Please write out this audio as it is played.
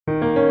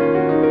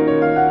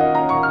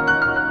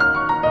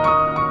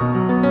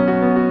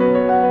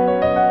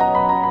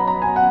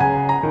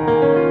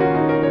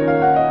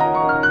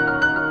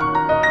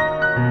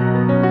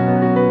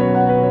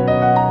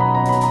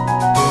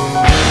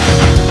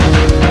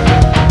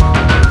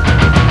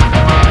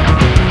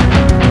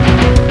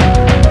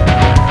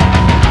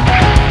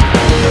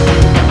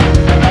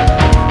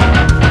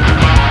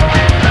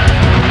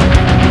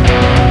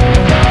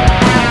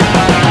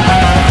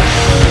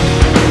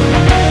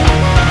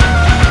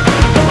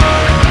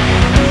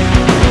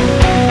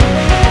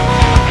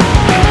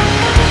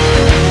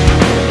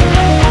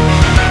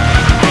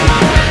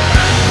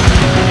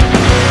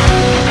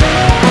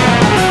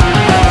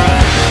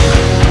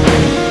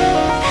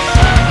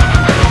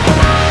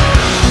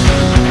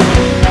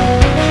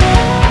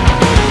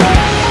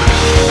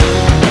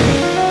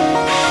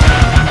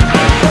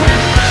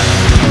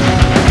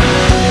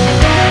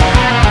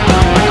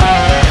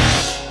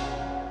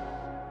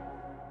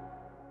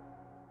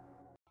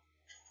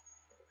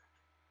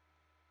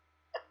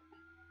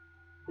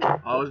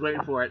I was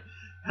waiting for it.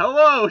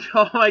 Hello to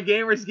all my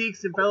gamers,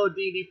 geeks, and fellow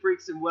D&D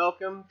freaks, and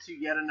welcome to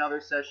yet another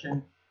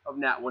session of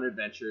Nat 1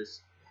 Adventures.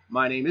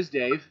 My name is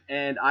Dave,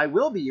 and I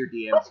will be your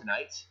DM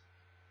tonight.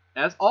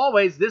 As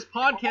always, this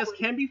podcast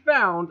can be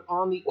found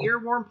on the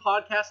Earworm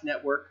Podcast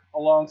Network,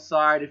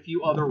 alongside a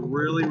few other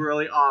really,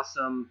 really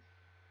awesome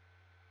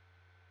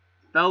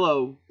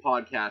fellow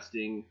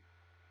podcasting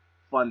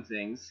fun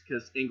things,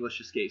 because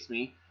English escapes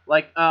me,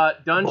 like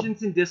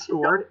Dungeons in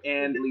Discord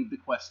and Leave the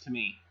Quest to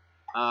Me.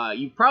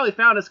 You probably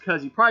found us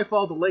because you probably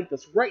followed the link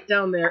that's right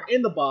down there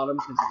in the bottom,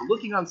 because you're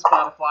looking on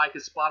Spotify,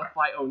 because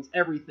Spotify owns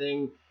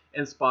everything,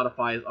 and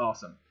Spotify is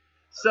awesome.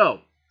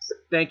 So,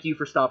 thank you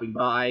for stopping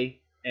by,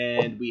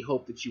 and we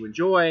hope that you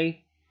enjoy.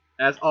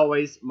 As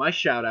always, my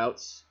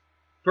shout-outs,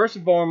 first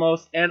and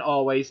foremost, and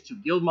always, to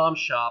Guild Mom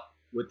Shop,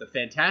 with the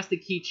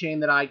fantastic keychain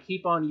that I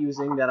keep on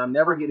using, that I'm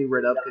never getting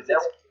rid of, because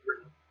it's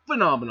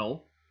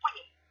phenomenal.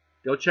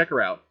 Go check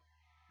her out.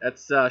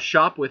 That's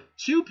shop with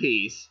 2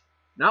 P's.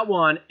 Not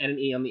 1, and an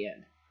E on the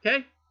end.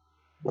 Okay?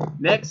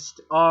 Next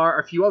are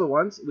a few other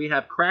ones. We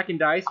have Kraken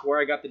Dice,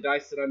 where I got the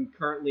dice that I'm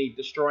currently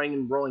destroying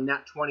and rolling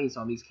nat 20s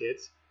on these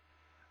kids.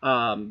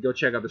 Go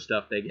check out their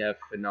stuff. They have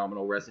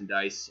phenomenal resin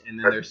dice. And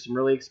then there's some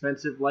really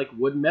expensive, like,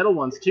 wood and metal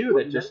ones, too,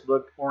 that just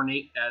look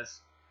ornate as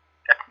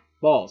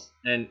balls.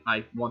 And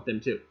I want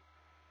them, too.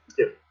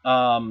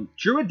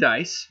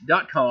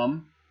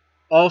 Druiddice.com.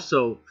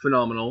 Also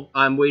phenomenal.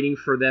 I'm waiting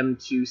for them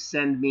to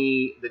send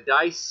me the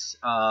dice.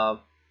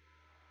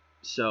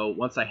 So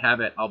once I have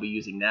it, I'll be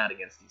using that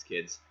against these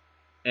kids.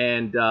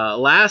 And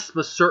last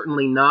but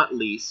certainly not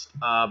least,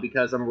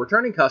 because I'm a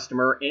returning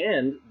customer,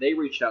 and they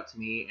reached out to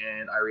me,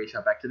 and I reached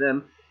out back to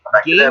them,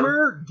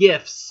 Gamer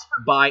Gifts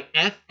by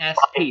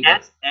FSP.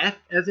 That's F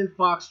as in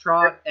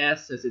Foxtrot,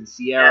 S as in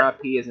Sierra,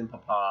 P as in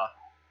Papa.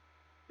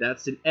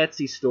 That's an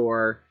Etsy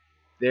store.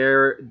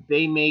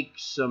 They make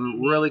some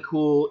really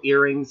cool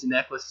earrings,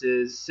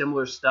 necklaces,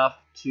 similar stuff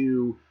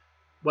to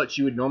what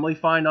you would normally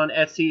find on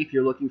Etsy if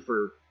you're looking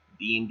for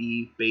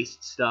D&D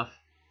based stuff.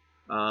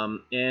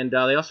 And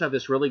they also have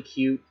this really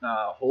cute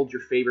hold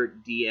your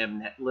favorite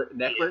DM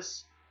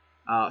necklace.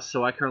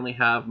 So I currently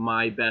have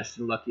my best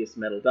and luckiest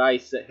metal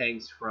dice that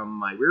hangs from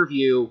my rear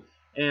view,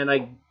 and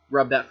I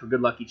rub that for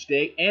good luck each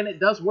day, and it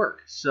does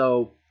work.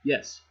 So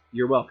yes,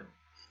 you're welcome.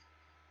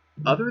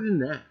 Other than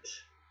that,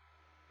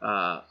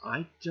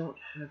 I don't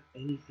have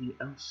anything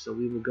else, so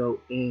we will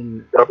go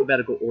in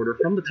alphabetical order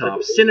from the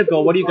top.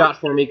 Cynical, what do you got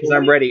for me? Because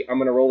I'm ready. I'm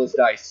going to roll this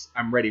dice.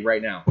 I'm ready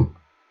right now.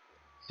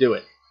 Do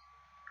it.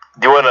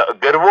 Do you want a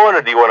good one,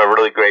 or do you want a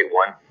really great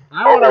one?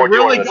 I want a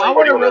really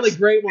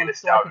great one,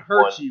 so I can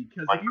hurt you.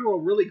 Because if you roll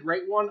a really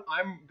great one,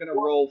 I'm going to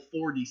roll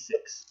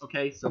 4d6.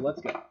 Okay, so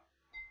let's go.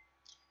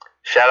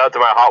 Shout out to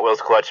my Hot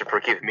Wheels collection for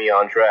keeping me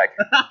on track.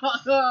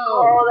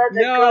 Oh, that's a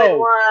good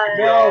one.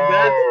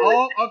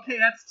 No, okay,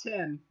 that's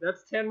 10.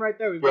 That's 10 right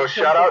there. Well,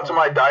 shout out to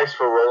my dice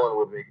for rolling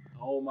with me.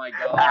 Oh my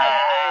god.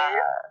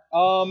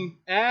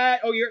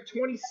 You're at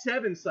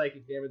 27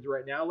 psychic damage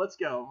right now. Let's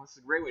go. That's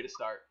a great way to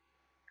start.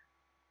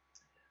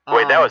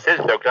 Wait, that was his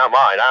joke, not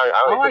mine.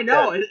 I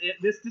know.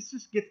 This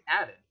just gets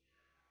added.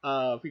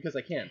 Because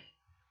I can.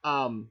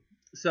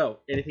 So,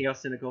 anything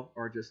else cynical,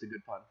 or just a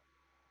good pun?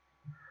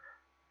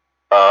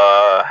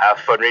 Have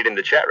fun reading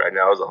the chat right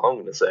now is all I'm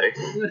going to say.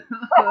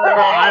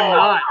 I'm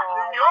not.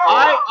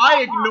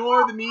 I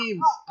ignore the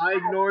memes. I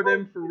ignore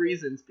them for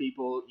reasons,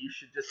 people. You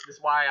should just...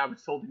 That's why I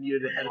was told to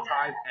mute it ahead of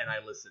time, and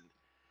I listened.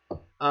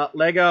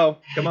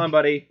 Lego, come on,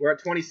 buddy. We're at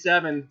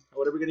 27.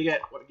 What are we going to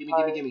get?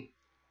 Gimme.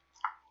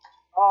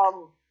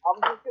 I'm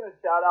just going to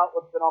shout out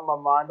what's been on my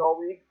mind all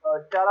week.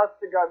 Shout out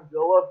to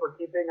Godzilla for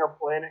keeping our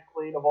planet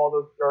clean of all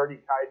those dirty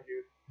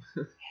kaiju.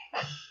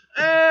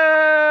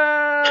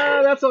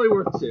 That's only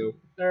worth 2.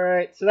 All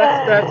right, so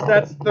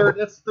that's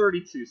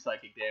 32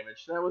 psychic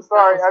damage. I've just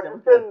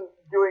been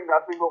doing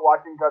nothing but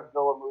watching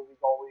Godzilla movies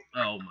all week.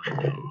 Oh my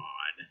god.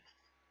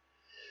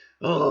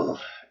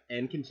 Oh,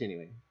 and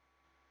continuing.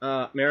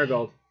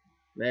 Marigold,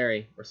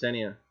 Mary,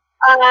 Orsenia.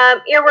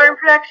 Earworm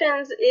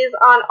Productions is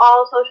on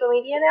all social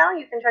media now.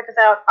 You can check us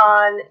out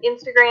on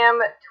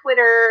Instagram,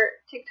 Twitter,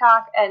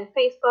 TikTok, and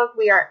Facebook.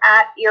 We are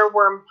at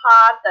Earworm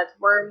Pod. That's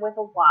worm with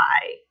a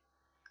Y.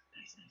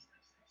 Nice.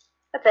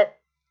 That's it.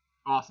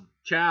 Awesome.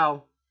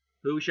 Ciao.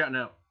 Who are we shouting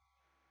out?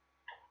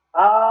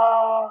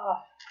 I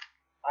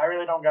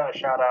really don't got a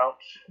shout out.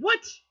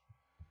 What?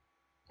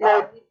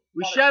 No.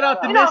 We shout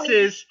out the You don't need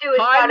missus. to do a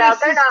Hi, shout out.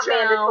 Mrs. They're not Chow.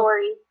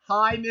 mandatory.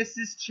 Hi,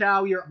 Mrs.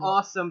 Chow. You're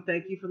awesome.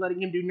 Thank you for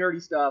letting him do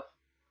nerdy stuff.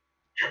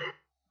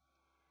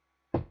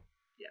 Yeah,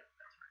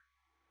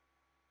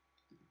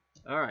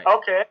 that's right. All right.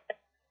 Okay.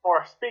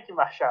 Or speaking of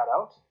my shout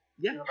out.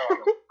 Yeah.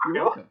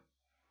 You're welcome.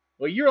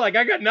 Well, you're like,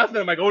 I got nothing.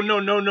 I'm like, oh, no.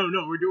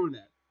 We're doing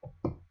that.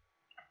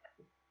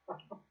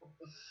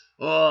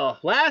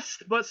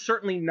 Last but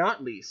certainly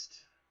not least,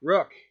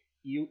 Rook.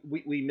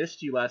 We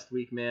missed you last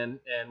week, man,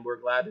 and we're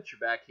glad that you're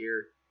back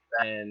here.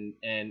 And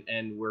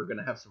we're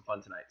gonna have some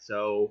fun tonight.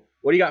 So,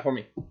 what do you got for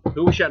me?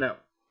 Who we shouting out?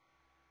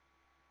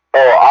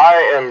 Oh,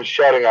 I am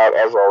shouting out,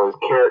 as always,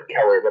 Carrot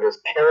Keller. That is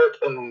Carrot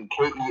and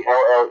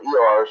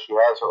Keller. She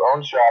has her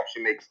own shop.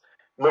 She makes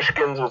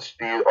mushkins, which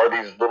are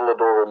these little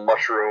adorable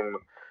mushroom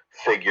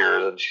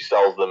figures, and she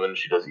sells them and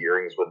she does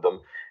earrings with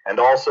them. And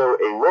also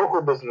a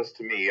local business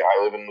to me.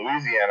 I live in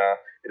Louisiana.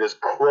 It is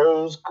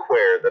Crow's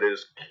Quare. That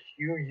is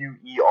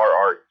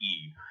Querre.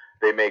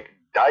 They make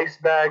dice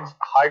bags,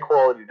 high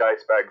quality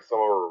dice bags. Some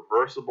are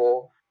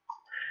reversible,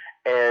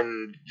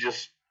 and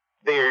just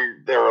they're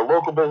a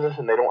local business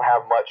and they don't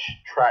have much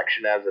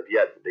traction as of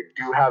yet. But they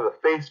do have a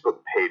Facebook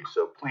page,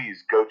 so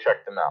please go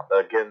check them out.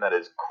 Again, that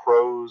is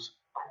Crow's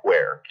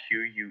Quare,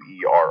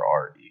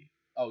 Querre.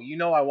 Oh, you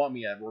know I want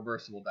me a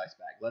reversible dice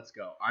bag. Let's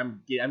go.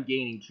 I'm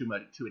gaining too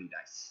many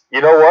dice.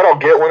 You know what? I'll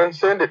get one and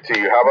send it to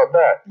you. How about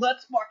that?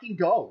 Let's fucking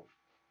go.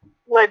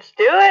 Let's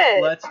do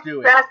it. Let's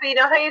do it. Raspy, you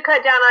know how you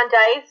cut down on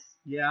dice?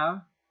 Yeah.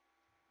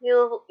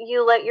 You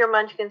let your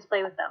munchkins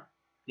play with them.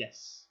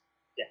 Yes.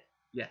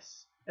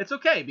 Yes. It's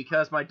okay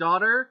because my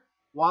daughter,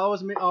 while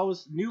I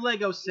was new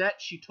Lego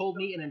set, she told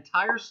me an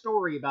entire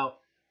story about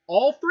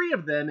all three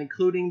of them,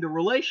 including the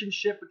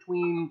relationship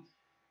between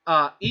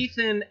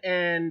Ethan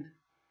and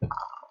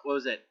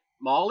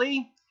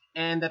Molly,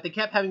 and that they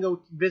kept having to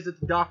go visit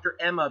Dr.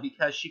 Emma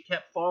because she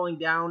kept falling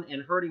down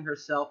and hurting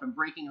herself and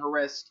breaking her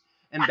wrist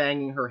and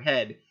banging her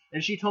head.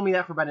 And she told me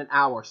that for about an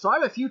hour. So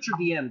I'm a future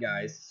DM,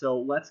 guys.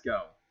 So let's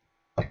go.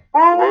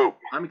 Whoa.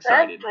 I'm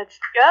excited. Let's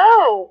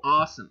go.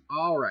 Awesome.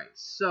 All right.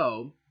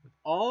 So, with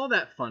all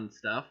that fun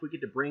stuff, we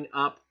get to bring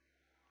up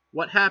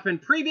what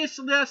happened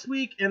previously last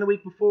week and the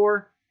week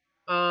before.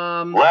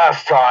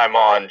 Last time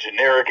on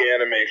Generic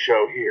Anime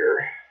Show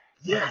here.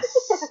 Yes.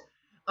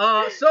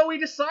 So we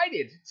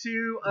decided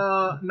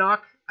to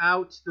knock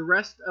out the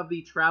rest of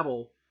the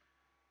travel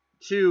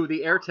to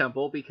the Air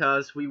Temple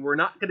because we were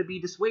not going to be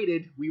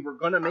dissuaded. We were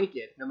going to make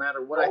it no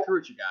matter what I threw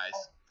at you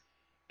guys.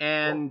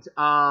 And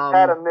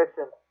had a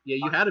mission. Yeah,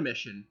 you had a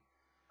mission.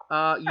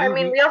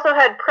 We also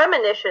had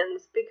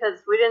premonitions because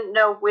we didn't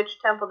know which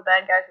temple the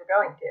bad guys were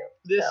going to.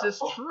 This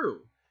is true.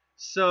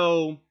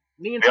 So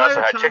the We entire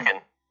also had time,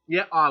 chicken.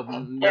 yeah. Yeah, we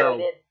No,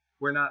 did.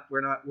 we're not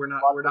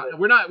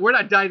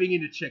diving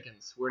into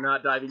chickens. We're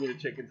not diving into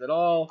chickens at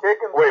all.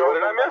 Chickens Wait, go what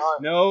did I in the miss?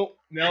 hunt. No.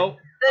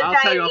 The I'll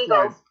tell you giant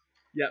offline. eagles.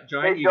 Yep,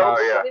 giant Hey, eagles.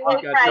 Oh, yeah. We We've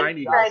made got giant fried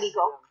eagles.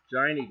 eagle.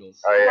 Giant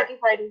eagles. Oh, yeah. Kentucky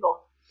Fried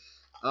Eagle.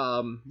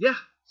 Yeah.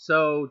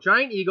 So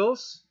giant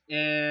eagles,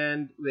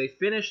 and they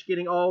finished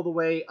getting all the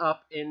way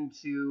up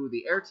into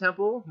the Air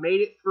Temple,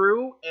 made it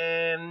through,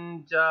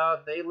 and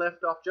they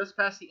left off just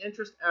past the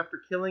entrance after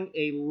killing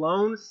a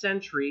lone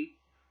sentry,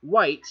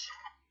 White,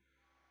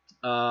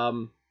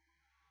 to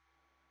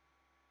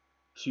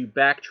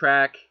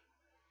backtrack.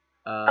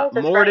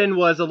 That's Morden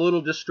was a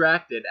little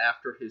distracted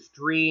after his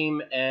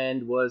dream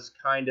and was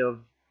kind of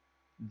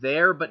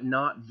there but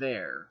not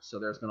there. So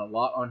there's been a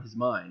lot on his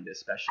mind,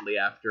 especially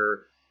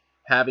after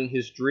having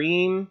his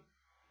dream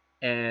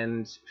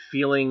and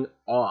feeling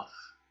off.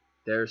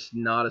 There's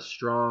not a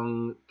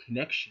strong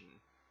connection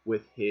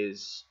with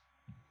his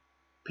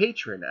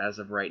patron as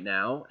of right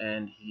now,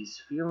 and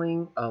he's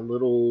feeling a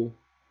little...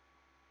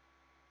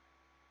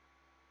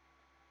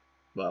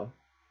 Well,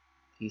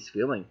 he's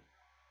feeling.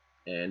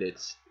 And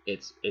it's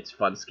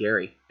fun,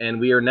 scary. And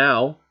we are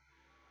now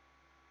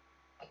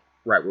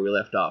right where we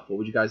left off. What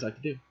would you guys like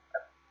to do?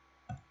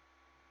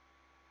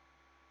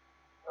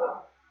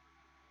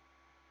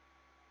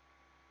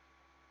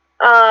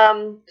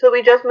 So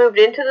we just moved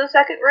into the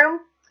second room?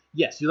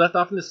 Yes, you left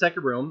off in the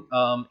second room.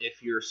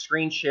 If you're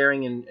screen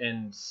sharing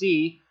and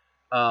see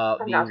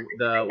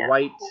the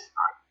White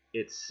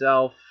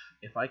itself,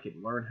 if I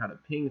could learn how to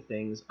ping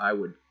things, I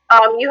would.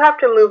 You have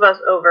to move us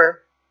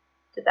over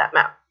to that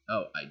map.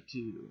 Oh, I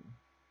do.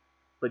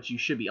 But you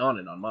should be on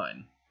it on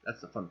mine.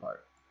 That's the fun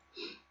part.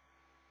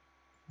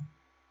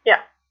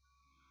 Yeah.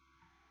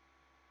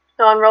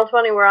 So on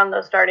Roll20, we're on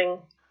the starting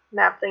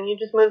map thing. You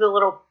just move the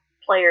little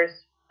player's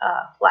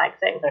flag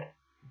thing.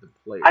 The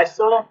players. I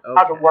still don't know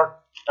how to work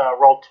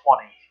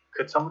Roll20.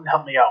 Could someone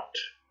help me out?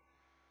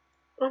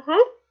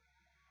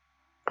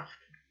 Mm-hmm.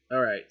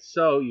 Alright,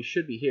 so you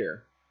should be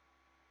here.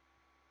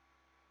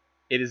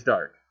 It is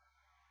dark.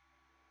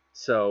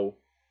 So,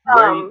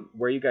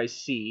 where you guys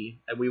see,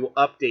 and we will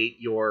update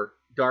your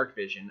dark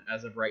vision.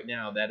 As of right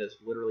now, that is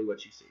literally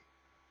what you see.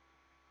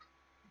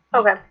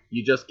 Okay.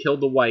 You just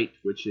killed the White,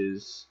 which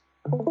is...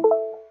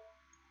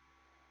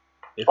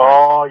 If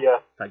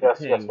Yes. I could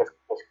ping,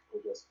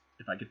 Yes.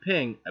 if I could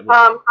ping, I would.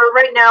 For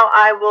right now,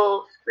 I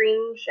will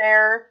screen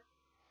share.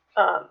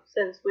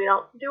 Since we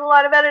don't do a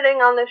lot of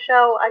editing on this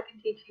show, I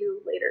can teach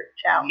you later,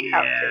 Chow,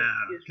 how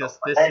to use because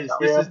Roll20.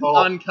 this is the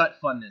uncut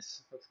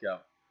funness. Let's go.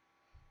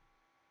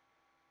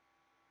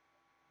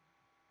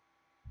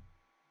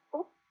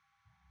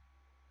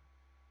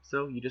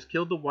 So you just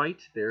killed the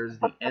White. There's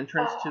the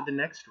entrance to the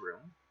next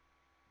room.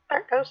 There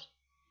it goes.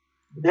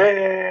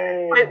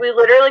 Yay! Wait, we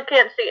literally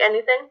can't see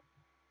anything?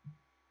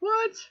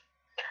 What?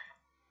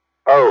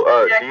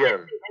 Oh, Yeah, I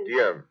can't DM. see anything.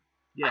 DM.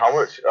 Yes. How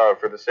much?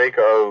 For the sake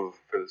of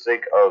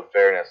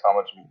fairness, how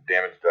much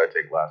damage did I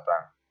take last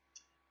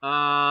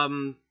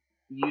time?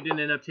 You didn't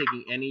end up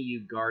taking any.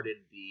 You guarded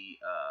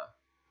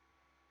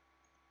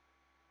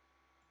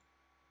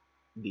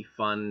the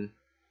fun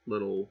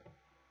little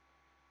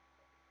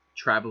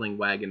traveling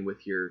wagon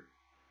with your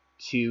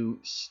 2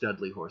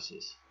 studly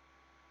horses.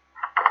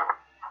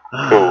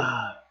 Cool.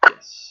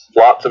 Yes.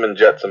 Flotsam and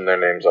Jetsam, their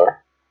names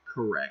are.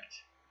 Correct.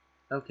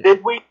 Okay.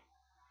 Did we?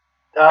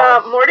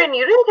 Morden,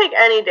 you didn't take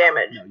any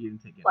damage No, you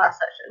didn't take any. last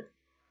session.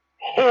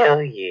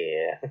 Hell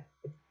yeah.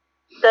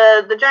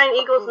 The giant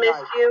eagles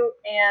missed you,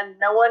 and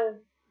no one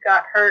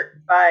got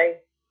hurt by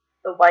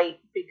the white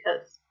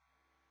because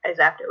I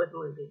zapped it with a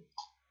movie.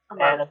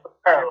 And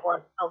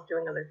Everyone else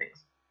doing other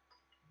things.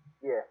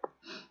 Yeah.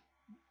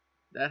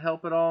 That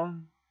help at all?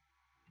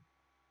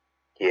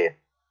 Yeah.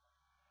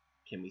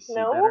 Can we see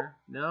No? better?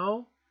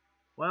 No?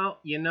 Well,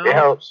 you know. It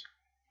helps.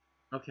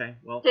 Okay,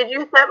 well. Did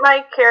you set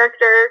my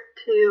character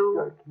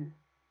to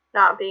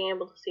not being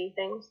able to see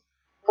things?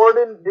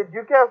 Gordon, did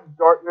you cast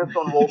darkness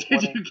on roll Did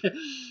 20? you get,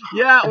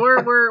 yeah,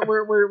 we're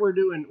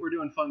doing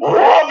fun stuff.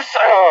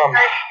 Whoopsie!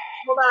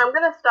 Hold on, I'm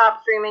gonna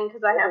stop streaming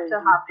because I have to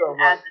hop in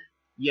as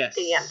Yes.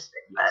 the end.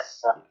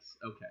 Yes.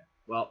 Okay.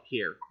 Well,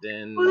 here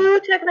then. Woo,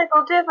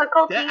 technical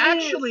difficulties.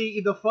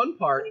 Actually, the fun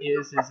part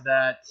is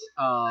that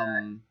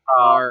our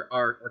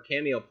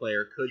cameo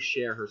player could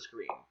share her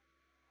screen.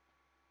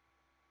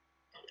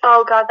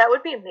 Oh god, that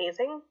would be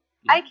amazing.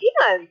 Yeah. I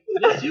can.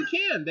 Yes, you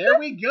can. There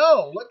we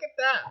go. Look at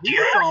that. We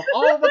solved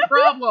all the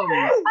problems.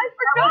 I forgot.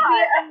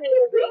 That would be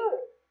amazing.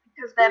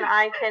 Because then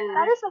I can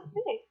That is a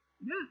thing.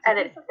 Yeah.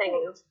 edit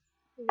things.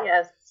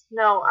 Yes.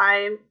 No,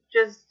 I'm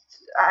just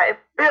Yeah,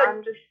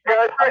 I'm just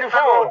on your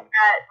phone. at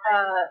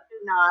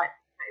not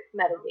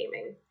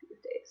metagaming these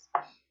days.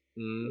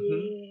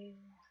 Mm-hmm.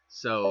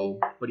 So,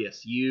 but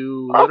yes,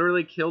 you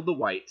literally killed the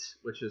white,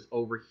 which is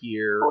over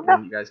here,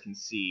 and you guys can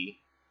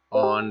see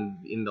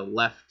in the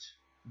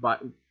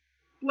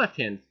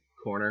left-hand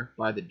corner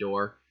by the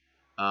door.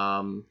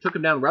 Took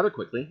him down rather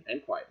quickly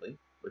and quietly,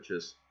 which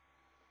is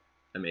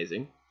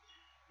amazing.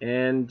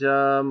 And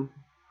you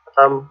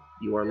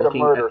are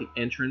looking at the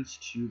entrance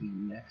to the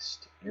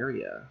next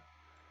area.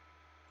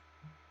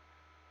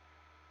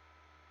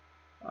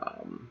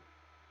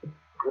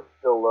 It's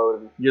still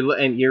loading. You're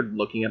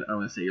looking at. I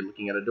want to say you're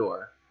looking at a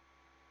door.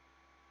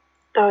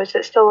 Oh, is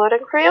it still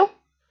loading for you? No,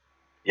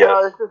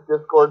 Yes. it's just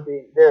Discord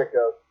being. There it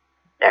goes.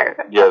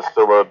 There. Yes,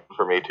 still loading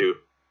for me too.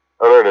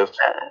 Oh, there it is.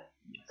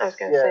 I was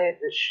gonna Yeah, say,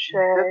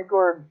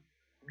 Discord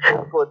kind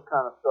of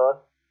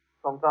sucks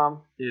sometimes.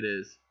 It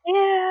is.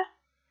 yeah.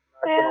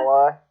 Not gonna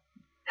lie.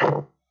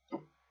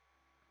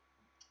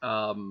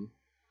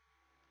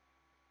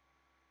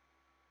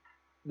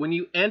 When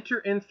you enter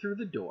in through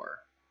the door,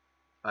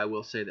 I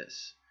will say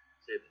this.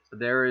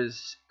 There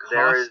is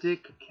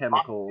caustic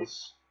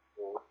chemicals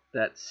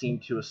that seem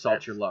to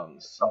assault your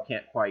lungs. You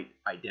can't quite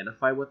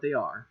identify what they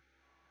are.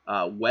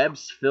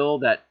 Webs fill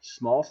that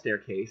small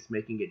staircase,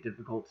 making it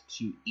difficult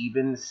to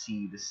even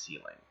see the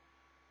ceiling.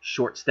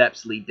 Short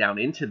steps lead down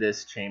into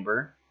this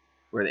chamber,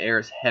 where the air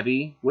is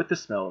heavy with the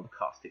smell of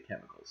caustic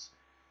chemicals.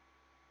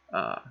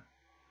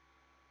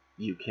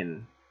 You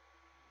can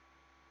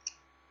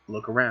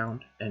look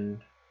around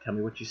and tell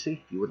me what you see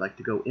if you would like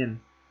to go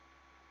in.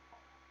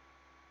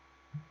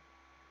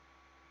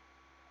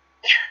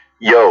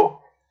 Yo,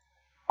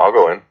 I'll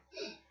go in.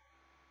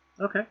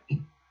 Okay.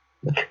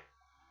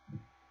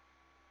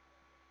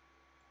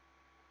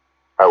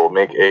 I will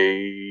make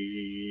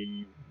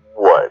a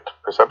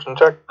perception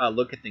check?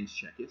 Look at things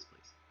check, yes,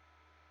 please.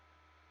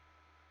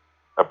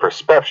 A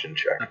perception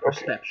check. A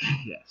perception,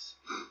 yes.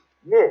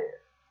 Yeah.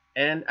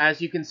 And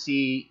as you can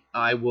see,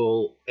 I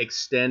will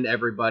extend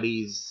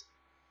everybody's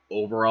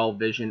overall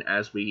vision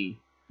as we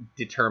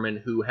determine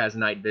who has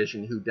night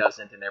vision, who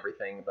doesn't, and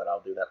everything, but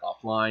I'll do that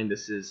offline.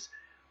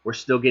 We're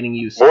still getting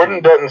used to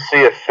Gordon doesn't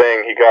see a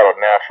thing. He got a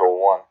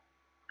natural 1.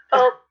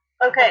 Oh,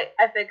 okay,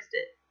 I fixed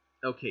it.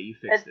 Okay, you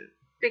fixed it.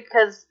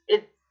 Because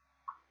it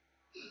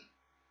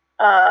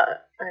I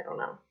don't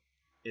know.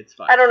 It's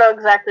fine. I don't know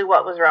exactly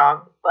what was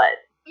wrong, but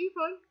Are you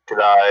fine?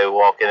 Could I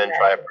walk in and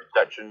try a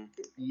perception?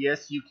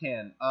 Yes, you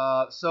can.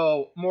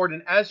 So,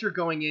 Morden, as you're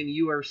going in,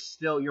 your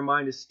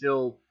mind is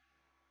still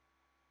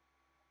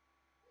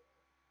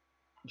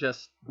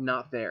just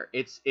not there.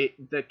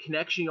 The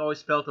connection you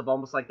always felt of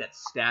almost like that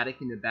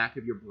static in the back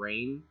of your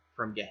brain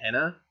from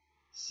Gehenna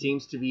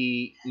seems to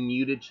be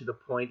muted to the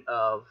point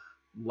of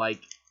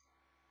like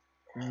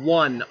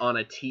 1 on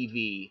a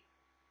TV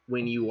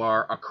when you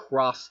are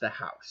across the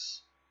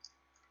house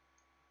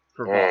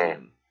for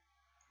volume.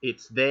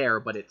 It's there,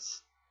 but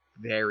it's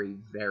very,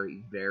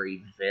 very,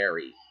 very,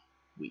 very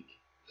weak.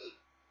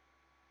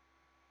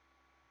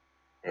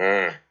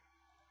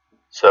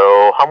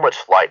 So, how much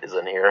light is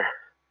in here?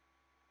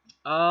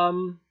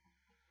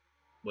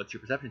 What's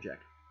your perception check?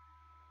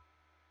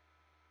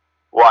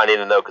 Well, I need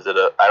to know because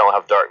I don't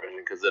have dark vision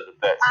because it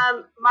affects.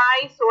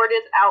 my sword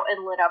is out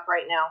and lit up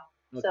right now,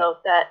 Okay. so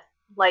that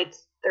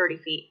light's 30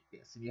 feet.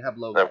 Yes, and you have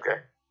low light. Okay.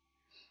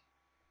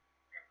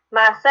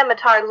 My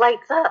scimitar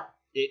lights up.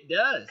 It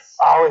does.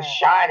 Oh, it's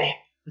shiny.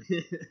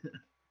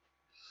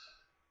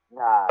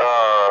 Nah.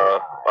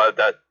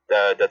 That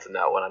That's a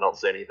nat one. I don't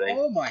say anything.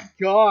 Oh my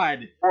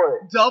god! Boy,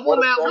 Double what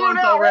a nat thing. ones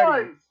Nat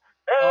already. ones!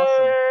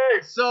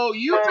 Hey! So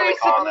you Well, we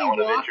call basically that one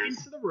walk Avengers.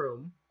 into the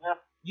room. Yeah.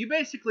 You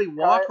basically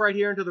walk right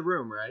here into the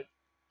room, right?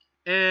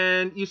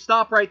 And you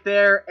stop right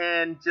there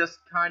and just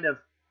kind of,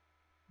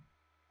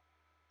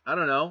 I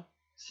don't know,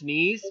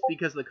 sneeze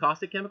because of the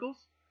caustic chemicals?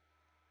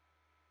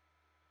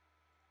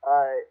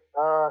 Alright,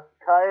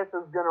 Caius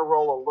is gonna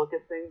roll a look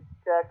at things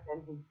check,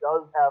 and he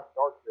does have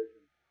dark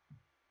vision.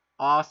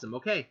 Awesome.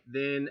 Okay,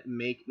 then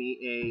make me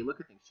a look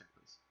at things check,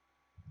 please.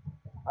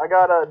 I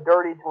got a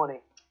dirty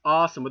 20.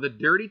 Awesome. With a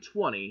dirty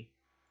 20,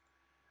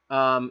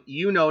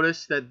 you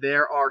notice that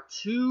there are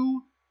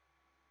 2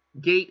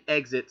 gate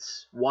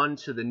exits, one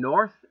to the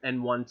north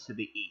and one to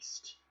the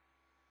east.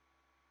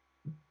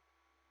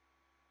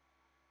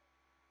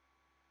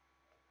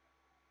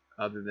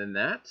 Other than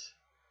that,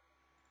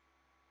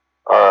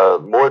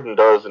 Morden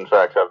does in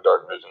fact have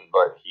dark vision,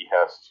 but he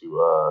has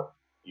to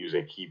use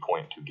a key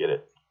point to get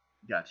it.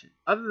 gotcha.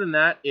 Other than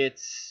that,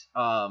 it's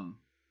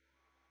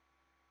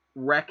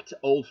wrecked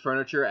old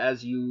furniture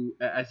as you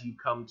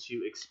come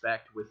to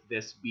expect, with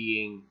this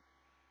being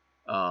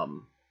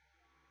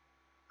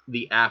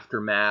the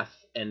aftermath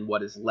and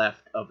what is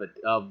left of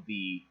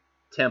the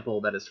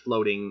temple that is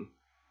floating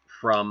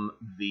from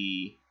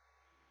the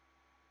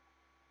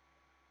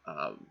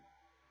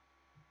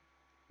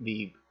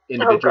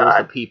individuals,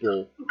 the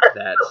people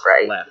that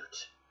Right.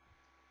 left,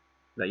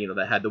 that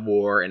that had the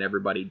war and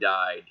everybody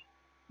died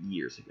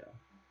years ago.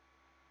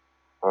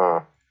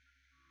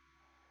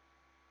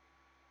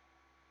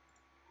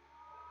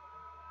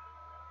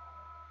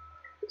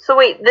 So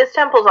wait, this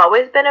temple's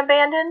always been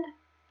abandoned?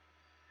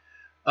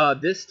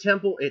 This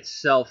temple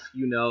itself,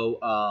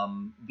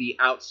 the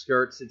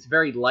outskirts, it's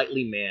very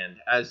lightly manned.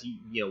 As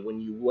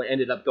when you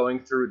ended up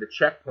going through the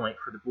checkpoint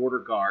for the border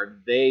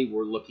guard, they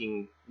were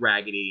looking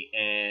raggedy,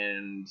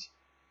 and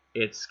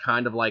it's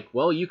kind of like,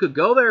 well, you could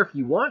go there if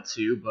you want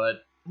to,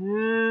 but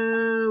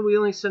we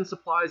only send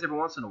supplies every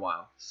once in a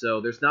while.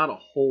 So there's not a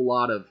whole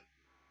lot of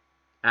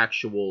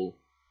actual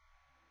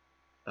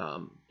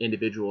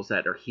individuals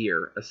that are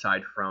here,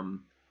 aside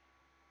from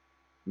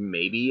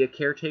maybe a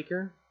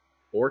caretaker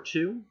or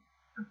 2.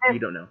 You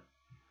don't know.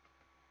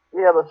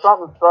 Yeah, but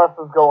something sus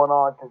is going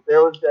on, because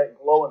there was that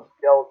glowing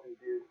skeleton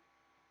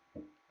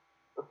dude.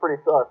 It's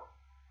pretty sus.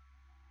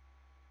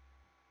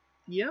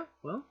 Yeah,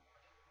 well,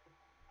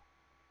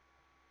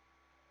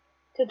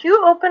 Did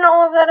you open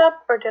all of that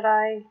up, or did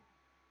I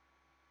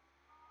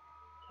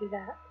do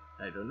that?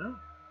 I don't know.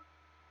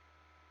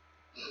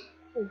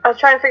 I was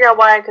trying to figure out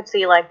why I could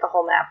see, like, the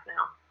whole map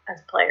now,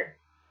 as a player.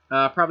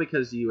 Probably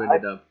because you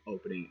ended up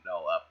opening it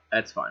all up.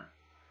 That's fine.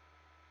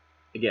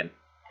 Again,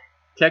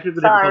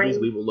 technical difficulties,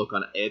 we will look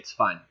on it. It's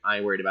fine. I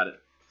ain't worried about it.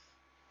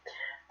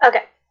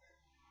 Okay.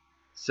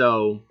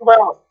 So,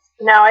 Well,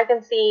 now I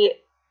can see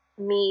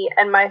me,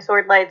 and my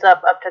sword lights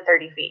up to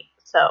 30 feet,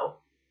 so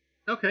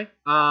okay.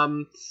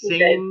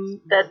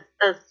 Same. that's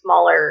the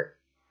smaller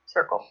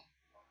circle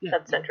Yeah.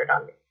 that's centered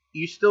on me.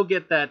 You still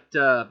get that's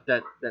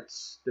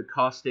the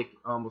caustic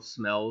almost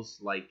smells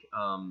like,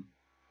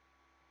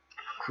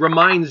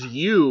 reminds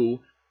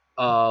you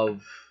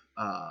of,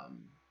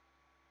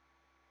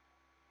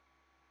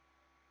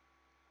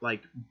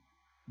 like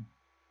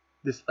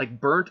this, like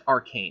burnt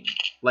arcane,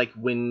 like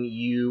when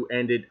you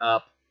ended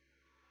up,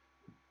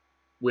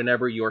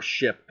 whenever your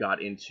ship got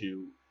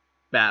into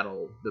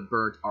battle, the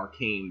burnt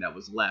arcane that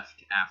was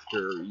left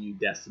after you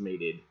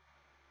decimated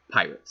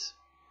pirates.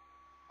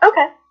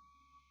 Okay.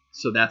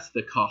 So that's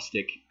the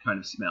caustic kind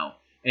of smell.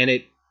 And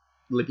if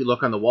you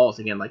look on the walls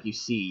again, like you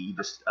see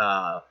just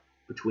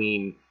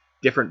between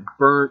different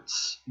burnt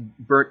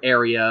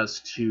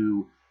areas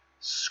to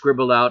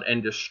scribbled out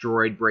and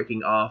destroyed,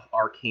 breaking off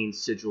arcane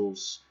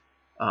sigils.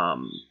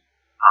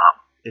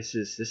 This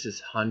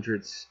is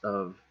hundreds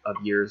of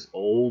years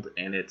old,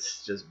 and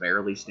it's just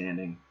barely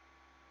standing.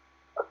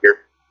 Up here.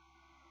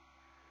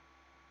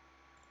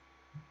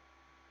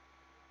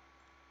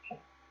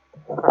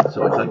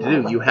 So what I'd like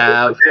to do, you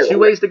have 2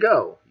 ways to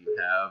go. You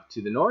have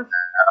to the north,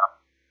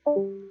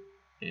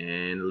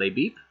 and Le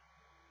Beep,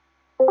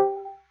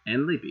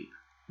 and Le Beep.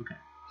 Okay.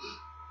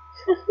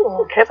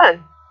 Okay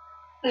then.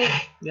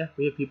 Yeah,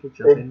 we have people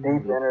jumping.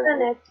 Big deep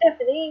energy.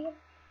 Connectivity.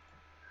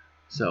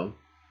 So,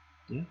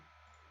 yeah.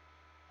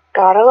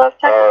 Gotta love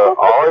technical.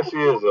 All I see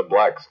is a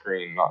black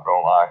screen, not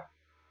gonna lie.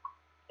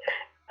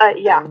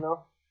 Yeah. You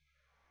know?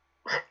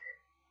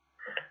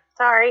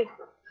 Sorry.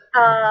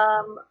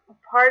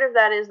 Part of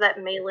that is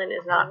that Malin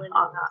is not on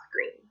the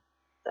screen.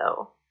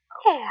 So.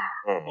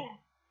 Yeah.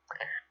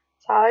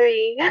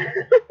 Sorry.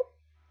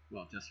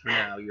 Well, just for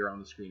now, you're on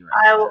the screen right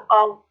now.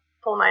 I'll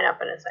pull mine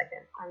up in a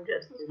second. I'm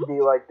just. It'd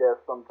be like that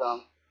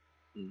sometimes.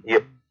 Mhm.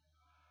 Yep.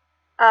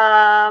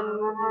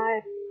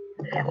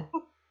 Yeah.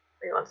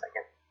 Wait 1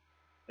 second.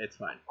 It's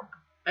fine.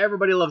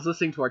 Everybody loves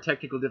listening to our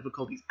technical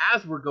difficulties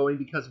as we're going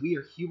because we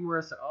are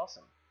humorous and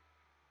awesome.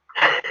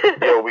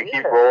 Yeah, we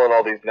keep rolling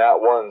all these nat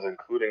ones,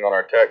 including on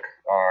our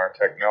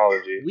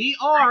technology. We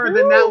are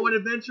the Nat One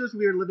Adventures.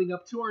 We are living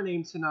up to our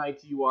name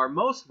tonight. You are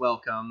most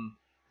welcome.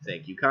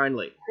 Thank you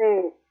kindly.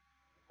 Hey,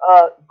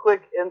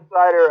 Quick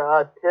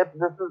insider tip.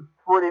 This is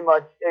pretty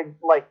much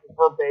like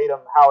verbatim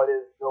how it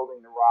is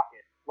building the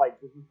rocket. Like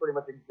this is pretty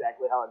much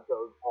exactly how it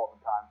goes all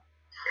the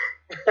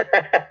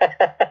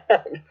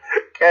time.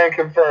 Can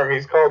confirm.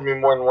 He's called me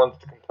more than once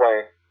to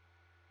complain.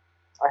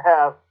 I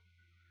have.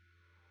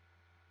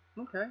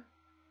 Okay.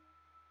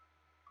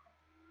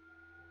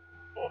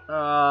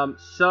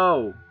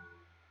 So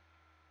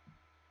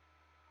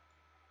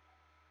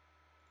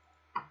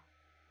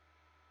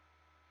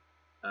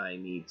I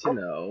need to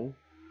know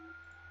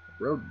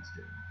what Rodin's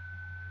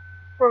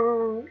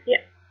doing.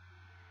 Yeah.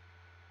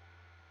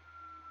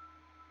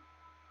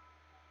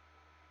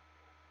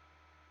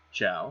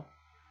 Chow,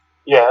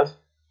 Yes.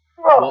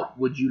 what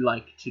would you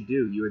like to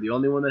do? You are the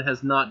only one that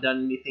has not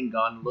done anything,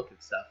 gone to look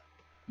at stuff.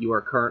 You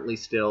are currently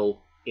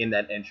still in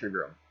that entry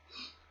room.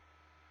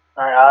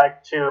 All right. I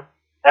like to.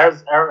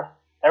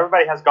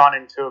 Everybody has gone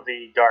into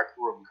the dark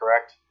room,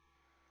 correct?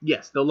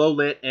 Yes, the low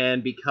lit,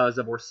 and because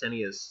of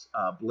Orsinia's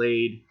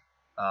blade,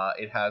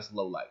 it has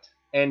low light.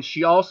 And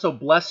she also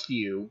blessed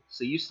you,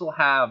 so you still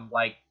have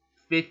like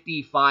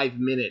 55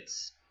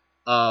 minutes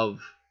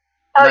of.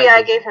 Oh night yeah,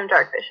 I vision. gave him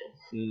dark vision.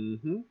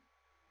 Mm-hmm.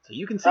 So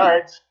you can see. All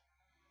right.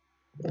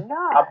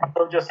 Nice.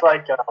 I'll just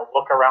like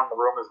look around the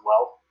room as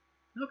well.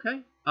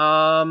 Okay.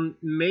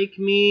 Make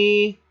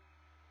me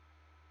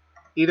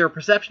either a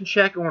perception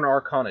check or an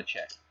arcana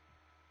check.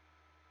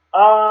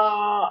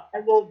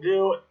 I will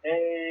do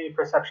a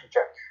perception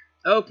check.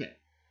 Okay.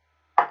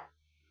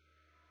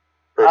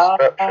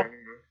 Perception.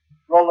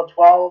 Roll a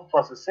 12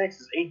 plus a 6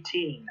 is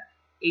 18.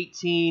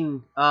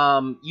 18.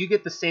 You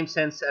get the same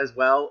sense as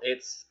well.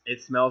 It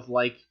smells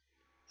like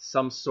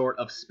some sort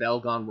of spell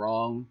gone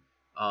wrong.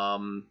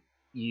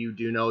 You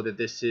do know that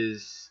this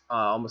is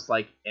almost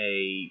like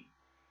a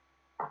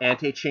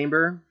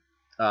antechamber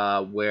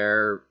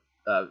where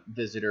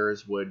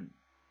visitors would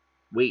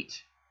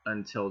wait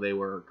until they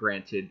were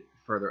granted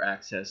further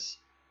access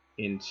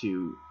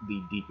into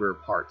the deeper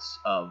parts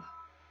of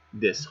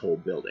this whole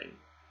building.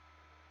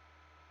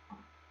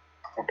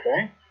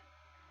 Okay.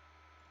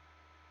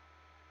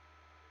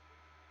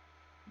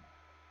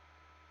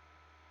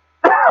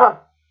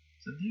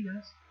 So do you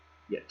guys?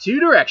 Yeah, 2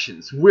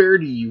 directions. Where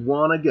do you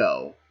want to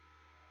go?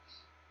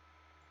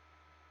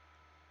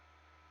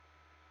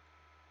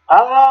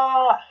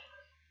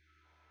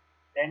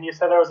 And you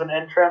said there was an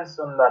entrance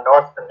in the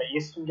north and the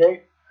eastern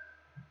gate?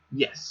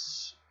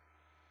 Yes.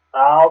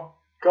 I'll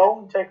go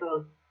and take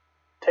a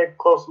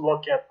close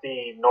look at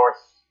the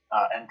north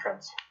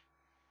entrance.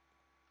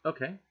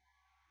 Okay.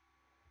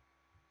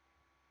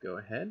 Go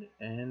ahead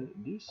and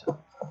do so.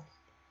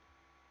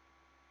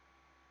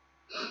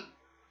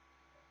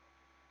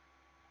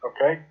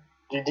 Okay.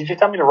 Did you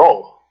tell me to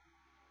roll?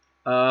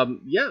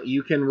 Yeah,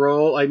 you can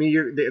roll. I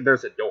mean,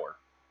 there's a door,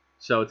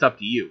 so it's up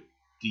to you.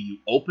 Do you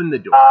open the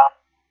door?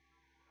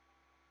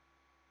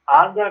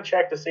 I'm gonna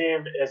check to see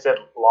if is it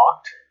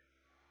locked.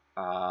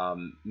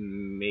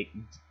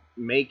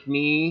 Make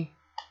me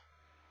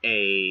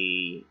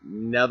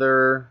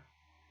another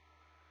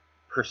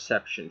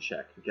perception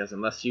check, because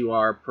unless you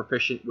are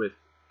proficient with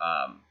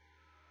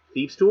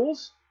thieves'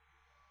 tools,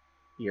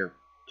 you're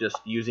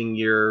just using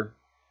your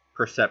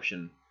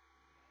perception.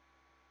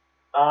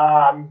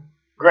 I'm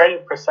great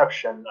at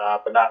perception,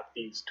 but not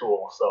thieves'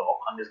 tool, so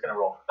I'm just gonna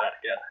roll for that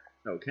again.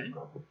 Okay.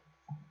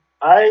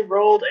 I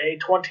rolled a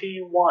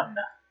 21.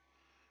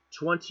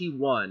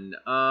 21.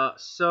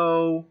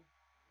 So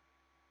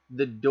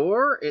the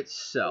door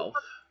itself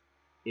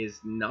is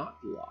not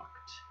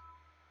locked.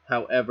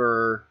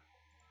 However,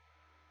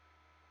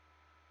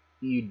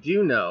 you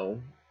do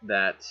know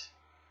that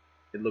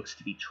it looks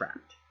to be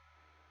trapped.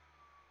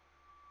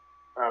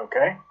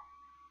 Okay.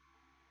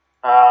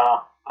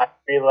 I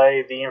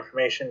relay the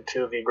information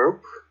to the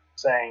group,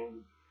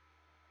 saying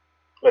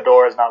the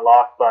door is not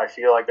locked, but I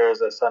feel like there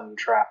is a sudden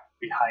trap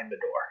behind the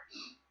door.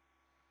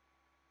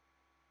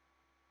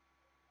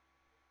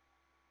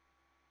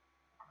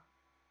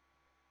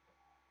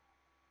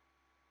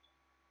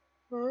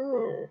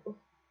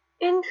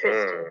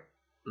 Interesting.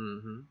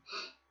 Mm-hmm.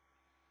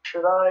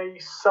 Should I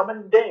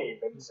summon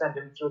Dave and send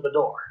him through the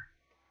door?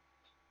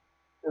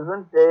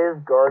 Isn't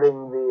Dave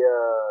guarding the?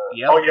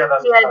 Yep. Oh yeah,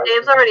 that's Yeah,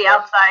 Dave's already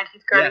outside.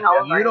 He's guarding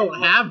all of you our don't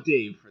enemies. have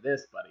Dave for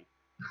this, buddy.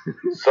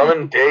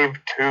 Summon Dave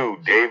 2,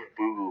 Dave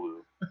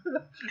Boogaloo.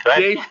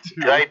 Dave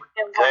Can I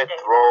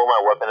throw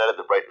my weapon at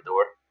the right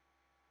door?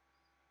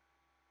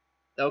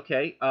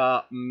 Okay,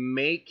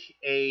 make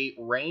a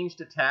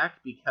ranged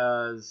attack,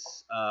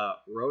 because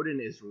Rodin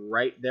is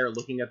right there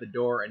looking at the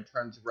door and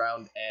turns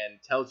around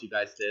and tells you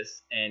guys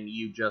this, and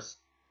you just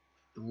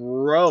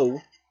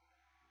throw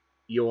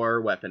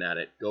your weapon at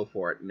it. Go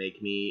for it.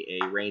 Make me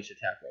a ranged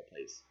attack roll,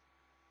 please.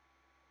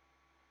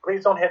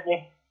 Please don't hit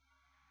me.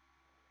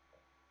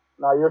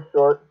 No, you're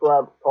short,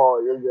 slab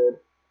tall. You're good.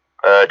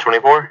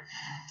 24?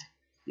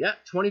 Yeah,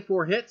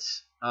 24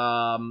 hits.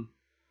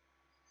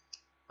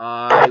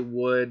 I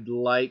would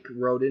like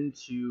Rodin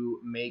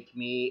to make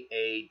me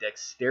a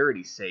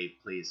dexterity save,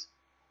 please.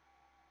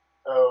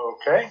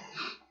 Okay.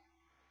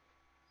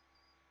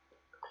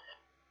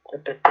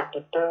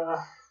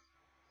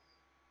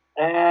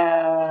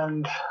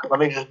 And let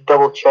me just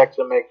double check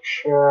to make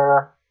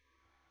sure.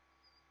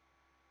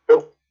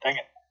 Oh, dang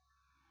it.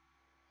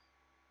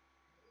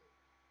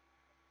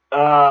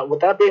 Would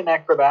that be an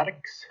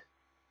acrobatics?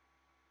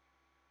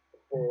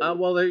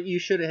 Well, you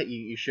should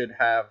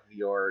have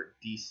your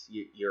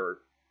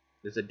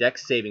there's a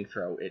dex saving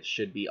throw. It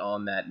should be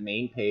on that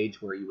main page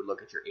where you would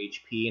look at your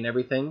HP and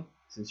everything.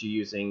 Since you're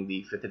using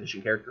the 5th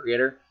edition character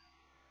creator,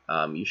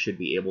 you should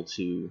be able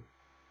to.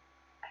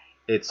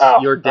 It's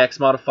your dex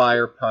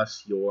modifier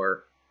plus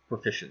your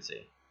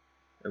proficiency.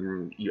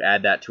 You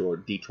add that to a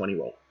d20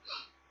 roll.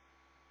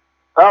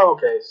 Oh,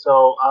 okay.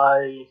 So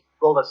I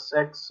rolled a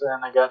 6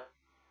 and I got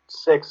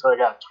 6, so I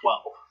got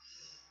 12.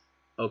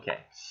 Okay,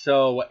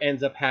 so what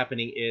ends up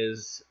happening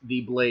is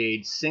the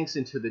blade sinks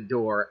into the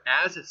door.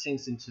 As it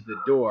sinks into the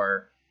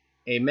door,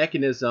 a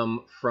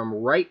mechanism from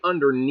right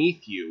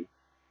underneath you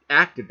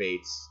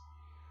activates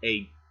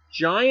a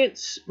giant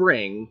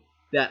spring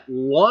that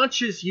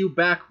launches you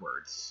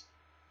backwards,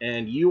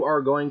 and you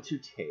are going to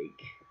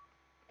take...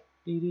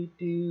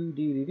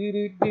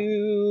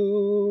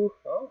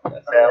 Oh,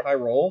 that's not a high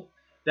roll.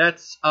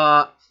 That's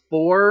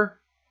 4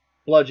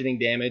 bludgeoning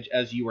damage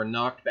as you are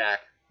knocked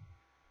back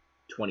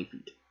 20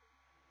 feet.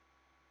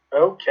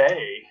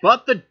 Okay.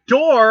 But the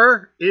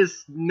door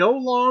is no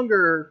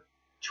longer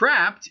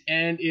trapped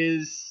and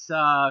is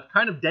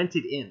kind of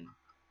dented in.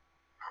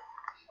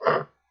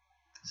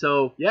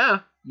 So, yeah,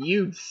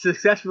 you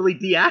successfully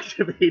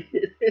deactivated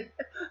it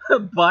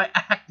by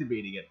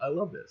activating it. I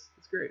love this.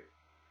 It's great.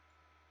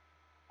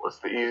 What's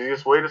the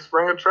easiest way to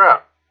spring a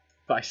trap?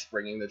 By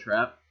springing the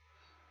trap.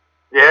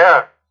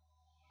 Yeah.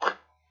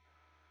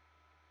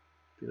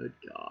 Good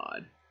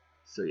God.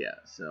 So, yeah,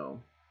 so...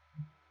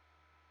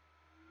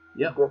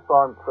 Yep.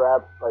 Disarm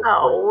traps by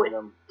spraying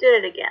them.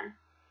 Did it again.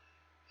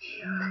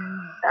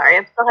 Sorry,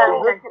 I'm still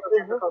having technical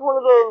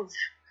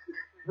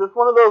Is this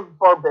one of those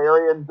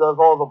barbarians does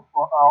all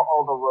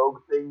the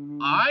rogue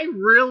things? I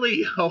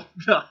really hope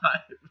not,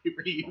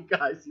 for you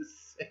guys'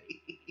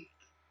 sake.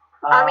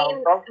 I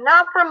mean,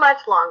 not for much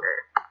longer.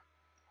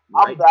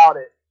 I'm about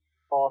it.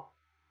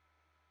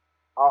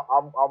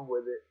 I'm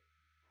with it.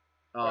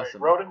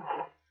 Awesome. Right, Rodin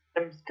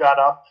got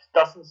up,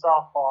 dust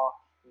himself off,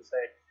 and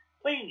say,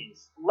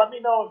 "Please, let me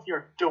know if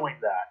you're doing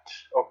that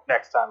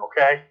next time,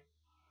 okay?"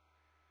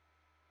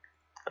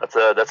 That's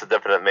a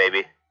definite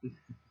maybe.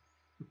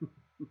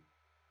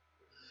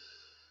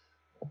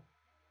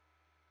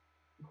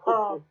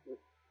 All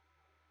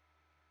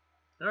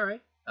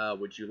right.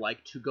 Would you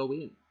like to go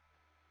in?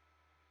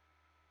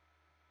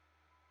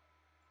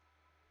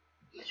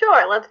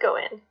 Sure, let's go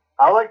in.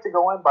 I like to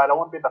go in, but I don't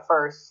want to be the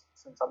first,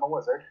 since I'm a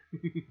wizard.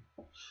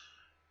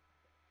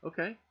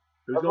 Okay.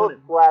 Who's Let's going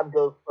in? Slab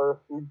goes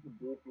first. He's the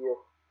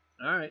beefiest.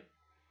 All right.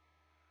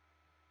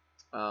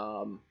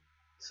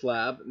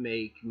 Slab,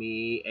 make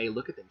me a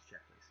look at things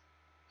check,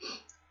 please.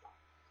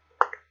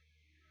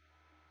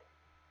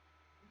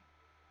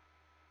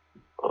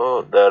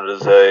 Oh, that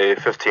is a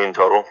 15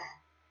 total.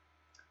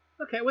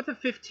 Okay, with a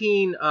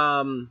 15,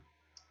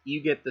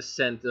 you get the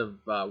scent of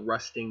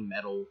rusting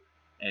metal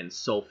and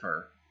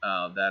sulfur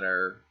that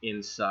are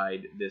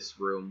inside this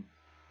room.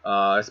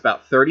 It's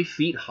about 30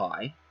 feet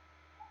high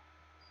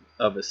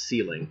of a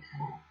ceiling.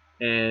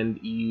 And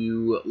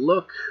you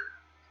look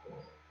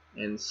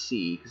and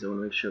see, because I want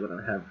to make sure that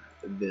I have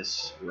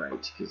this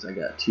right, because I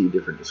got 2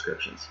 different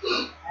descriptions.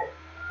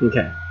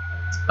 Okay.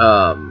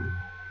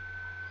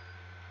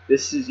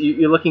 This is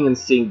you're looking and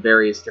seeing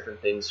various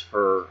different things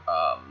for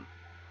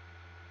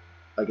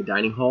like a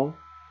dining hall.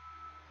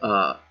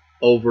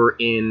 Over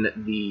in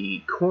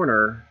the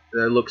corner,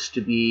 there looks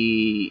to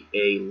be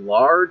a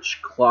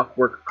large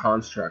clockwork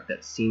construct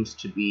that seems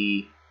to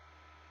be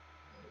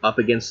up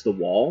against the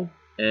wall,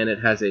 and it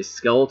has a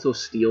skeletal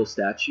steel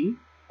statue,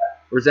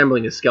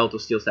 resembling a skeletal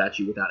steel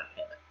statue without a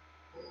head.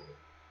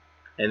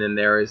 And then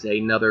there is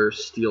another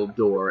steel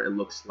door, it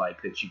looks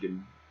like, that you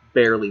can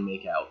barely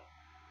make out,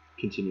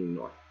 continuing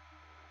north.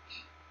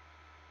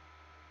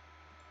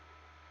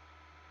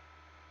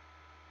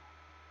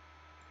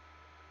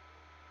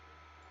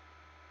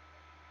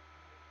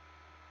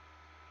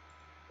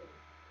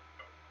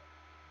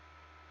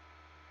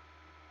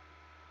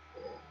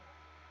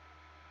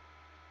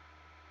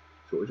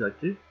 So what would you like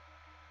to do?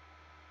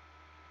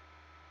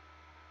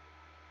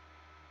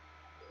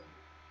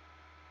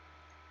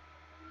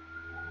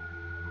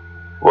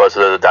 What's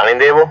the dining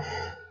table?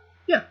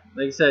 Yeah,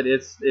 like I said,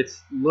 it's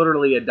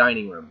literally a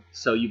dining room.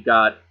 So you've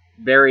got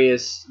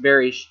various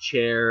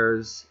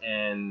chairs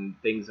and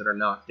things that are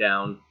knocked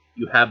down.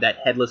 You have that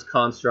headless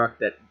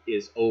construct that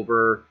is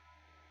over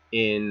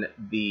in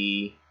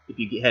the, if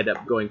you head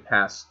up going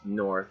past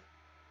north.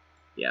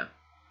 Yeah,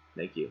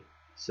 thank you.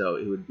 So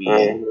it would be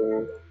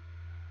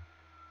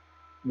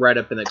right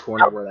up in the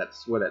corner where that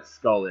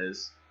skull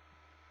is.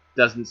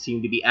 Doesn't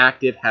seem to be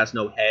active, has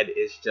no head,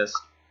 is just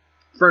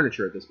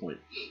furniture at this point.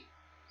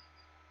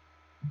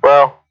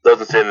 Well,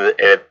 doesn't seem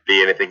to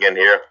be anything in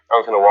here.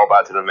 I'm just going to walk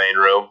back to the main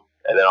room,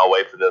 and then I'll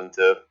wait for them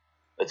to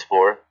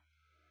explore.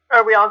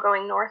 Are we all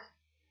going north?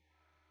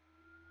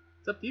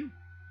 It's up to you.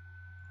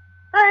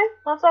 Alright,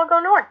 let's all go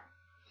north.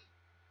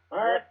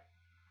 Alright.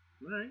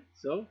 Alright,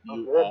 so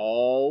you Okay.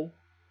 all,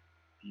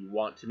 if you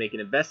want to make an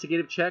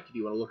investigative check, if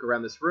you want to look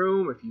around this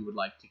room, if you would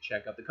like to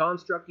check out the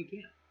construct, you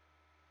can.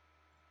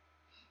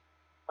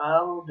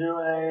 I'll do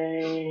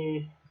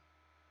a...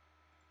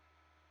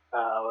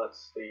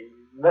 let's see.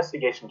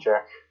 Investigation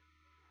check.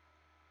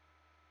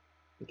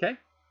 Okay.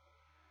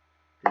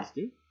 Please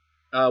do.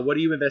 What are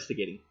you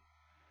investigating?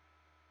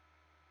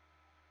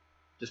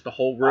 Just the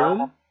whole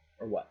room?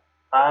 Or what?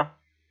 I'm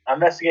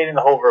investigating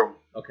the whole room.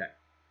 Okay.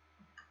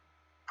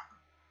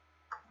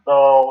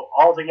 So,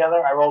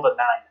 altogether, I rolled a 9.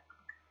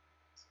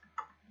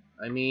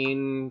 I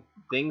mean,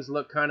 things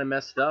look kind of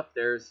messed up.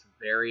 There's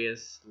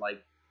various,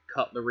 like,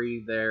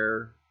 cutlery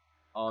there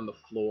on the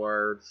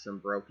floor, some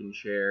broken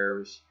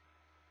chairs.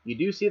 You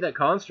do see that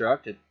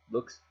construct. It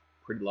looks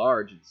pretty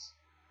large. It's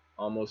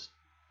almost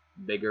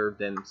bigger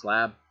than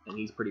Slab, and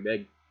he's pretty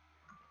big.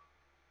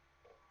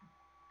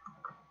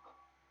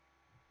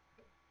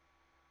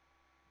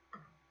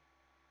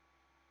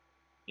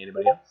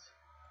 Anybody else?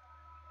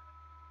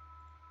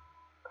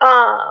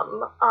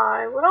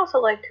 I would also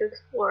like to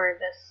explore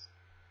this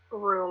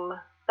room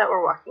that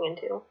we're walking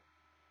into.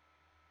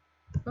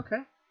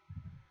 Okay.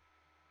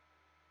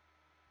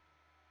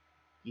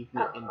 Give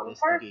me an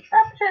investigation.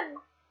 Perception.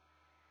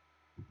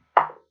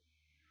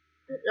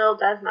 No,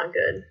 that's not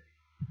good.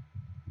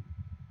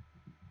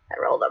 I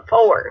rolled a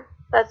 4.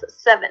 That's a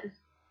 7.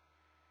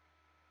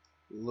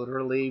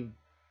 Literally,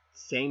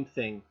 same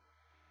thing.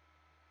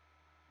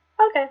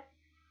 Okay.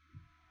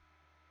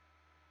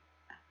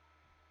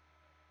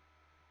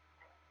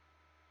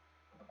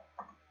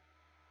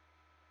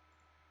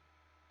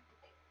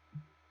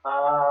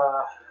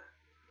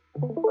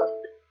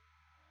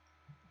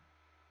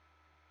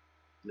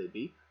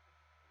 Libby.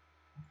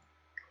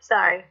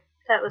 Sorry,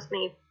 that was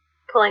me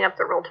pulling up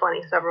the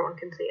Roll20 so everyone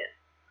can see it.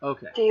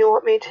 Okay. Do you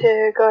want me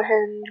to go ahead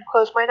and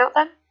close mine out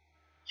then?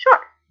 Sure.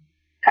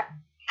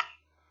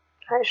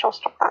 I shall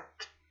stop that.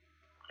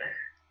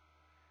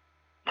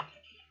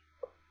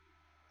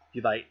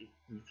 If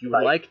you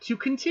would like to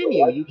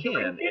continue, you can,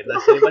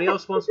 unless anybody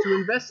else wants to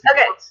investigate.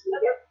 Okay.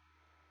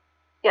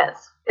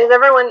 Yes. Is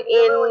everyone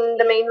in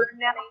the main room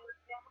now?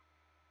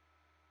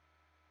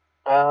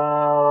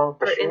 Or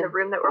in the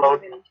room that we're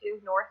moving into,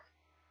 north?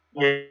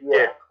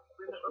 Yeah.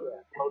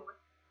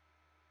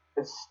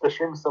 It's the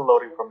stream's still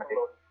loading for me.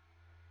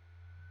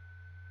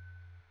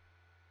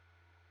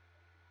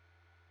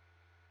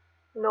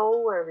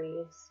 No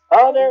worries.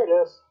 Oh, there it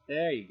is.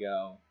 There you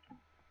go.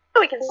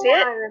 We can see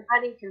it.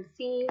 Everybody can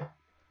see.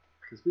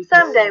 'Cause we can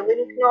Someday, see- when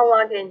you can all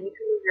log in, you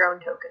can move your own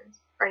tokens.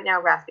 Right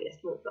now, Raspy has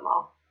to move them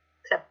all.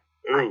 Except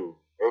Ooh,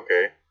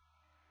 okay.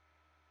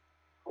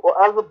 Well,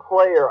 as a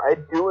player, I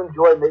do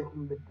enjoy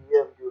making the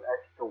DM do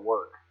extra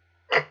work.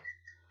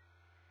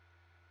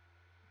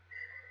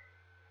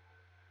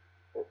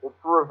 It's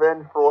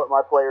revenge for what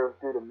my players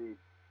do to me.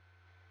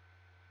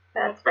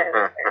 that's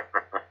fair.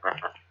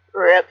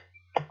 Rip.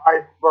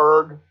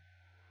 Iceberg.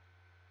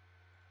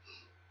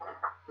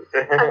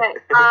 Okay,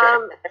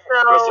 so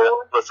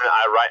Listen,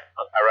 I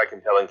write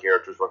compelling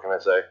characters. What can I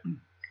say?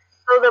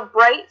 the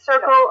bright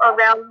circle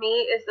around me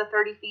is the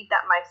 30 feet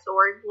that my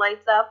sword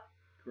lights up.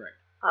 Correct.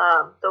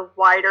 The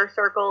wider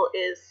circle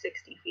is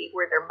 60 feet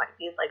where there might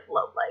be like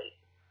low light.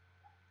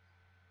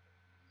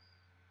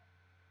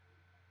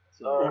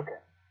 So,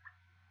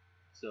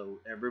 so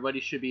everybody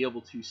should be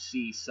able to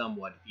see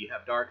somewhat. If you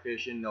have dark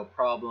vision, no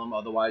problem.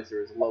 Otherwise,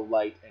 there is low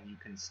light, and you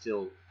can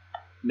still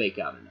make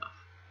out enough.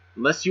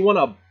 Unless you want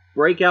to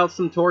break out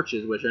some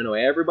torches, which I know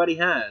everybody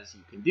has,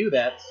 you can do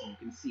that so you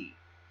can see.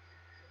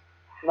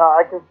 No,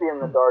 I can see in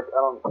the dark. I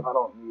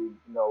don't need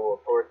no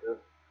torches.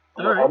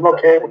 All right. I'm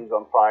okay with things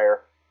on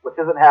fire, which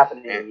isn't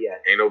happening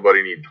yet. Ain't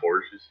nobody need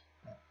torches.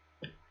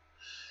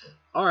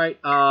 All right.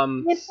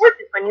 You need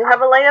torches when you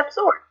have a light up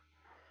sword.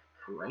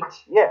 Right.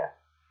 Yeah.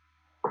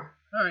 All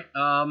right.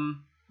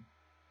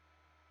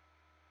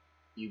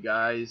 You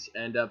guys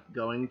end up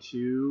going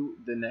to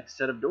the next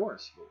set of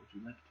doors. What would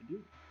you like to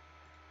do?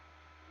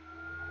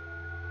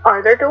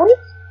 Are there doors?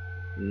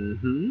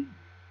 Mm-hmm.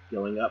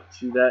 Going up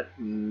to that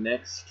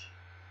next.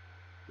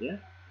 Yeah.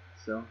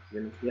 So,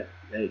 yeah,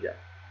 there you go.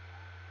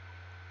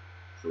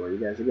 So where you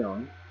guys are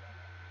going?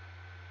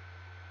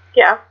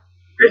 Yeah.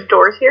 There's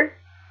doors here?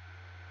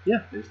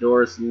 Yeah, there's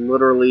doors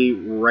literally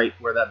right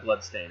where that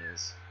bloodstain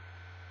is.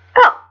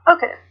 Oh,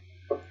 okay.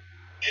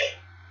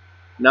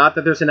 Not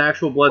that there's an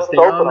actual bloodstain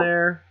Let's open on them.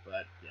 there,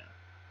 but yeah.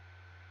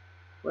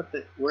 What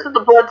the? Where? So the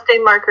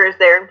bloodstain marker is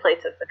there in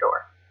place at the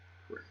door.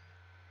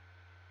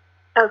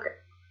 Okay.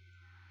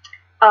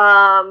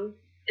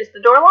 Is the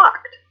door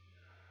locked?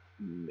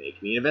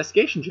 Make me an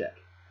investigation check.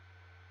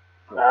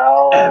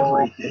 Now,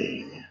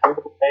 Everything. a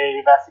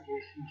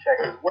investigation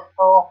check as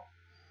well.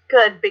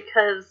 Good,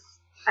 because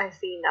I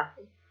see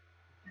nothing.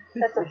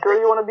 That's you sure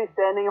you want to be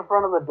standing in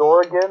front of the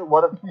door again?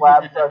 What if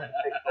Slab tries to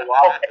take the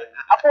lock? Okay,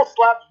 Apple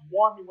Slabs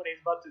warn me when he's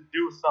about to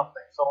do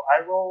something. So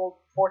I rolled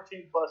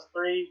 14 plus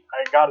 3.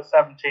 I got a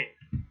 17. Good,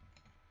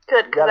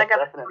 You because got I a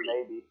got a definite 3.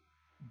 maybe.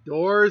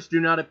 Doors do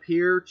not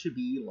appear to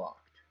be locked.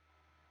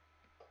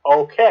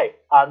 Okay,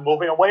 I'm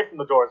moving away from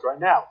the doors right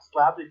now.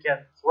 Slab, you can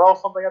throw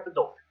something at the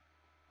door.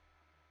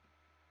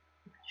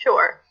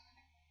 Sure.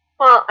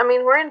 Well, I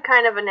mean, we're in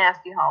kind of a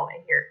nasty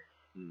hallway here.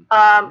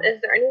 Mhm.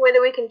 Is there any way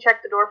that we can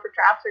check the door for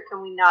traps, or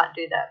can we not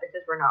do that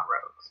because we're not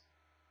rogues?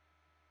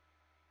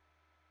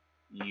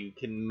 You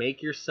can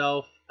make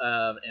yourself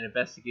an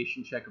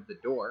investigation check of the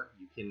door.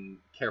 You can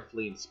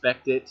carefully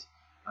inspect it.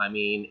 I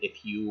mean,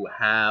 if you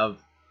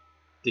have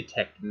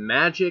detect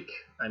magic,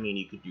 I mean,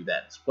 you could do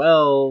that as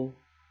well. Do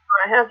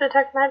I have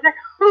detect magic?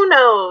 Who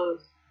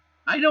knows?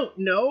 I don't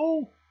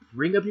know.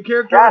 Bring up your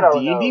character Shadow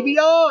on D&D knows.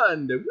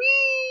 Beyond.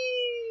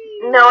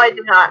 Whee! No, I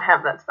do not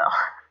have that spell.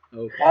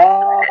 Okay.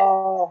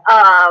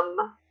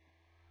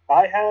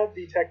 I have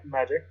detect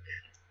magic.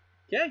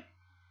 Okay. If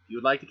you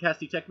would like to cast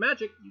detect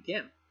magic, you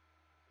can.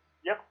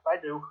 Yep, I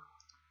do.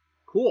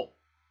 Cool.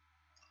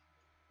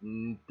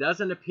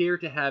 Doesn't appear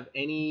to have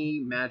any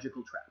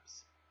magical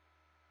traps.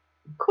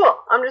 Cool.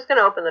 I'm just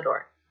gonna open the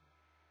door.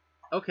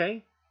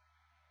 Okay.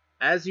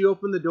 As you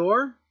open the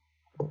door,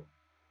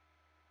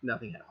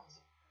 nothing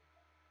happens.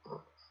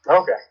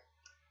 Okay.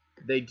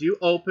 They do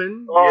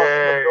open. Oh,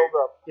 Yay. build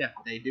up. Yeah,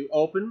 they do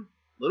open.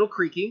 Little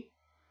creaky.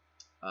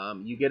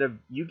 You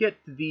get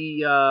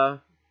the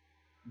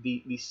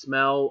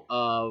smell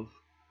of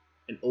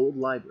an old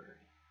library.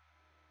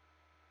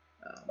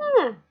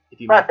 If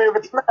you My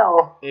favorite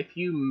smell. I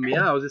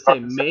was gonna say,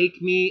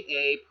 make me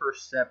a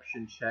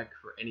perception check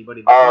for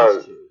anybody that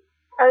wants to.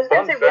 I was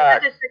gonna Fun say, with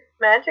fact. the detect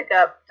magic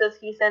up, does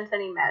he sense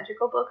any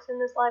magical books in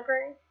this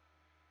library?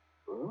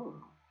 Ooh.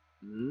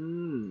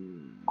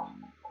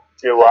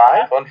 Do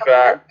I? Fun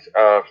fact,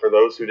 for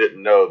those who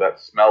didn't know, that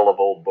smell of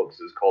old books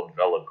is called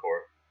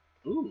Velocore.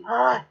 Ooh.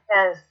 Ah,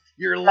 yes.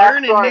 You're That's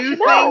learning right. new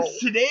No. things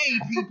today,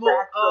 people.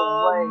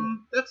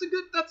 That's the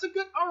way. That's a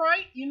good. All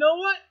right. You know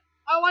what?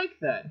 I like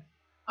that.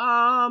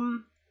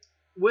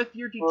 With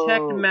your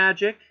detect Whoa.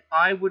 magic,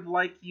 I would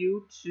like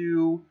you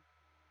to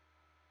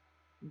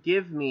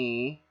give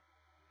me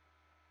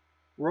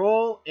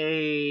roll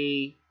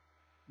a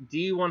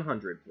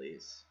D100,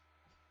 please.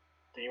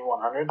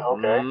 D100?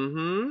 Okay.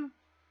 Mm-hmm.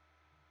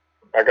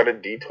 I got a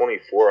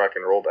D24, I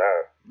can roll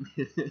that.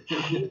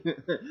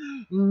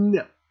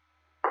 No.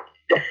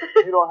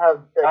 You don't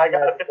have detect I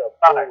got magic up.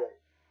 55. Go away.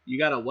 You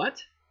got a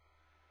what?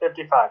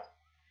 55.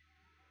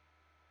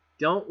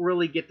 Don't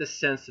really get the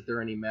sense that there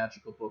are any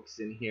magical books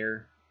in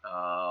here.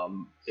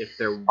 If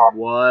there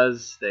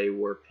was, they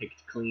were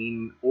picked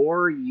clean,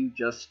 or you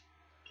just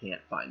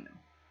can't find them.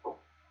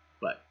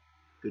 But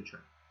good try.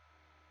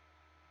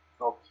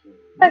 Okay.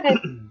 Okay.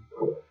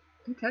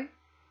 Okay.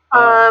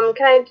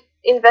 Can I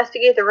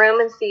investigate the room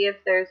and see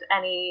if there's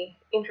any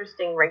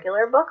interesting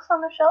regular books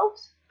on the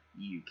shelves?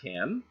 You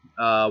can.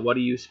 What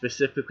are you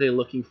specifically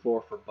looking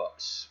for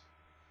books?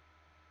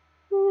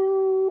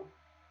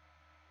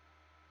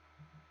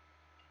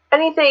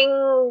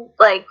 Anything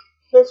like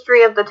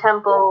history of the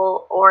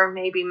temple, or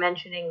maybe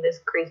mentioning this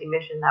crazy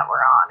mission that we're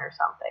on or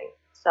something.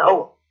 So,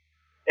 Oh,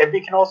 if we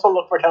can also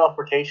look for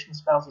teleportation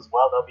spells as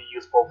well, that'll be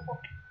useful for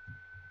me.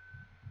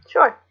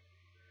 sure.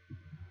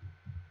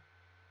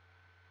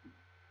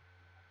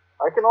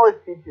 I can always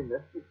teach you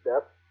Misty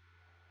Step.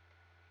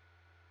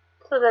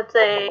 So that's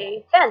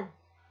a 10.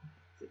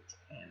 It's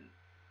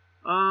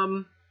a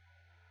 10.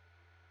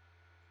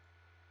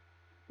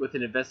 With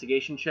an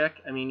investigation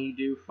check, I mean, you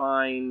do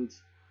find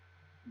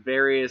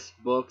various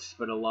books,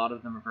 but a lot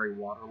of them are very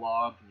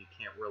waterlogged, and you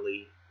can't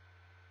really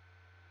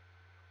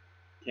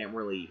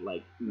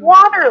like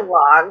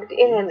Waterlogged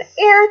in an Yes.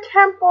 air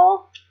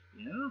temple?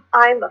 Yeah.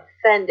 I'm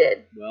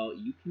offended. Well,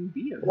 you can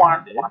be Wah,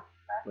 offended, wah.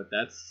 but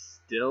that's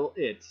still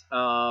it.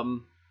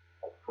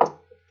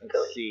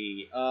 Let's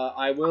see.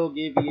 I will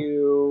give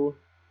you.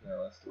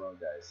 No, that's the wrong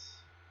dice.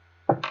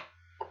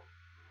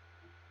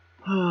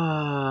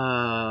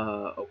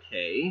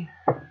 Okay,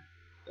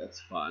 that's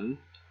fun.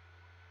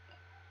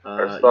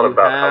 I just thought you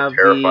about how have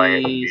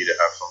terrifying it would the be to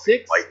have something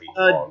 6th lightning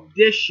long.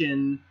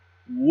 edition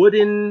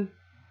wooden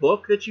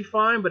book that you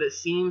find, but it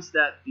seems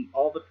that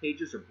all the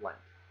pages are blank.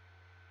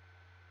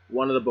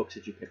 One of the books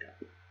that you pick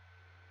up.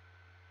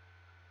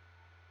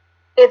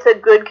 It's a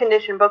good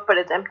condition book, but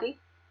it's empty.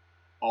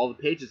 All the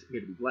pages appear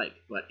to be blank,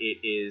 but it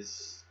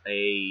is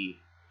a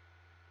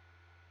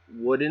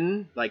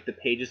wooden, like the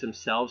pages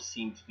themselves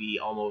seem to be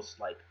almost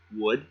like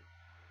wood,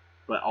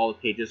 but all the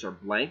pages are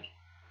blank,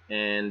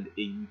 and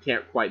you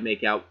can't quite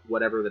make out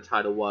whatever the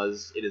title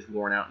was. It is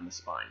worn out in the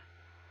spine.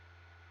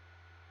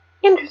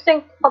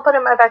 Interesting. I'll put it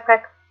in my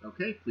backpack.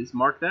 Okay, please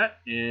mark that,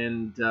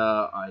 and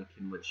I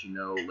can let you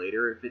know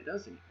later if it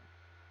does anything.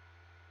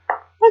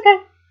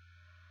 Okay.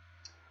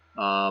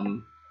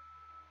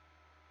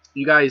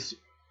 You guys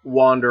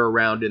wander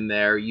around in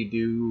there. You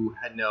do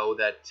know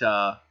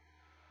that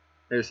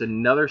there's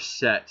another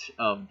set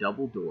of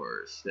double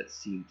doors that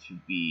seem to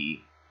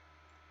be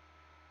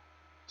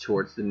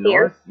towards the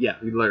north. Yeah,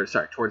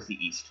 towards the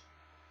east.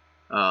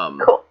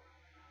 Cool.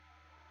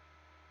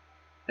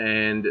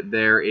 And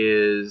there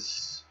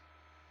is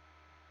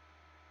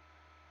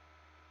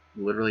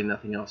literally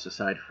nothing else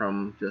aside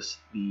from just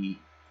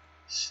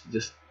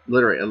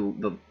literally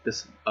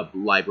a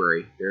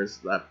library. There's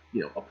a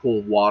pool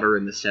of water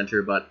in the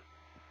center, but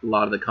a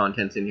lot of the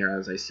contents in here,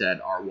 as I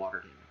said, are water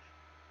damage.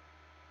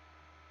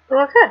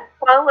 Okay.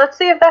 Well, let's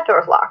see if that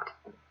door's locked.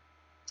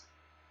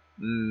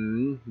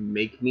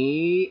 Make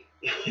me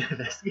an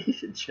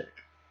investigation check.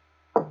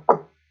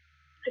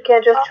 I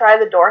can't just try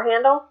the door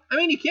handle? I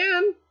mean, you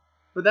can,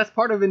 but that's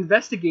part of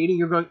investigating.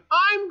 You're going,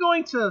 I'm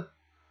going to...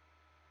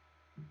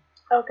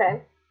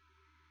 Okay.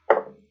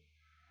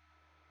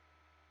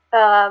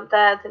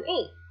 That's an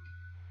 8.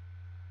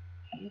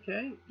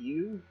 Okay,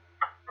 you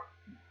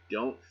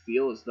don't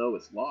feel as though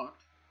it's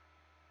locked.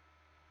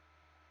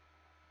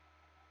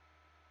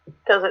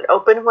 Does it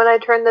open when I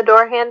turn the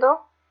door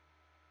handle?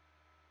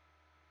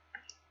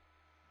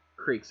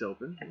 Creaks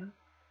open. Yeah.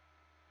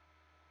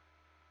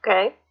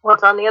 Okay.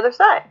 What's on the other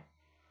side?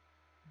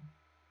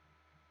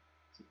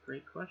 That's a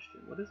great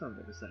question. What is on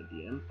the other side,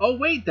 DM? Oh,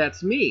 wait,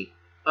 that's me.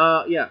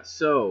 Yeah,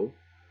 so...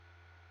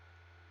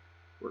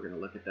 We're going to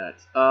look at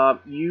that.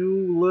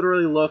 You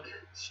literally look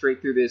straight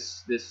through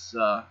this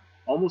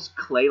almost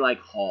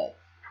clay-like hall.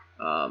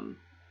 And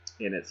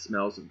it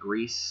smells of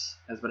grease.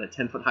 Has about a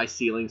 10-foot high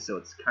ceiling, so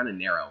it's kind of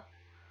narrow.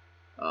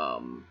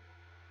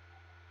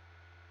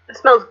 It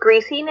smells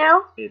greasy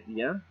now? It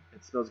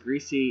smells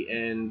greasy,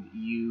 and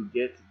you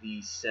get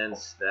the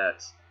sense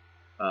that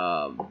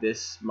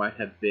this might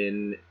have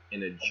been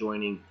an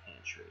adjoining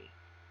pantry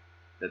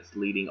that's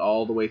leading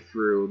all the way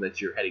through that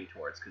you're heading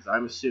towards, because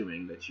I'm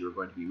assuming that you're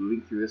going to be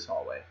moving through this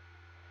hallway.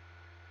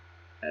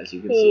 As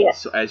you can see,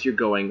 so as you're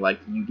going, like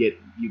you get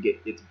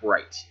it's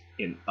bright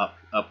in up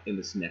in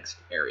this next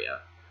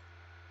area,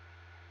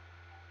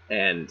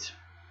 and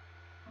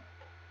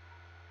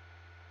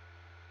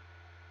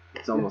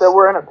it's almost. So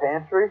we're in a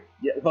pantry.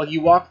 Yeah. Well,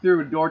 you walk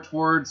through a door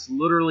towards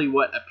literally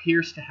what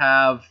appears to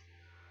have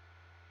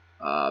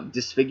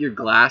disfigured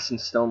glass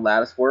and stone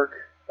lattice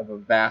work of a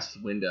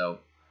vast window.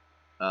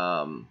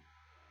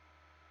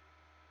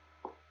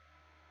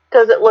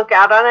 Does it look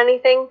out on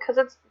anything? Because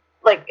it's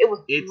like it was.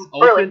 It's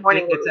early open.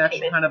 morning. It's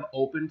actually kind of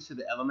open to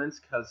the elements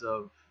because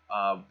of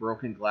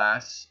broken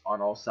glass on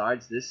all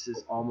sides. This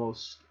is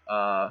almost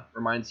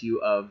reminds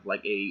you of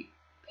like a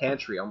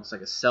pantry, almost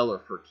like a cellar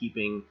for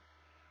keeping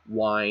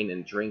wine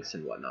and drinks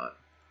and whatnot.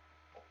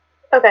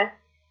 Okay.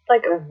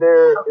 Like Is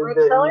there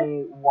cellar?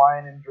 any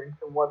wine and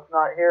drinks and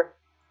whatnot here?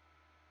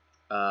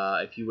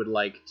 If you would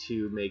like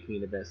to make me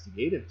an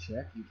investigative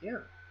check, you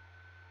can.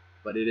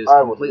 But it is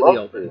I would completely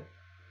love open. to.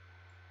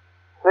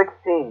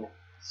 16.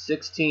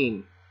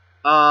 16.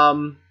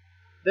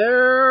 There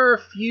are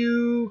a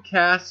few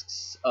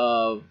casks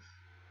of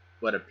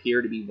what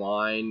appear to be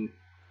wine,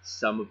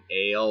 some of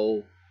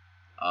ale.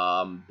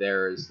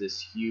 There's this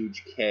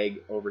huge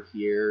keg over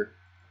here.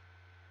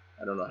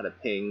 I don't know how to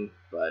ping,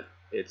 but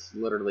it's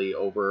literally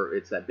over.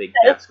 It's that big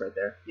cask right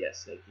there.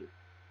 Yes, thank you.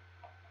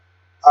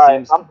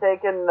 Alright, I'm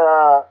taking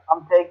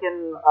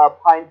a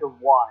pint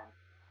of wine.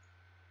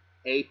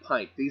 A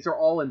pint. These are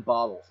all in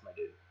bottles, my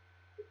dude.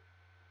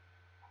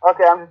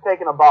 Okay, I'm just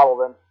taking a bottle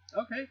then.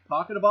 Okay,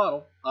 pocket a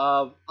bottle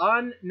of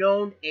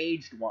unknown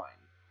aged wine.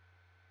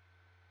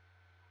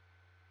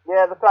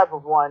 Yeah, the type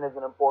of wine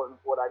isn't important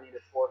for what I need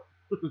it for.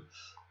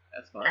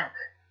 That's fine.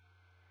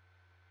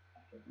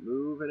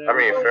 Move it. I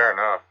mean, fair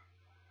enough.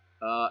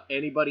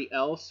 Anybody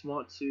else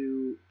want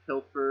to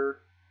pilfer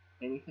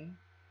anything?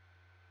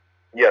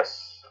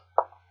 Yes.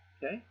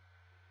 Okay.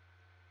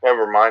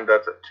 Never mind,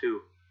 that's a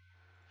 2.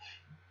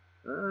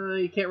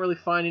 You can't really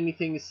find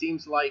anything. It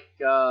seems like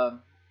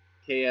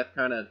KF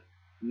kind of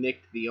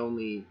nicked the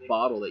only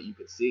bottle that you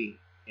could see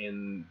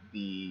in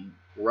the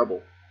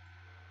rubble.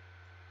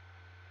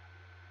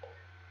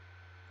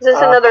 Is this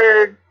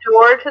another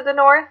door to the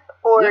north,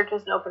 or Yep.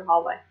 just an open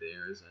hallway?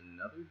 There's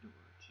another door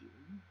too.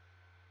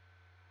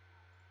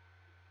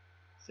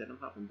 Said I'm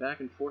hopping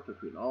back and forth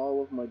between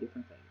all of my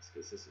different things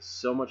because this is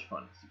so much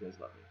fun. You guys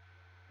love me.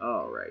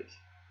 All right.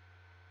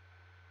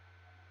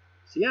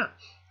 So yeah,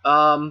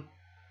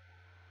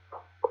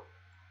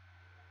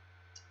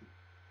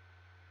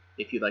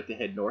 if you'd like to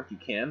head north, you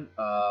can.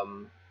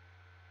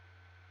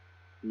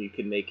 You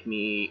can make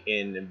me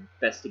an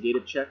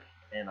investigative check,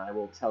 and I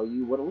will tell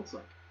you what it looks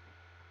like.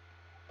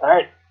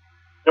 Alright.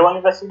 Doing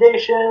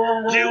investigation.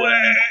 Do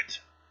it!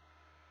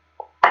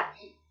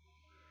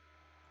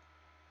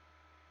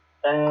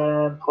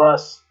 And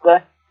plus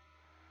that.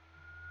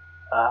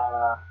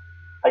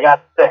 I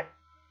got 6.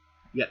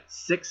 You got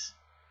 6?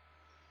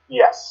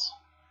 Yes.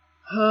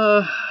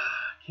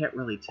 Can't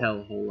really tell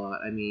a whole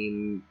lot. I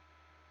mean,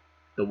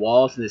 the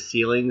walls and the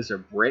ceilings are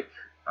brick.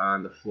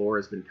 The floor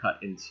has been cut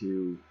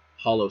into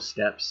hollow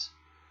steps.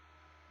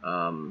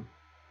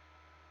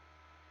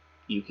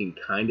 You can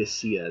kind of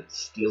see a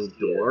steel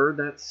door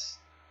that's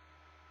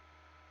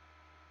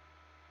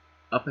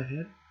up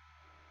ahead.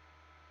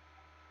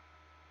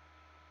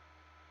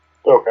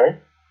 Okay.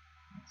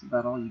 That's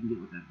about all you can get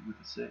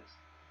with a 6.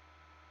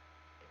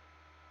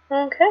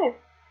 Okay.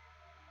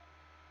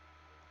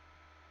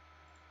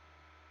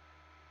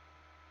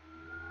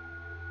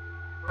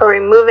 Are we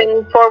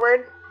moving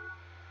forward?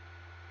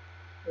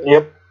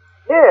 Yep.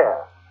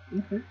 Yeah.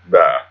 Okay.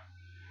 Bah.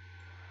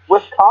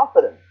 With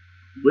confidence.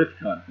 With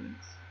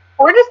confidence.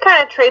 We're just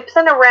kind of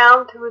traipsing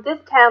around through this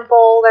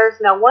temple.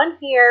 There's no one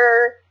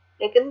here.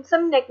 Making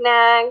some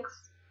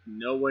knickknacks.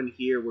 No one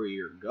here where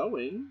you're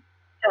going.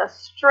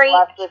 Just straight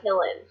Classic.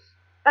 chilling.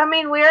 I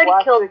mean, we already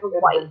killed the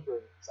white,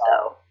 adventure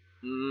so.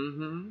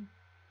 Mm-hmm.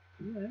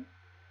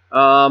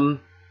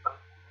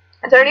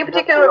 Is there any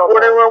particular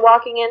order we're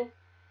walking in?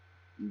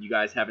 You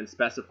guys haven't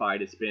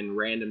specified. It's been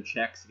random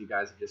checks. You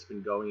guys have just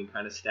been going and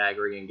kind of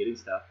staggering and getting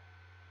stuff.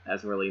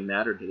 Hasn't really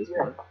mattered to this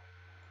point.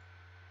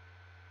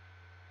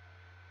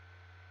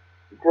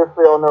 Just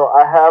so y'all know,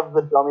 I have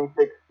the dummy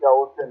thick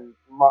skeleton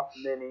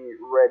mini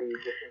ready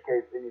just in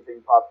case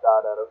anything pops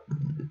out at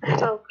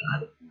us. Oh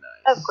god.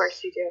 Nice. Of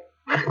course you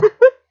do.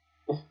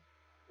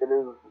 It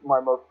is my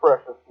most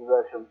precious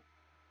possession.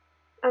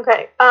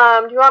 Okay,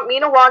 do you want me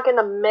to walk in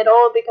the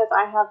middle because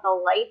I have the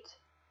light?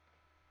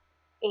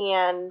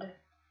 And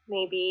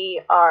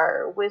maybe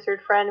our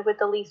wizard friend with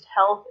the least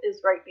health is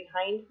right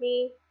behind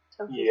me?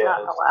 So he's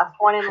not the last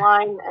one in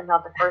line and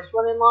not the first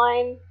one in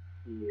line?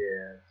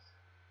 Yes.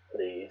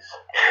 Please.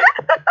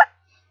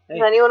 Hey.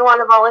 Does anyone want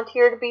to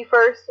volunteer to be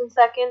first and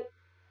second?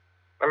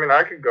 I mean,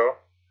 I could go.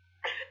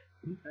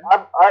 Okay.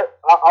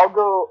 I'll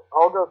go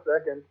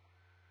second.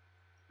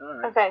 All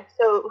right. Okay,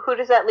 so who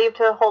does that leave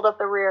to hold up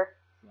the rear?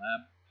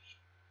 Slab.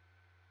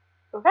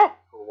 Okay.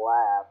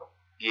 Lab.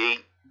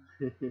 Yeet.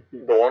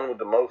 The one with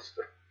the most.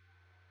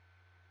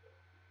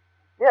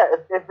 Yeah,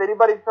 if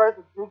anybody tries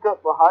to sneak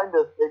up behind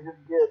us, they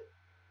just get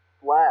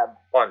slabbed.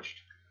 Punched.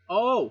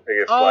 Oh. They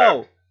get Oh.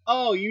 slapped.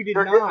 Oh, you did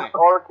They're getting not.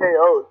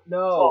 RKO'd.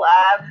 No.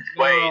 Lab.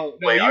 No,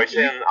 Wait, no, are you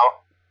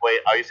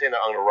saying that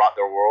I'm gonna rot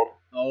their world?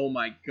 Oh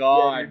my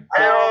God!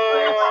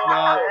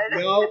 Yeah,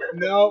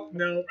 No.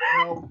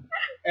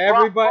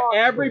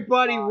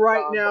 Everybody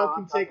right now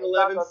can take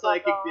 11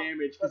 psychic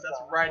damage because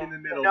that's right in the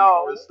middle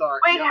No. before the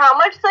start. Wait, Yep. how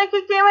much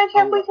psychic damage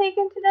have we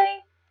taken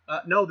today?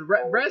 No, the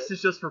rest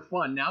is just for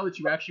fun. Now that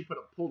you actually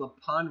pulled a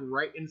pun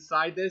right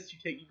inside this, you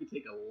can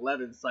take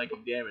 11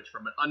 psychic damage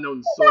from an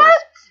unknown source.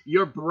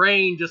 Your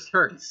brain just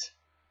hurts.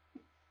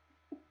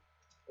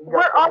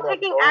 We're all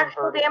taking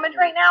actual damage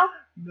right now?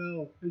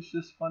 No, it's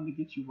just fun to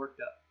get you worked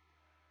up.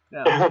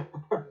 No,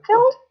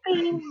 Don't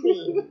be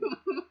mean.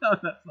 no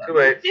that's not. Too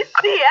late. It's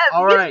the end.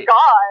 All He's right.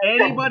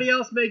 gone. Anybody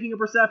else making a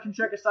perception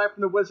check aside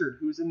from the wizard,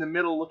 who's in the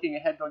middle looking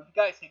ahead, going,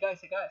 hey guys.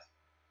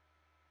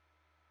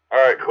 All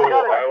right, cool.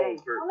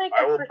 I'll make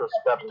I a will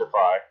perception.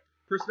 perceptify.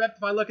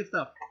 Perspective, look at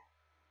stuff.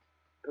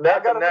 That's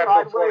I a got a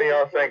natural sideways 20.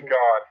 Oh, thank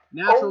God.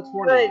 Natural Oh,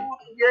 20. good.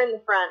 You're in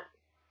the front.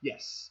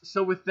 Yes.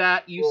 So with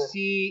that, you Good.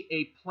 see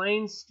a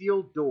plain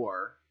steel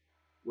door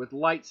with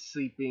light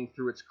seeping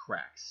through its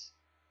cracks.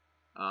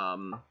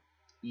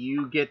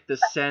 You get the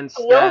sense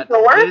Steel that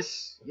door?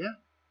 you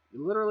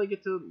literally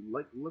get to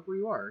look where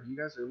you are. You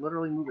guys are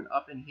literally moving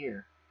up in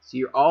here. So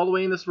you're all the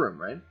way in this room,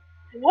 right?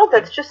 No,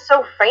 that's just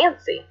so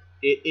fancy.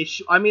 It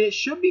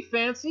should be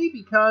fancy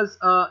because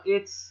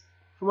it's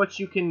from what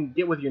you can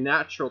get with your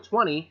natural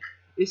 20.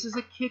 This is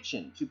a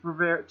kitchen to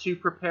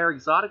prepare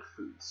exotic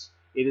foods.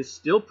 It is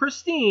still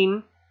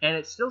pristine and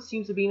it still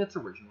seems to be in its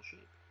original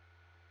shape.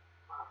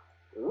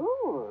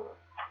 Ooh,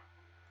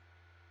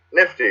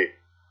 Nifty.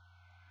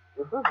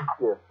 this is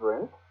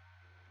different.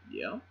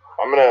 Yeah.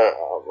 I'm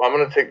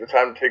gonna take the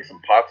time to take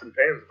some pots and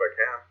pans if I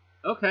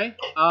can. Okay.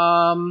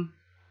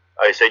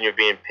 Are you saying you're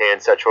being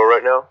pansexual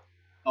right now?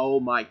 Oh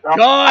my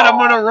God! I'm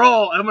gonna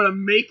roll. I'm gonna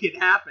make it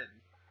happen.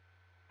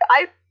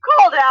 I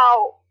called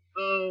out.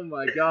 Oh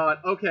my God.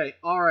 Okay.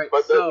 All right.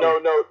 But so.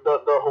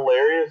 the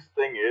hilarious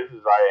thing is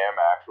I am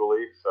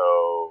actually, so.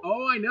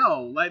 Oh, I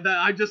know. Like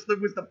that. It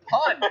was the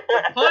pun.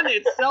 The pun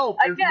itself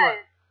is Again, what.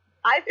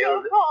 I It feel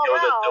was called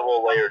a out.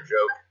 double layer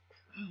joke.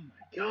 Oh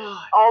my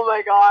God. Oh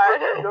my god.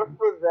 Just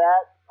for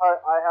that,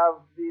 I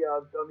have the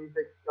dummy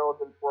thick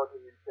skeleton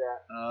twerking in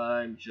chat.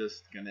 I'm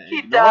just gonna He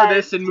ignore does.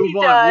 this and move He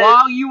on. does.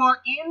 While you are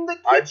in the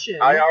kitchen,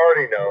 I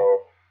already know.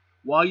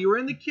 while you're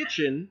in the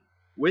kitchen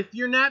with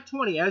your nat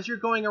 20, as you're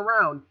going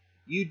around,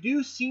 you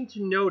do seem to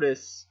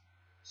notice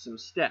some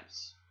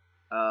steps.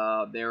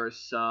 There is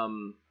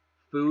some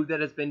food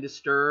that has been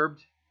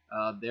disturbed.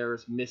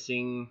 There's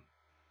missing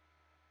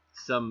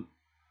some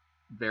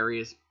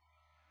various,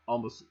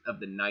 almost of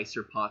the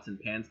nicer pots and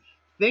pans.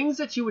 Things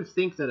that you would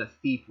think that a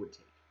thief would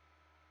take.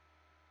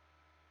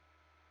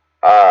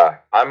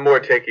 I'm more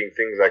taking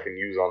things I can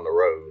use on the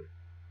road.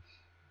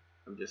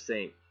 I'm just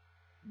saying.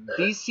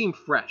 These seem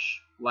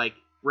fresh. Like,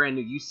 brand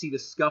new. You see the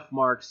scuff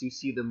marks. You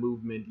see the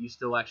movement. You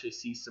still actually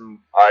see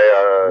some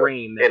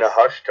grain. In a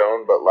hushed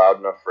tone, but loud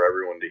enough for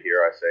everyone to hear,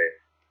 I say,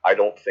 I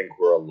don't think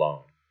we're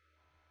alone.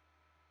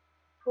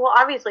 Well,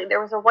 obviously,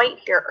 there was a white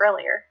here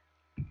earlier.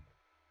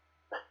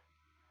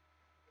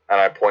 And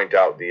I point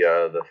out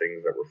the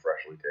things that were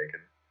freshly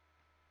taken.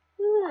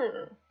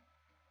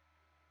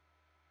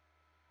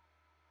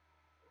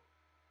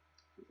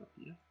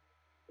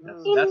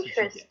 That's what you get.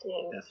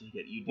 Interesting. That's what you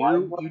get.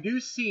 You do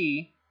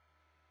see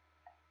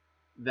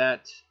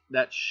that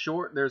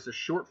there's a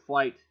short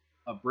flight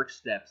of brick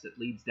steps that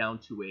leads down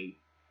to a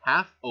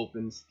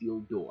half-open steel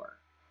door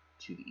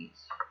to the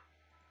east.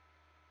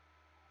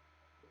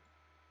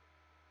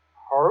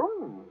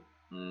 Oh.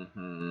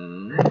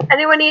 Mm-hmm.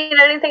 Anyone need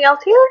anything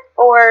else here?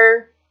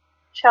 Or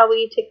shall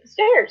we take the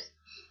stairs?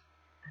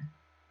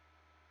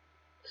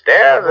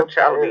 Stairs and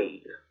shall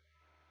we?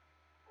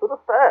 To the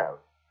stairs.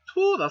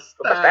 To the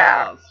the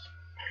stairs.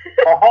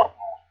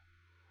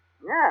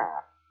 Yeah.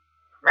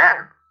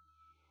 Man.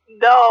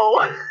 No.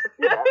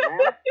 See that,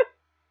 man?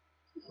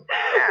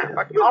 Yeah,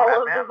 fuck you, All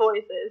of Batman. the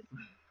voices.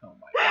 Oh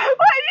my god.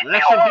 Why do you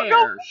Listen all go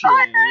here, she.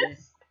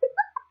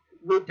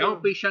 This Don't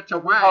is- be such a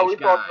this is how wise we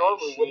talk guy,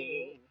 normally. What do you she.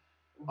 mean?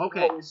 This is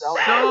Okay, what we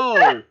sound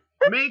like.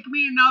 so make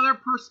me another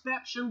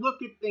perception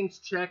look at things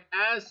check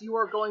as you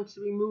are going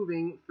to be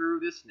moving through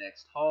this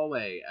next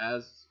hallway.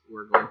 As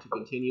we're going to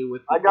continue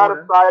with the I got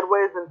order. a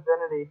sideways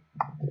infinity.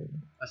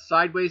 A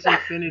sideways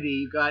infinity.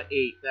 You got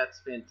 8.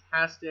 That's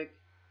fantastic.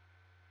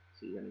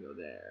 So you're gonna go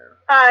there.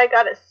 I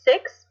got a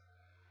 6.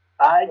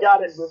 I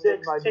got a This is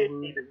my 16.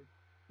 delusion.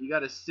 You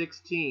got a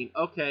 16.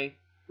 Okay.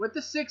 With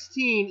the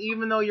 16,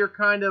 even though you're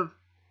kind of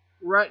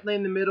right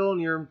in the middle and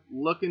you're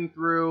looking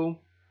through,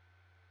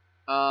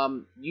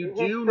 you He's do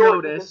short, you can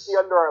notice, see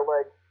under our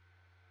legs.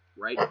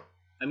 right?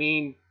 I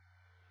mean,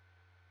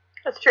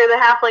 That's true, the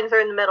halflings are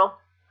in the middle.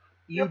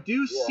 you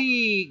do Yeah.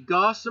 see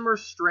gossamer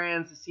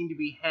strands that seem to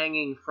be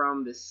hanging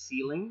from the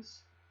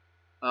ceilings.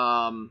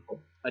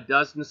 A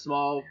dozen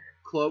small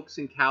cloaks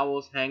and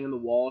cowls hang in the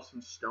walls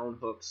from stone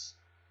hooks.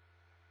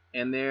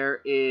 And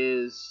there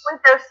is Wait,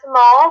 they're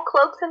small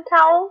cloaks and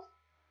towels?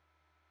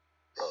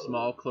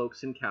 small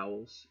cloaks and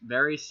cowls,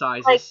 various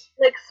sizes.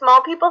 Like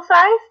small people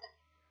sized?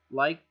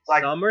 Like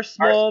Like some are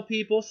small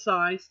people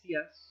sized,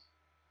 yes.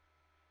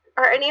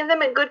 Are any of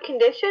them in good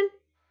condition?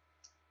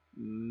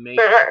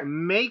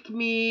 Make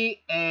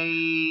me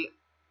a.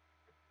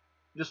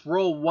 Just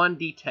roll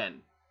 1d10.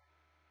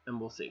 And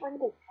we'll see.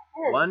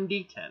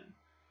 1d10.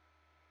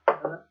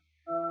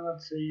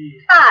 Let's see.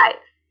 5.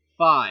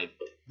 5.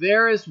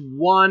 There is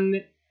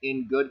one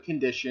in good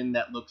condition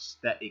that looks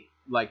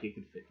like it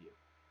could fit you.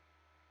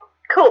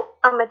 Cool,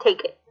 I'm gonna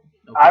take it.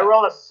 Okay. I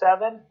rolled a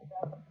 7.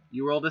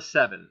 You rolled a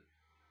 7.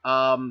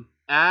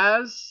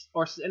 As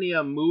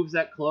Orsenia moves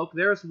that cloak,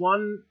 there's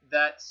one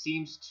that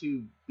seems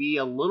to be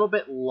a little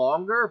bit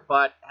longer,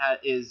 but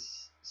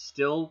is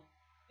still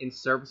in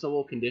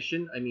serviceable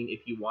condition. I mean,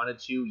 if you wanted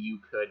to, you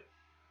could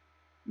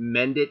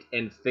mend it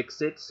and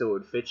fix it so it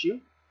would fit you.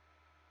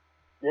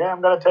 Yeah,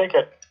 I'm gonna take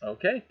it.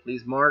 Okay,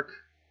 please mark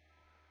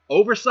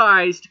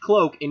oversized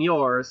cloak in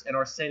yours, and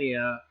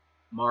Orsenia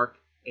mark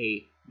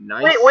a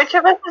nice. Wait, which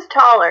of us is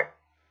taller?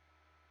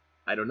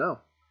 I don't know.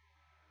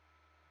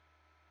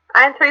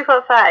 I'm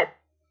 3'5".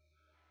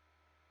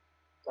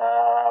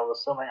 I was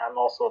assuming I'm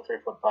also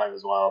 3'5"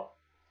 as well.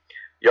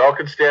 Y'all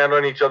can stand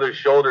on each other's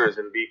shoulders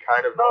and be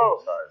kind of normal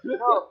size.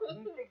 No,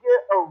 you should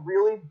get a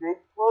really big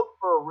cloak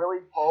for a really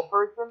tall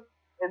person,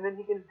 and then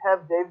you can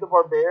have Dave the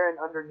Barbarian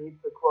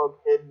underneath the cloak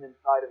hidden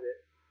inside of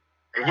it.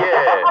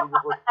 Yeah. He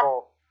just looks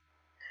tall.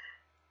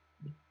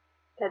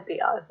 That'd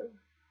be awesome.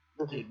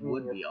 This is It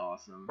would genius. be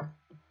awesome.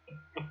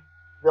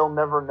 They'll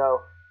never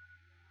know.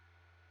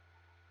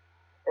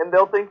 And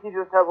they'll think he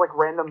just has like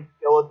random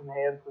skeleton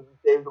hands because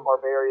it's Dave the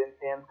Barbarian's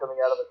hands coming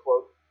out of the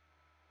cloak.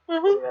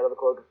 Coming out of the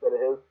cloak instead of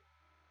his.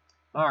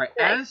 All right.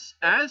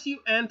 As you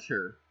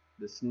enter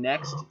this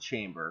next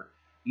chamber,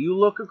 you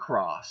look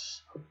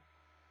across,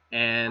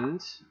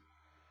 and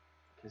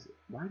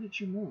why did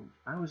you move?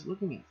 I was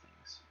looking at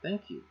things.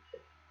 Thank you.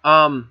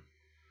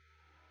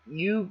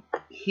 You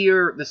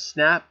hear the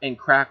snap and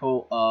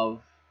crackle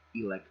of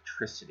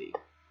electricity.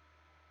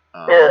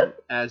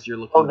 As you're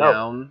looking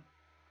down.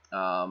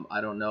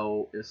 I don't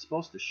know. It's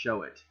supposed to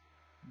show it,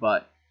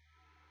 but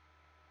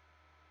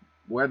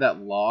where that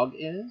log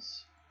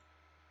is,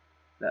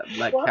 that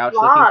What couch-looking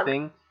log?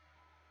 thing.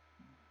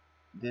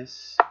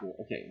 This.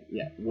 Okay.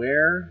 Yeah.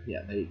 Where? Yeah.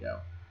 There you go.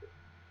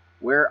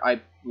 Where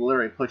I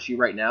literally put you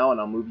right now, and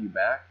I'll move you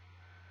back.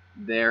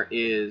 There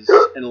is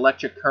an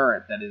electric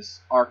current that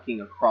is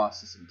arcing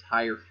across this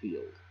entire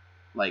field,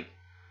 like.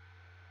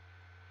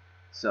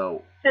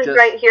 So. Just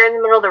right here in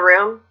the middle of the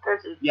room.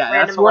 There's a Yeah,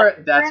 random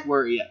electric current.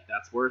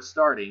 that's where it's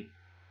starting,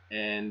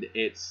 and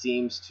it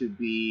seems to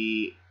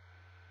be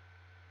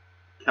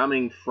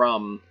coming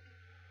from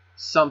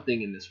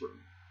something in this room.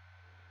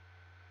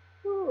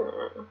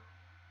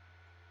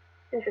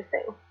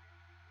 Interesting.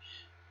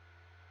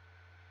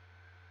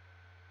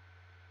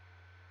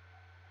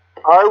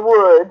 I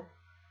would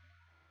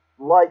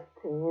like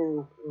to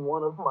use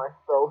one of my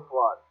spell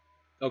slots.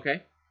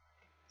 Okay.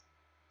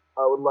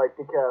 I would like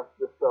to cast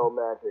Dispel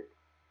Magic.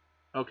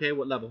 Okay.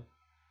 What level?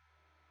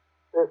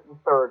 It's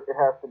third. It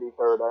has to be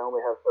third. I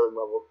only have third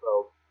level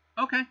spells.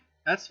 Okay,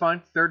 that's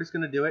fine. Third is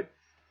gonna do it.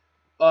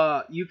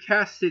 You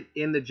cast it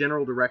in the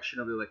general direction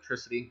of the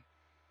electricity,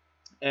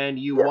 and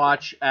you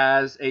watch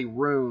as a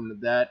rune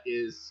that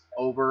is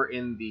over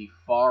in the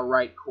far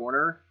right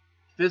corner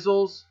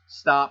fizzles,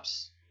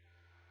 stops,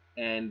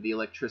 and the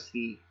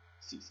electricity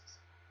ceases.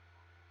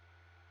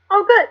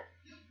 Oh, good.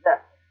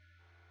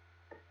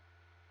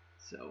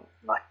 So,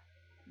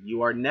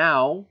 you are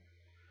now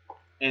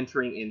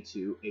entering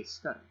into a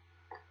study.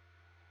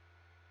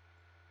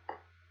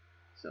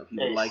 So if you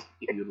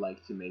would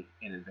like to make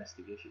an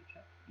investigation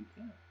check, you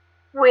can.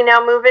 We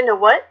now move into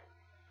what?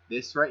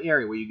 This right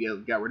area where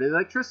you got rid of the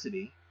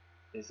electricity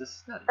is a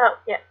study. Oh,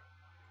 yeah.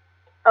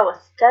 Oh, a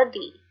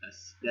study. A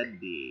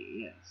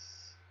study,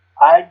 yes.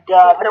 I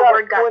got The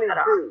word got cut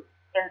off.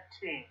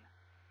 13.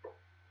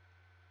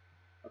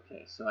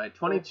 Okay, so I had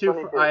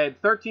 22. I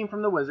had 13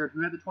 from the wizard.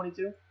 Who had the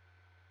 22?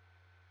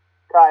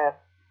 Kaya.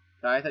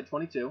 Kaya had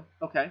 22.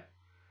 Okay.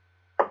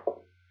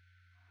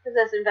 Is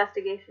this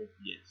investigation?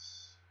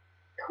 Yes.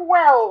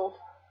 12.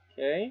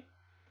 Okay.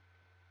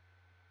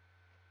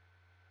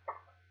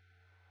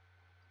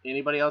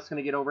 Anybody else going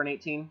to get over an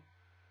 18?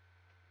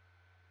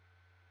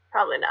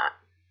 Probably not.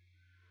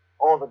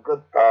 All the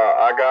good stuff.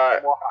 I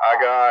got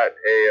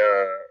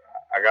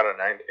a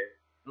 19.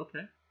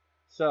 Okay.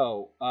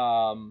 So,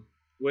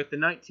 with the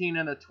 19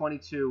 and the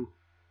 22,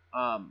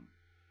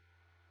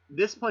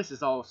 this place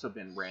has also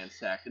been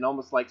ransacked, and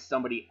almost like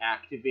somebody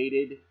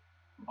activated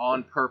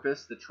on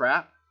purpose the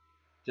trap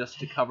just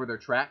to cover their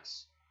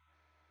tracks.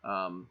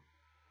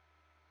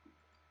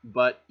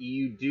 But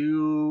you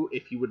do,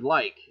 if you would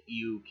like,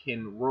 you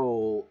can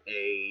roll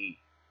a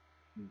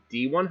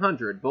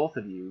D100, both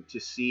of you, to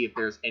see if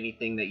there's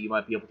anything that you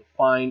might be able to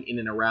find in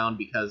and around,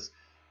 because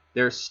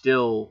there's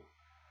still,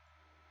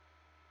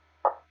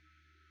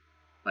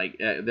 like,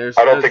 there's...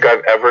 I don't think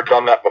I've ever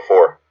done that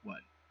before.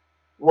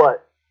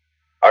 What?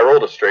 I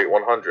rolled a straight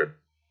 100.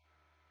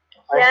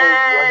 I hate you.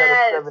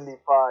 I got a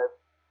 75.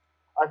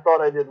 I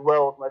thought I did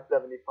well with my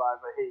 75.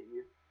 I hate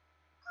you.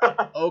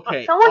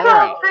 Okay, Someone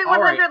got alright,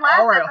 100 last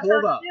alright,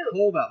 episode,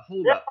 hold up.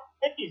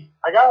 Hey,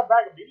 I got a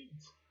bag of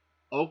beans.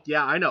 Oh,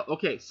 yeah, I know.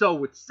 Okay, so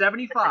with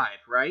 75,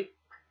 right?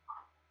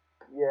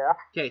 Yeah.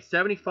 Okay,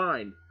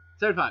 75.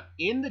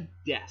 In the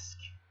desk,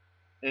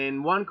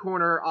 in one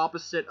corner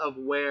opposite of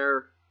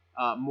where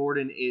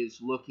Morden is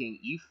looking,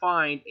 you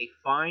find a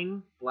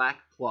fine black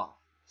cloth,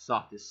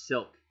 soft as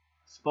silk,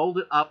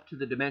 folded up to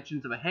the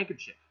dimensions of a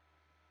handkerchief.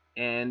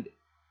 And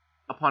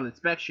upon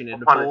inspection, it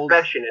folds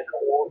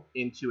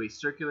into a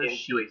circular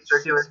sheet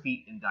 6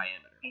 feet in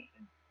diameter.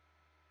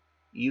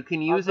 You can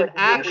use an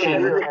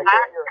action.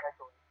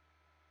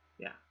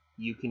 Yeah,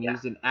 you can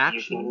use an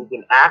action.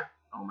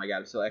 Oh my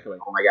god, it's still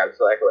echoing. It's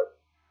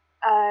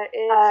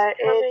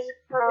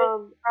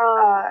from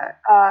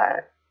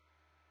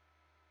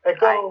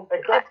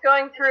It's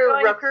going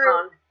through Rook's.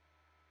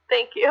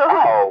 Thank you.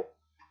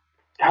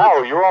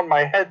 How? You're on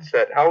my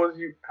headset. How are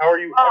you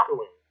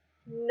echoing?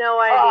 No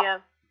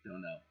idea.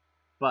 Don't know.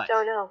 But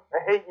Don't know.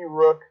 I hate you,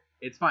 Rook.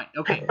 it's fine.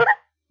 Okay.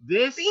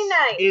 This Be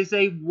nice. is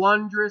a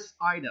wondrous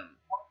item.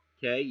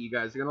 Okay, you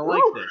guys are going to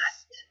like Ooh. this.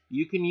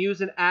 You can use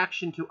an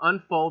action to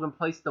unfold and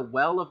place the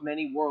Well of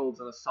Many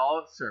Worlds on a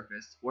solid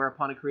surface,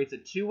 whereupon it creates a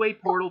two-way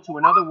portal to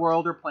another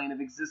world or plane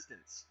of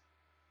existence.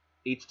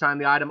 Each time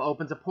the item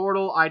opens a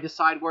portal, I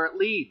decide where it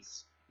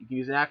leads. You can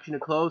use an action to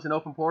close an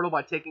open portal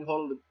by taking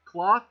hold of the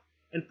cloth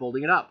and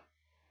folding it up.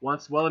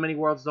 Once Well of Many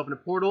Worlds has opened a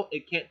portal,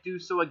 it can't do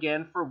so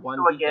again for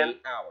 1d8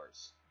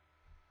 hours.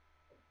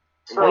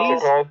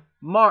 Please,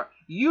 Mark,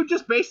 you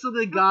just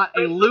basically got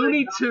a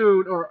Looney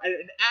Tune or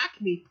an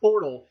Acme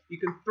portal you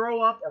can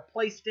throw up or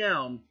place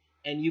down,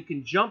 and you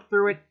can jump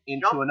through it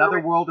into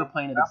another world or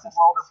plane of existence.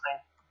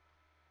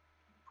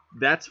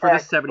 That's for the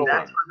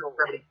 75.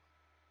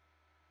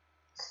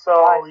 So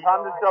Alright,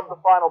 time to shove the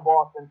final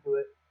boss into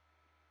it.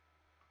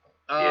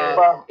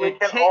 But we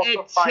can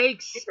also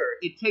find secrets.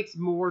 It takes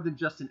more than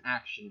just an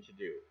action to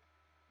do.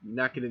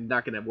 Not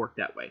gonna work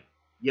that way.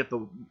 You have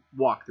to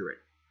walk through it.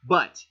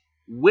 But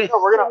with No,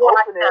 we're gonna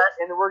open it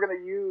and we're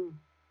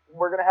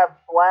gonna have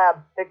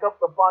Slab pick up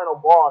the final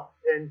boss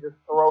and just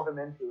throw him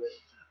into it.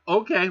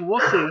 okay, we'll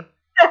see.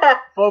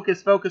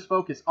 Focus.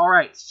 All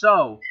right,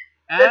 so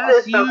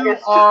as you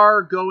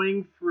are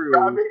going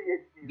through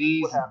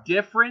these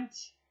different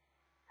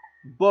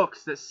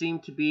books that seem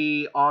to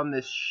be on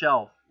this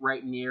shelf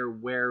right near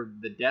where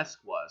the desk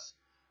was,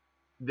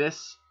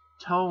 this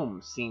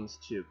tome seems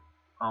to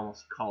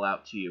almost call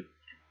out to you.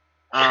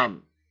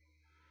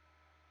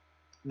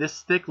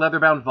 This thick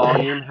leather-bound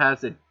volume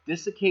has a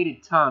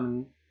desiccated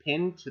tongue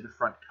pinned to the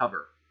front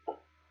cover.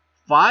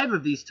 5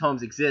 of these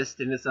tomes exist,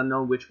 and it's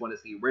unknown which one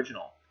is the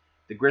original.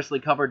 The gristly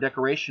cover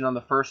decoration on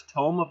the first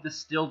tome of the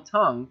stilled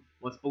tongue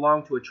once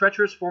belonged to a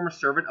treacherous former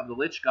servant of the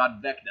lich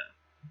god Vecna,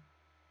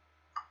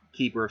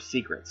 keeper of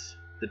secrets.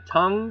 The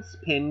tongues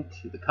pinned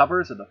to the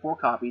covers of the 4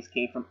 copies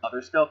came from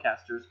other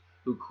spellcasters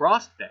who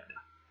crossed Vecna.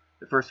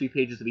 The first few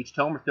pages of each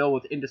tome are filled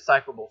with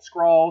indecipherable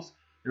scrawls.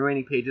 The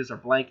remaining pages are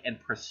blank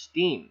and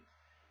pristine.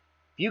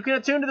 If you can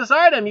attune to this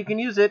item, you can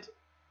use it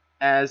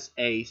as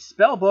a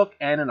spell book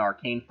and an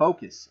arcane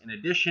focus. In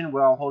addition,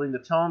 while holding the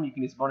tome, you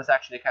can use a bonus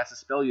action to cast a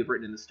spell you've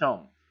written in this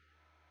tome.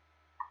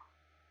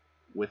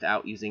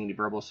 Without using any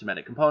verbal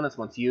somatic components,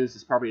 once used,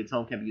 this property of the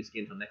tome can be used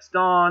again until next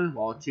dawn.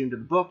 While attuned to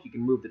the book, you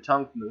can move the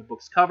tongue from the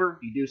book's cover.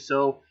 If you do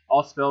so,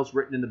 all spells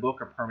written in the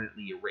book are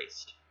permanently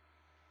erased.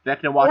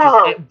 Vecna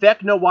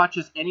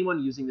watches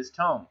anyone using this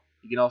tome.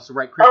 You can also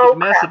write cryptic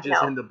messages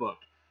in the book.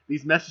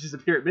 These messages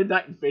appear at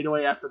midnight and fade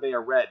away after they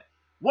are read.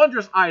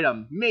 Wondrous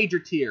item, major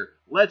tier,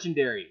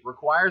 legendary,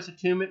 requires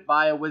attunement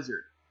by a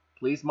wizard.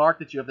 Please mark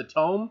that you have the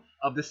Tome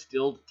of the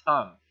Stilled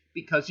Tongue,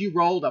 because you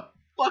rolled a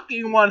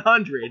fucking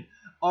 100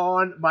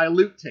 on my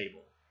loot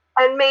table.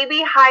 And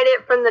maybe hide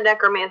it from the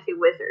necromancy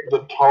wizard.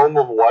 The tome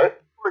of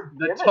what?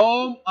 The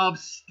Tome of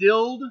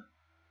Stilled,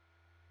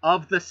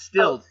 of the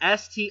Stilled,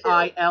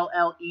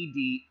 Stilled,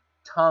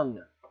 tongue.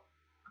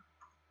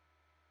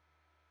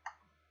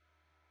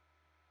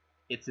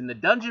 It's in the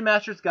Dungeon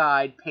Master's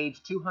Guide,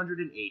 page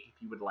 208,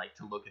 if you would like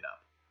to look it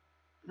up.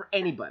 For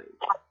anybody.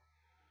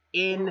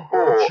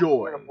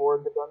 Enjoy.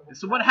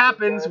 So what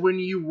happens when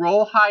you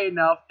roll high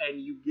enough and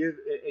you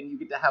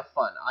get to have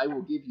fun? I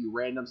will give you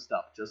random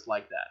stuff just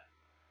like that.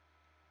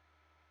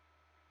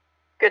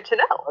 Good to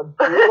know.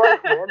 I do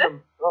like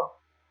random stuff.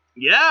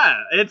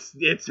 Yeah,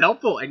 it's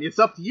helpful, and it's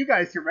up to you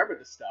guys to remember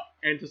this stuff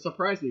and to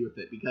surprise me with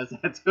it, because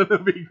that's gonna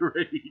be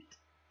great.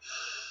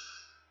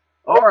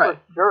 All right.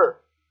 For sure.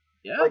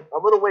 Yeah. Like,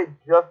 I'm gonna wait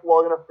just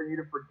long enough for you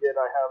to forget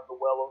I have the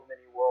Well of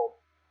Many Worlds.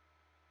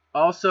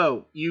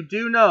 Also, you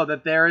do know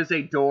that there is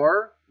a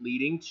door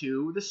leading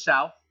to the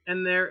south,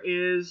 and there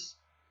is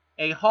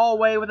a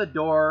hallway with a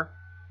door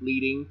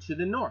leading to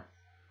the north.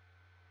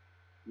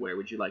 Where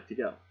would you like to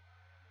go?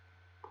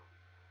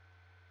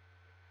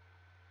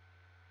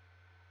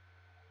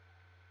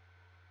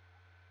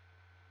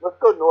 Let's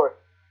go north.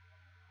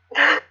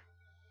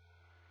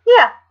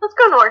 Yeah, let's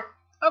go north.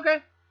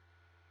 Okay.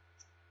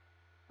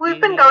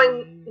 We've been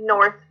going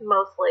north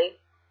mostly.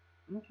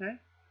 Okay.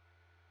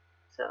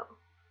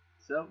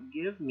 So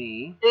give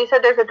me... you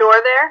said there's a door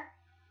there?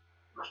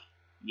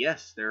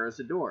 Yes, there is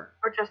a door.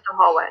 Or just a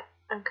hallway?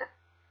 Okay.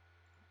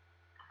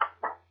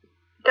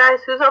 Guys,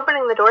 who's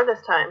opening the door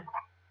this time?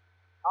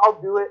 I'll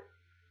do it.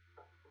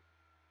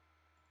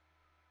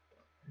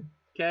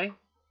 Okay.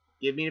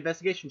 Give me an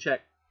investigation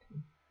check.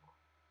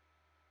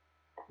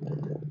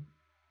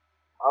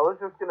 I was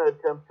just gonna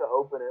attempt to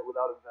open it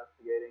without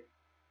investigating.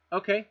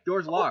 Okay,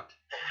 door's locked.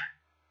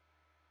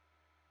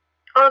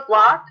 Oh, it's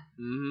locked?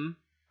 Mm-hmm.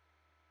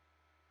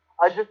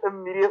 I just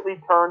immediately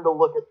turn to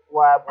look at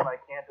Slab when I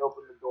can't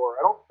open the door.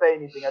 I don't say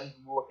anything, I just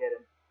look at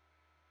him.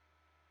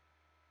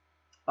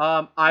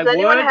 I Does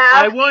anyone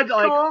have would thieves'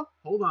 like. tools?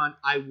 Hold on,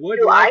 I would.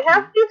 Do like I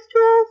have thieves'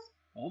 tools?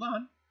 Hold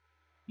on.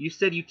 You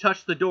said you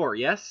touched the door,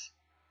 yes?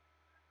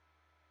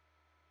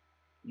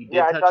 You did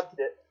Yeah, I touch. touched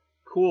it.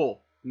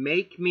 Cool.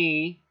 Make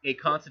me a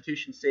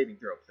Constitution saving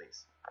throw,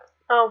 please.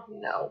 Oh,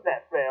 no.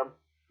 That fam.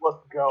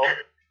 Let's go.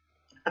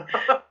 What's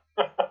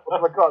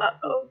my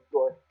Constitution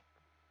score?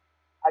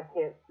 I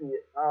can't see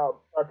it.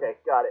 Okay,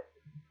 got it.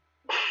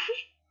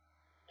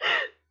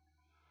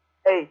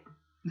 8.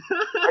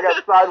 I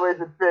got Sideways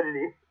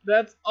Infinity.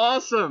 That's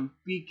awesome,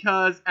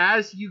 because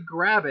as you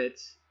grab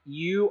it,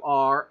 you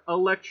are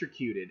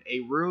electrocuted.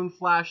 A rune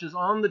flashes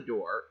on the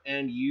door,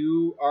 and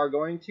you are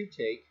going to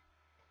take...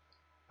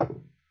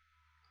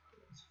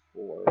 That's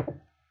 4.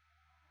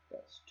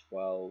 That's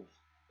 12.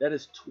 That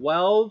is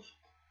 12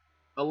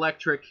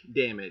 electric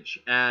damage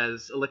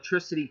as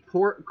electricity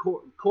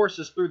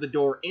courses through the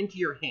door into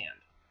your hand.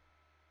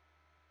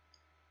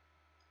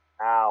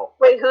 Ow.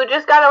 Wait, who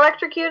just got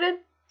electrocuted?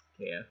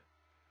 Yeah.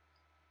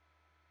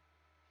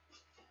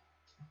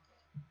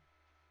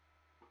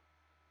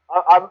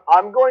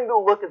 I'm going to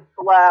look at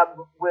Slab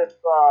with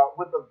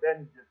a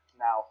vengeance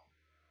now.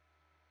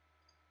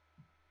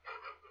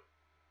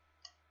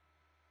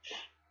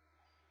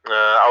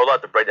 I would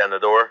like to break down the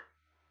door.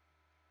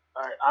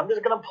 Alright, I'm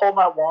just gonna pull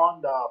my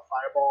wand,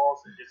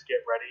 fireballs, and just get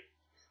ready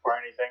for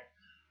anything.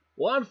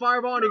 One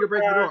fireball and you can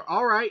break the door.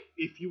 Alright,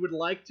 if you would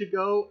like to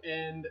go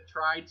and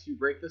try to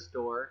break this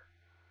door.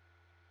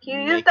 You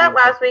used that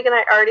last week and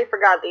I already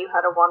forgot that you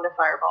had a wand of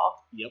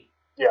fireball. Yep.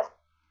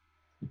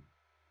 Yeah.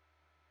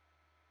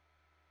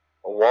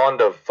 A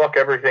wand of fuck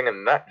everything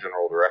in that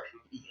general direction.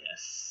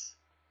 Yes.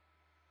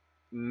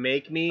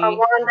 Make me... A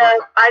wand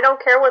of, I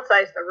don't care what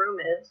size the room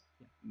is.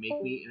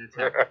 Make me an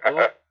attack.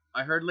 Oh,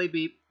 I heard late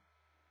beep.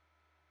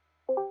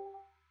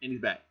 And he's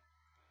back.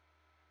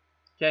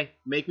 Okay,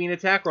 make me an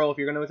attack roll if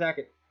you're going to attack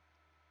it.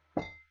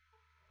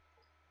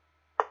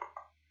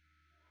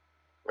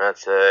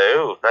 That's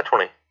that's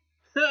 20.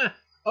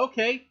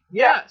 Okay,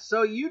 yeah,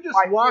 so you just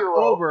My walk hero.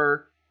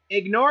 over,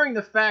 ignoring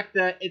the fact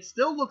that it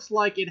still looks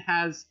like it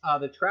has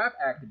the trap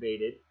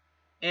activated,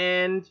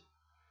 and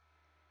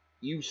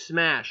you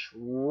smash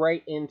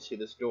right into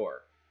this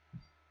door.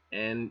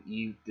 And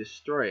you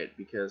destroy it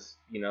because,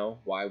 you know,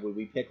 why would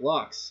we pick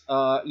locks?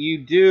 You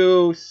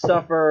do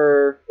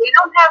suffer... We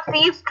don't have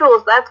thieves'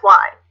 tools, that's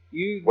why.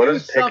 You What do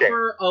is picking?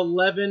 suffer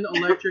 11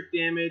 electric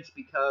damage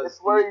because It's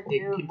where you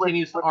it use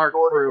continues to which arc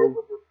sword to hit through.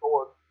 with your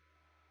sword.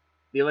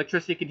 The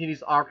electricity continues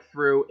to arc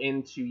through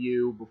into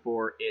you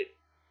before it,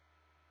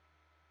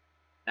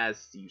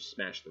 as you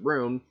smash the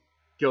rune,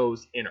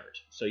 goes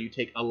inert. So you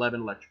take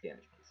 11 electric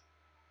damage, please.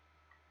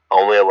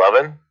 Only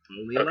 11?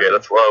 Only Okay, 11.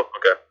 that's low.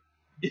 Okay.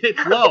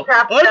 It's low.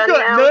 Crap's I've done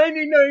got now.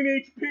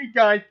 99 HP,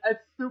 guys. That's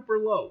super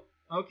low.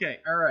 Okay,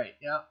 alright.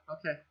 Yeah,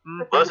 okay.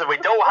 Listen, we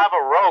don't have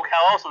a rogue.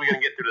 How else are we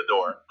going to get through the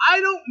door? I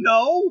don't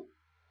know.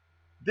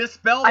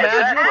 Dispel I just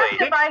magic.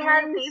 asked if I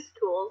had pictures. thieves'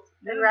 tools,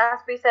 and Yeah.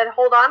 Raspy said,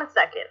 "Hold on a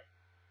second,"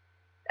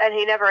 and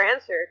he never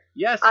answered.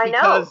 Yes, I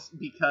know.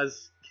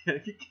 because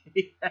got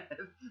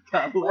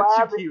Lab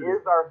electrocuted.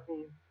 is our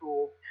thieves'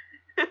 tool.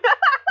 Do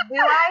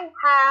I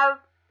have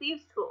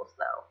thieves' tools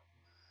though?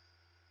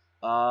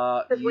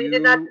 Because we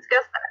did not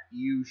discuss that.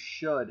 You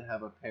should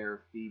have a pair of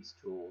thieves'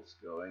 tools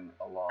going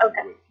along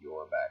Okay. with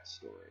your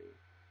backstory.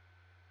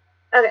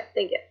 Okay,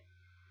 thank you.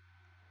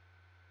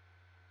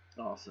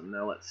 Awesome.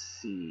 Now let's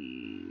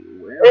see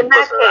where. In that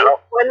Listen, I case,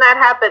 don't- when that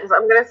happens,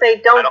 I'm gonna say, I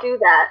 "Don't don't- do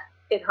that.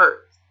 It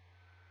hurts."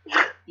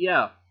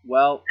 Yeah.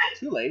 Well,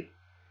 too late.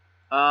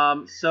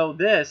 So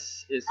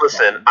this is.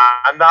 Listen, fun.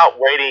 I'm not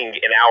waiting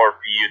an hour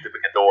for you to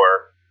pick a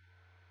door.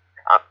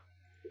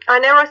 I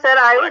never said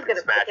I when was can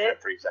gonna smash pick it in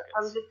it. 3 seconds.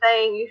 I'm just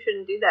saying you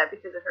shouldn't do that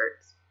because it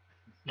hurts.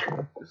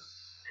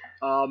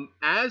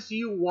 As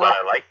you walk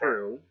I like that.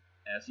 through,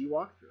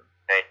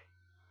 Hey.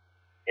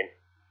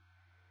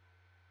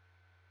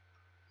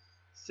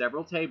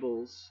 several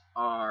tables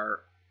are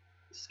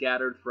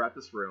scattered throughout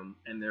this room,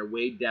 and they're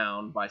weighed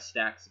down by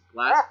stacks of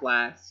glass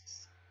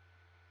flasks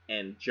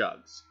and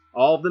jugs,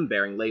 all of them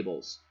bearing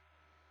labels.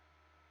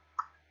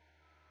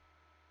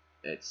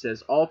 It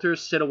says, altars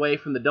sit away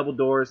from the double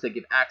doors that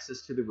give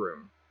access to the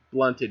room.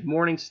 Blunted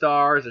morning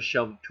stars, a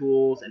shelf of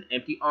tools, and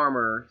empty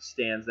armor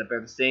stands that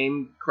bear the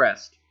same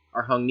crest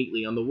are hung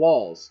neatly on the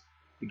walls.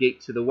 The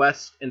gate to the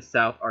west and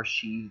south are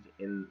sheathed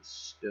in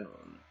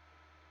stone.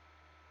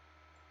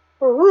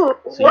 Ooh,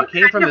 So you what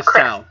came kind from the of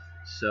crest? south.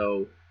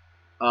 So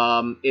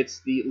it's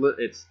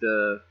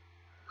the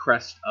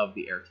crest of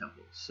the air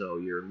temple. So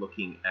you're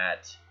looking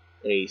at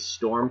a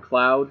storm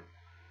cloud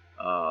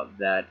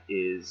that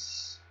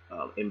is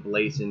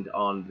emblazoned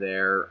on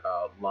there,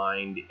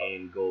 lined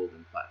in gold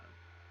and platinum.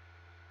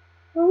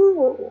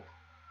 Ooh.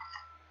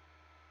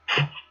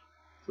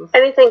 So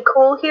Anything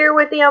cool here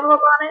with the envelope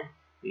on it?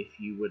 if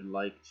you would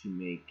like to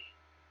make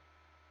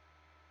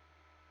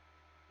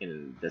an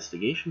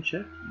investigation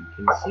check, you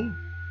can see.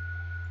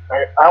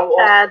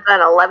 That's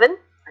an 11.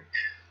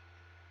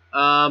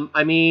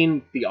 I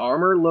mean, the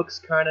armor looks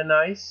kind of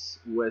nice,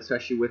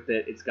 especially with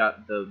it. It's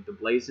got the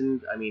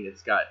blazoned. I mean,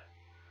 it's got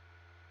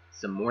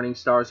some morning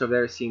stars over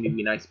there. Seem to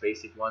be nice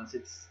basic ones.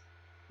 It's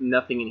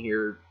nothing in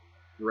here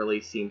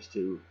really seems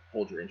to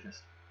hold your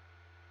interest.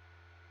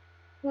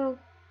 Hmm.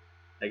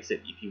 Like I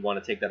said, if you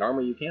want to take that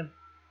armor, you can.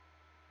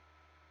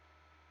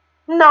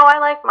 No, I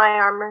like my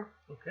armor.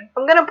 Okay.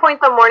 I'm gonna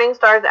point the morning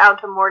stars out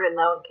to Morden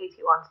though, in case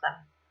he wants them.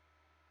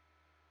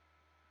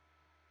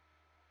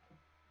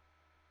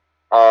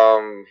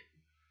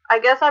 I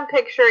guess I'm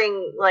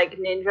picturing like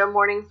ninja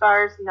morning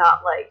stars,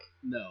 not like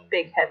No.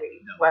 big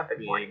heavy No. weapon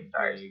Big, morning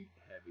stars. Big,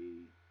 heavy.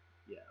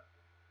 Yeah.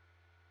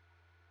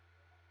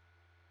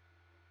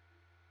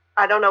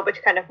 I don't know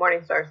which kind of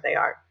morning stars they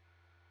are.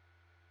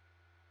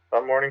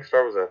 That morning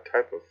star was a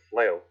type of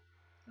flail.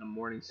 A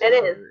morning star.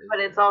 It is, but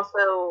it's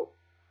also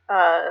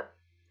the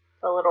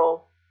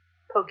little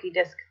pokey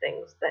disc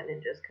things that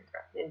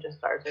ninja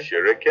stars are.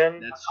 Shuriken?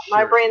 That's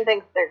My shuriken. brain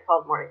thinks they're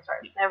called morning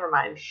stars. Yeah. Never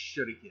mind.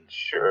 Shuriken.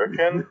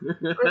 Shuriken?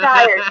 I'm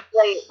tired.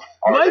 Late.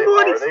 My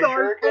morning are they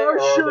stars shuriken, are or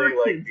are they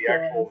shurikens, like the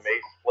actual guys.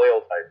 mace flail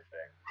type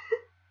thing?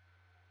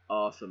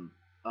 Awesome.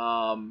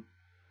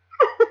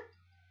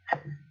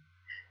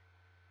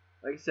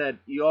 Like I said,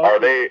 you all Are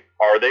they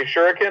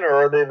shuriken, or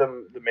are they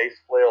the mace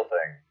flail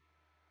thing?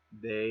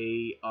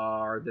 They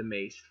are the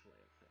mace flail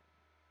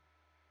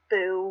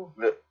Boo.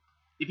 thing.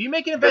 If you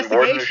make an Then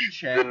investigation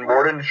check, Then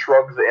Morden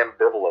shrugs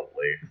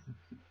ambivalently.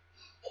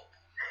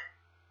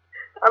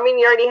 I mean,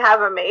 you already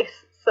have a mace,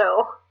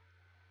 so.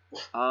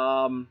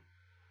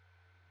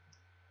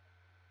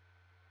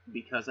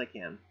 because I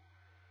can,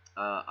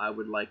 I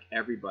would like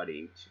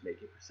everybody to make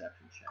a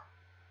perception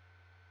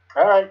check.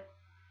 Alright.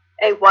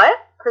 A what?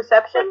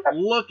 Perception?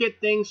 Look at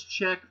things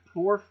check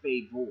por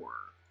favor.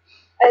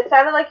 It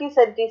sounded like you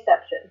said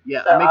deception.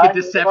 Yeah, So make I a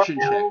deception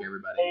will check,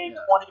 everybody. A Yeah.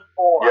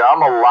 24. Yeah, I'm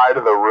gonna lie to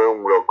the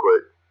room real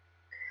quick.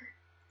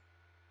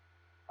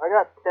 I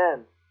got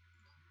 10.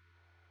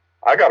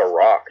 I got a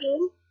rock.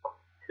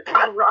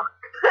 A rock.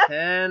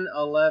 10,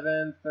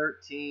 11,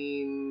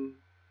 13,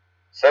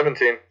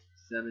 17.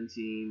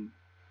 17,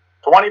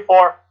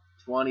 24.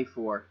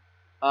 24.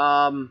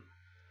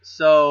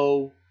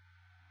 So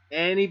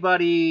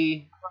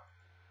anybody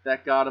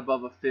that got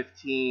above a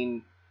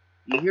 15,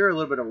 you hear a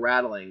little bit of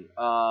rattling.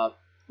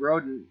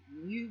 Roden,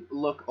 you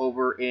look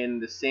over in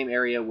the same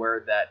area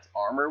where that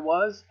armor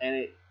was, and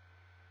it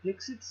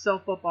picks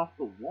itself up off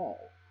the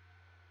wall,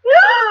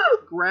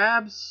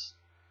 grabs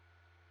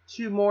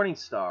 2 morning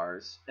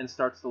stars, and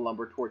starts to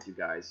lumber towards you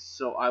guys.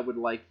 So I would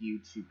like you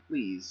to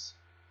please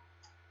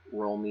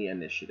roll me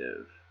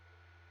initiative.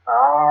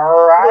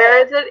 Alright.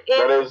 Where is it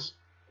in That is, as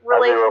a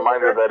relation to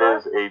reminder, the that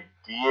is book?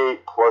 a D8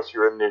 plus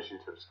your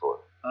initiative score.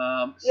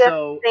 Yes,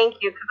 So thank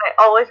you, because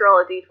I always roll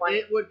a d20.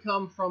 it would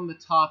come from the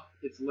top.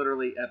 It's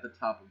literally at the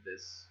top of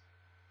this.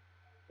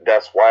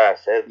 That's why I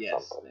said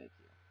Yes, something. thank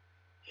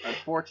you.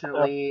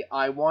 Unfortunately,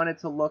 I wanted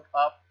to look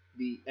up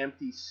the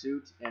empty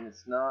suit, and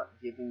it's not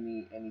giving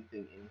me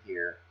anything in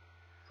here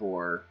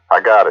for.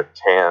 I got a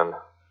 10.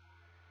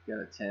 Got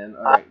a 10.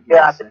 All right. Yeah, give me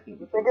I a second. think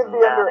it'd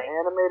be under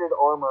animated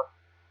armor.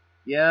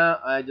 Yeah,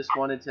 I just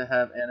wanted to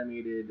have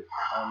animated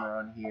armor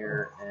on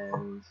here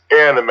and.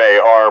 Anime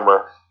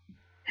armor.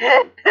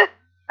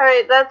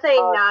 Alright, that's a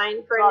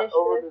 9 for Not initiative.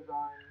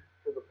 over-designed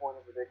to the point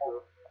of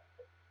ridiculous.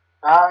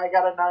 I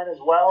got a 9 as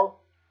well.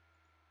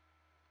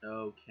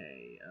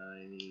 Okay,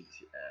 I need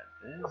to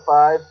add A this.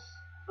 5.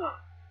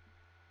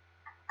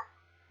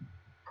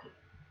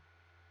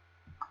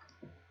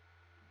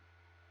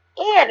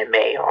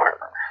 Anime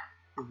armor.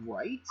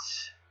 Right.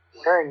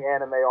 Wearing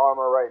anime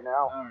armor right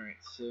now. Alright,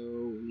 so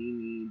we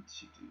need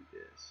to do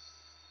this.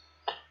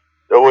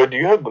 Oh, wait, do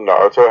you have the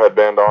Naruto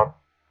headband on?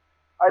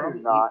 I do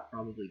not.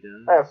 Probably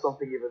does. I have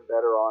something even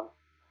better on.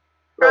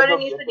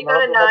 Ronan, you said you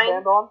got a 9?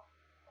 Headband on?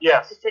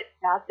 Yes. Is it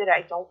not that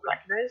I don't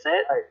recognize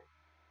it?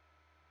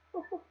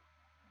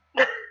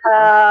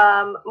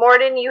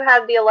 Morden, you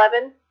have the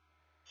 11?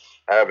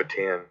 I have a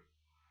 10.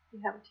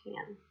 You have a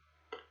 10.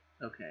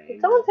 Okay. Did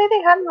someone say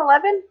they had an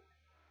 11?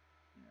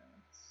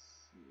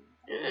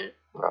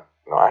 No,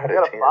 I had I a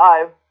got 10. a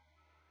 5.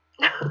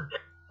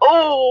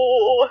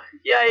 Oh,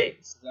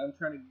 yikes. I'm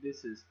trying to.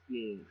 This is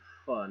being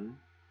fun.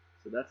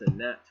 So that's a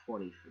nat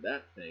 20 for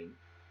that thing.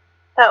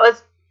 That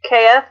was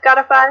KF got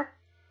a 5?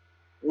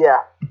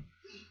 Yeah.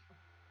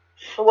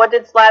 What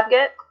did Slab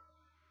get?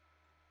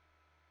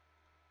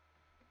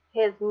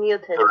 His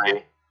muted.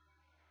 3.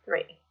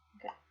 3.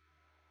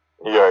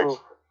 Yikes.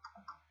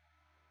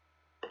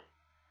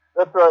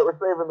 That's right, we're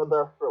saving the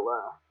best for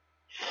last.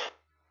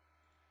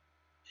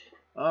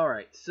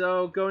 Alright,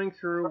 so going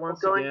through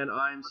once again,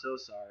 I'm so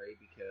sorry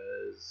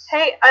because.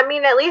 Hey, I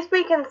mean, at least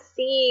we can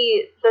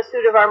see the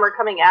suit of armor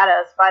coming at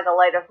us by the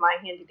light of my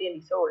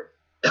handy-dandy sword.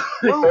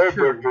 It's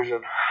true. Bird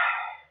vision.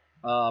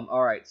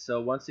 Alright,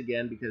 so once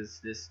again, because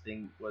this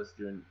thing was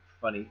doing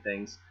funny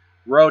things.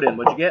 Rodin,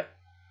 what'd you get?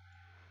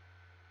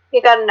 He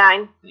got a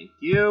 9. Thank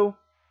you.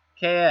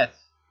 KS.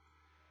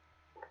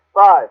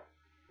 5.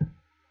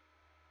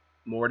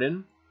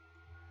 Morden.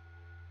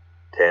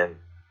 10.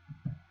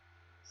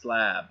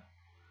 Slab.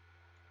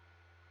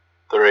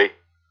 3.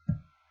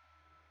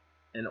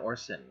 And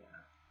Orsenia.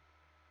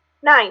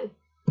 9.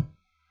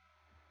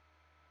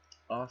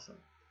 Awesome.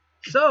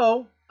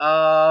 So,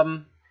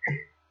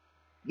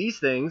 these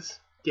things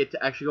get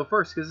to actually go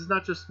first, because it's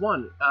not just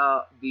one.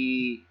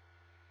 The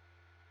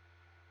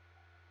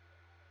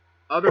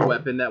other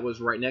weapon that was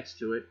right next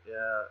to it,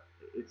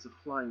 it's a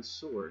flying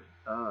sword,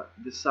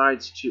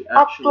 decides to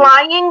actually... A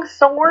flying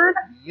sword?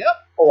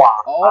 Yep. Wow.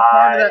 All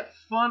part of that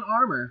fun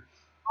armor.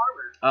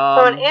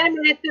 So an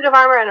animated suit of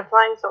armor and a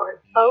flying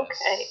sword.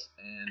 Okay. Yes.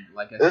 And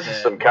like I This said...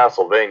 is some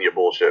Castlevania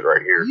bullshit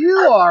right here. You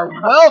are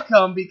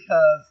welcome,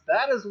 because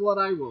that is what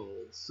I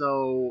rolled.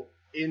 So,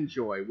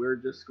 enjoy. We're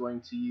just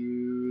going to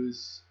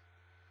use...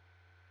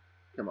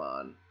 Come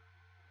on.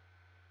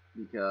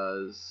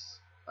 Because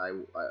I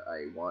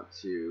want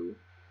to...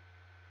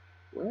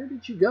 Where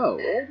did you go?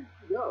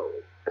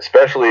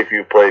 Especially if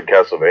you played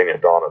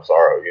Castlevania Dawn of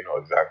Sorrow, you know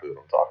exactly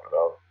what I'm talking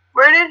about.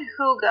 Where did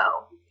who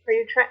go? Are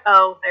you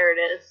Oh, there it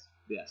is.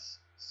 Yes.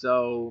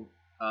 So,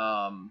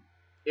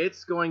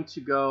 it's going to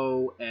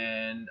go,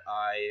 and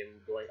I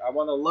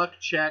want a luck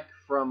check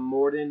from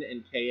Morden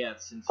and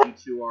KS, since you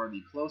two are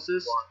the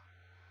closest.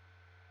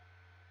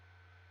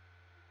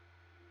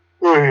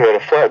 Ooh, you had a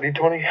flat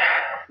D20?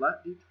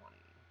 Flat D20.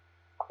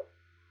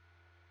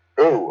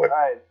 Ooh,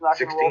 Alright, it's not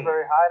going to 16. roll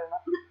very high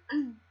tonight.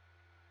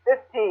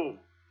 15.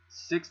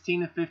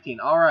 16 to 15.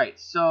 Alright,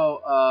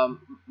 so,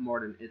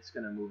 Morden, it's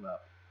going to move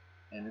up,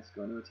 and it's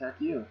going to attack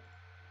you.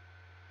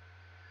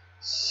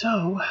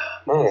 So,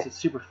 because it's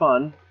super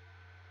fun.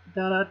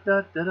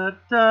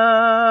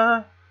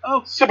 Da-da-da-da-da-da.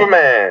 Oh,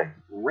 Superman!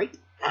 great.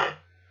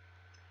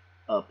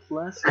 A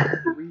plus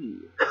 3.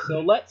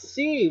 So let's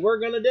see. We're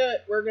gonna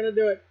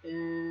do it.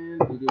 And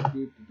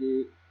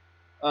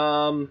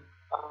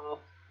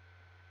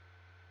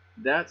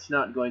that's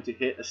not going to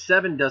hit. A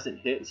 7 doesn't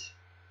hit.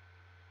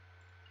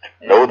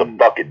 No, the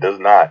fuck it does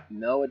not.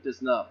 No, it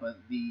does not. But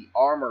the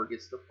armor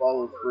gets to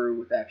follow through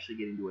with actually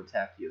getting to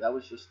attack you. That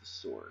was just the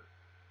sword.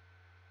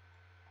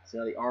 So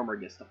now the armor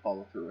gets to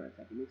follow through and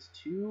attack. It makes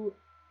 2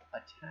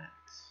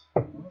 attacks.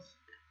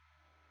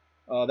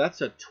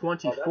 That's a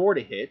 24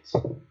 to hit.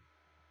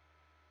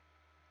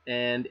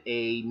 And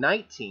a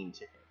 19 to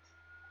hit.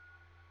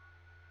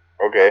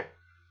 Okay.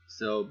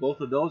 So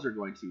both of those are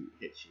going to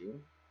hit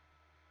you.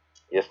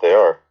 Yes, they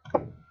are.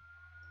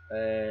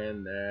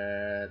 And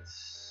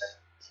that's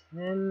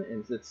 10,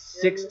 and that's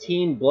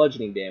 16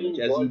 bludgeoning damage.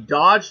 As you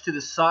dodge to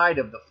the side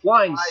of the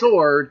flying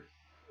sword,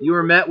 you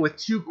are met with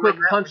 2 quick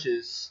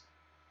punches,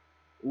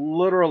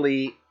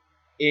 literally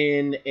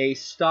in a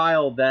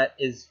style that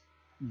is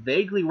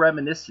vaguely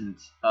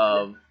reminiscent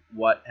of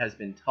what has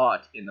been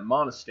taught in the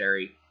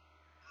monastery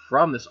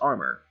from this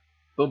armor.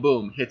 Boom,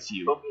 boom, hits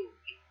you.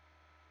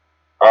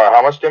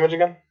 How much damage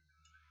again?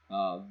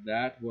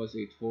 That was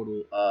a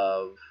total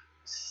of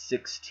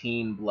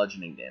 16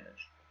 bludgeoning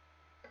damage.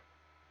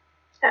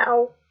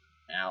 Ow.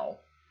 Ow.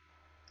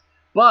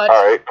 But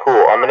Alright,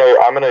 cool. I'm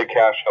gonna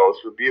cast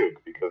Hellish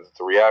Rebuke because it's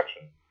a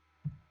reaction.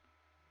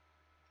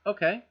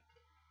 Okay.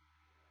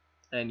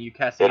 And you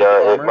cast It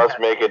armor? must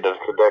make a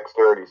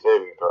dexterity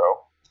saving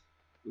throw.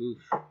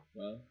 Oof.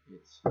 Well,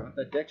 it's not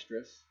that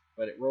dexterous,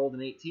 but it rolled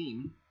an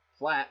 18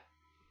 flat.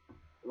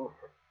 Oof.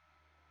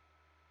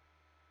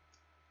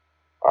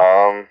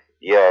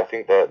 Yeah, I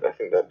think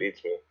that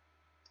beats me.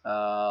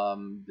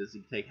 Does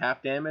he take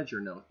half damage or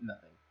no?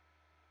 Nothing.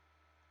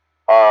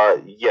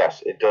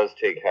 Yes, it does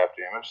take half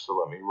damage, so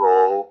let me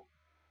roll.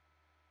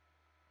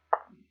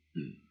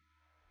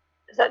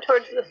 Is that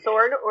towards the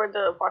sword or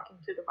the walking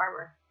suit of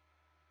armor?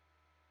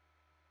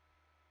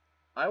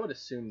 I would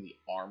assume the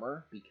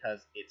armor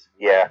because it's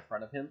Yeah. in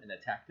front of him and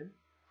attacked him.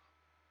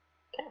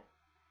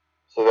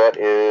 So that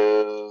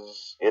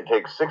is... It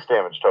takes 6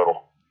 damage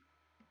total.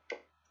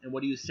 And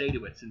what do you say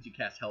to it since you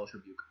cast Hellish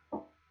Rebuke?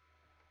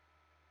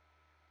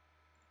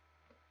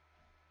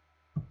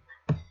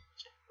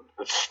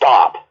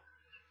 Stop!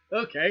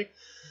 Okay.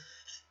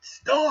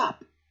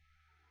 Stop!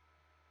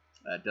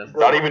 That doesn't...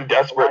 Not even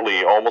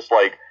desperately, almost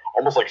like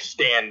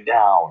stand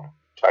down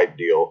type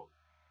deal.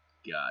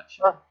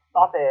 Gotcha.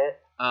 Stop it.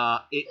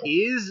 It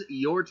is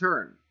your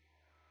turn.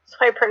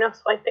 Swiper, no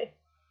swiping.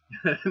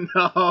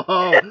 No!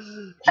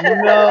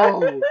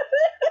 No!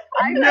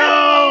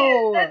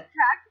 No! That's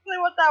practically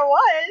what that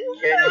was.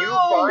 Can you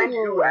find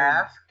who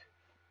asked?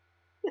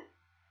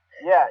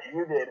 Yeah,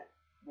 you did.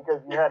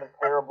 Because you had a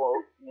terrible...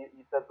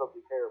 You said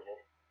something terrible.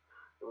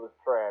 It was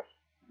trash.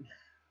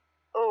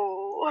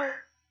 Oh.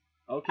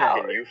 Okay.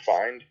 Can you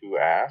find who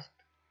asked?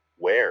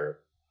 Where?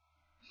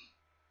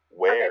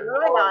 Okay,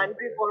 moving on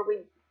before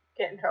we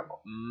get in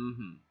trouble.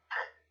 Mm-hmm.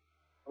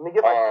 Let me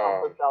get my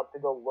compass out to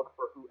go look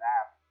for who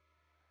asked.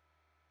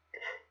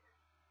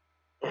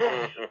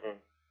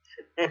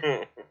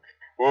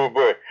 Oh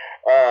boy.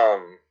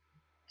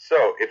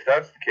 So if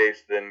that's the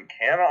case, then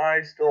can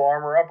I still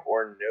armor up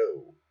or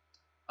no?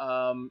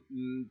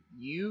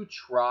 You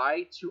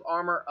try to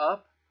armor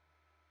up,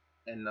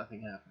 and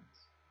nothing happens.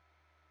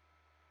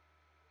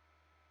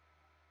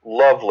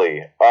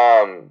 Lovely.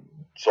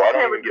 So I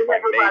don't even get my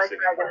mace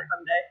anymore.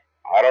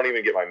 I don't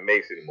even get my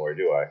mace anymore,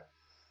 do I?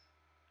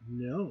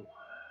 No.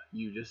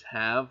 You just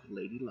have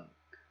Lady Luck.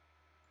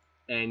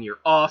 And your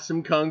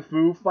awesome kung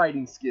fu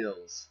fighting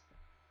skills.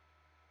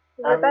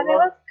 Everybody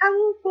was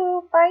kung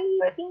fu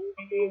fighting.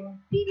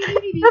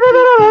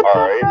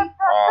 Alright.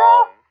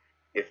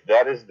 If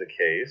that is the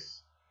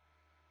case,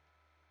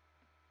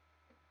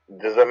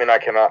 does that mean I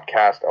cannot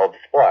cast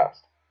Eldritch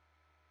Blast?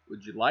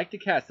 Would you like to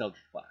cast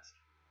Eldritch Blast?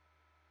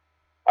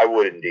 I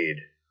would indeed.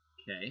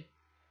 Okay.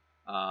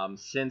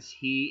 Since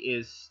he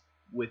is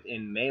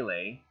within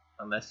melee,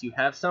 unless you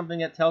have something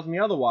that tells me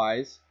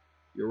otherwise,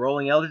 you're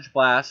rolling Eldritch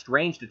Blast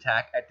ranged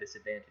attack at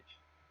disadvantage.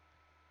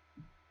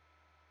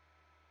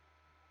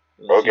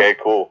 Okay,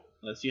 cool.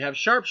 Unless you have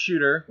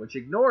Sharpshooter, which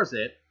ignores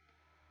it.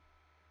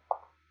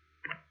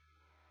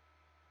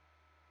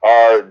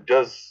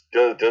 Does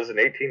an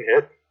 18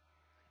 hit?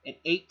 An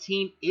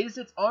 18 is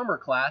its armor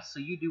class, so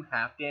you do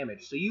half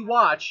damage. So you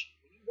watch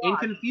in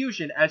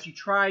confusion as you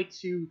try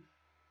to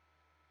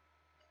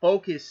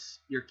focus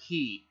your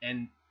ki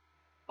and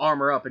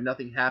armor up and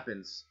nothing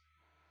happens.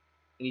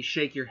 And you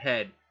shake your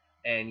head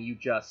and you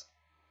just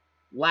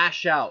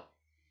lash out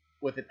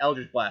with an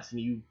Eldritch Blast,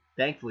 and you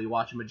thankfully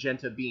watch a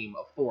magenta beam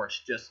of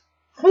force just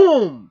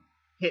boom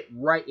hit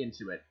right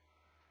into it.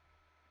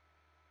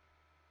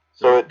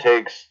 So it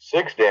takes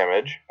 6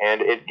 damage,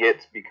 and it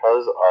gets,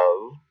 because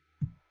of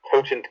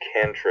potent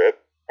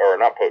cantrip, or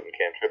not potent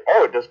cantrip,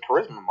 it does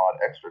charisma mod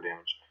extra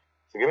damage.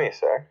 So give me a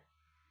sec.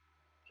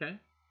 Okay.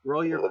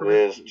 Roll your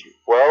charisma. It is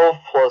 12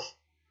 plus,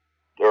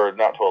 or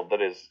not 12,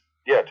 that is,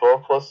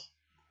 12 plus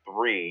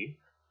 3.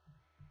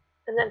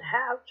 And then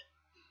halved.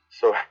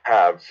 So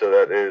halved, so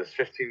that is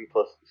 15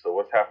 plus, so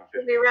what's half of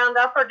 15? Would we round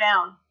up or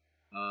down?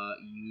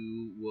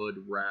 You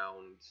would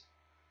round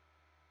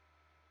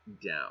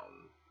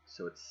down.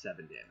 So it's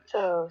 7 damage.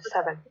 So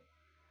 7.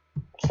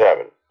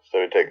 7. So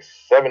it takes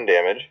 7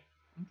 damage.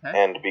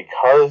 Okay. And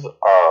because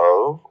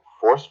of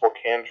forceful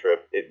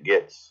cantrip, it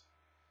gets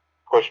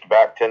pushed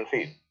back 10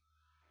 feet.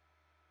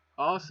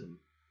 Awesome.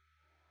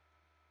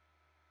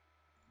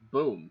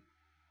 Boom.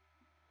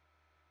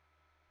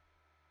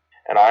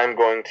 And I'm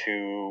going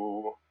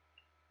to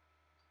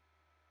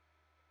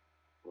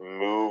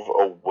move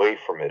away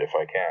from it if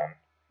I can.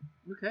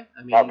 Okay.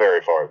 I mean, not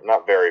very far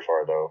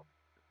though.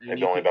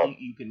 Maybe only about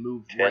you can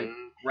move 10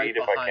 right feet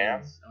if behind. I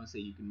can. I would say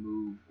you can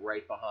move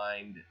right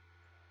behind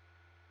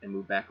and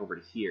move back over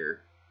to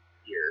here.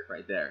 Here,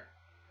 right there.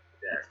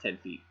 That's 10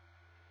 feet.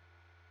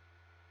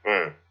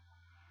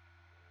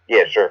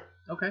 Yeah, sure.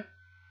 Okay.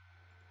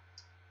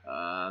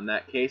 In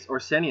that case,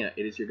 Orsenia,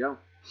 it is your go.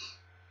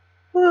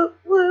 Woo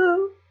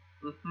woo.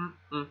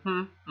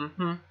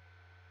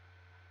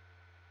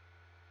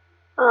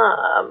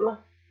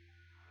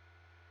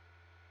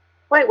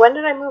 Wait, when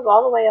did I move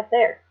all the way up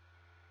there?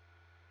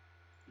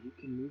 You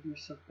can move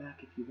yourself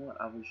back if you want.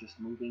 I was just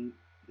moving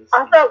this.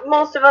 I thought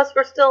most of us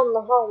were still in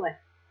the hallway.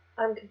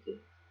 I'm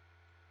confused.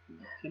 You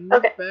can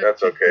Okay. Back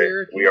That's to okay.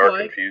 Here if We you are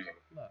like. confusing.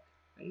 Look,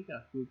 there you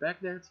go. Move back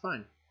there. It's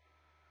fine.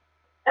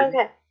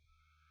 Okay.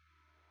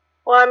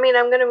 Well, I mean,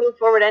 I'm going to move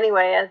forward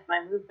anyway as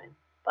my movement,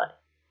 but...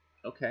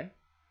 Okay.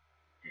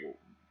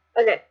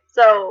 Okay,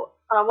 so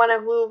I want to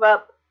move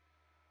up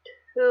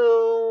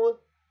to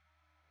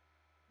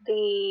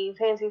the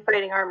fancy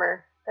fighting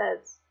armor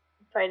that's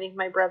fighting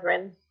my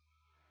brethren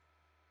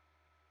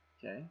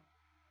Okay.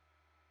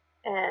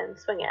 and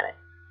swing at it.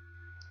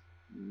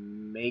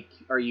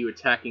 Are you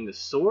attacking the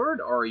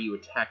sword or are you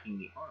attacking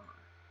the armor?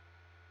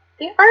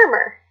 The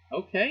armor.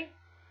 Okay.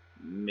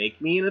 Make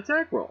me an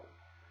attack roll.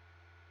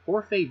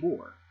 For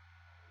Favor.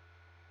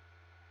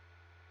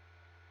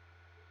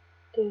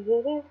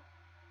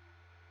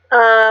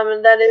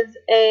 That is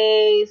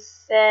a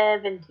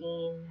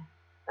 17.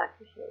 Back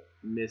to hit.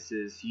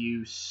 Misses.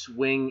 You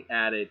swing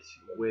at it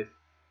with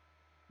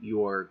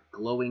your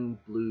glowing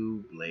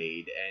blue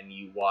blade, and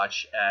you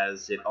watch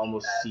as it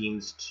almost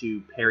seems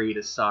to parry it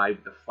aside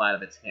with the flat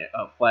of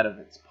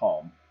its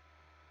palm,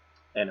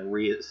 and it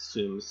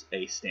reassumes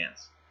a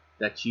stance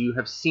that you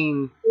have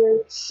seen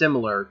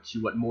similar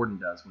to what Morden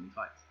does when he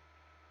fights.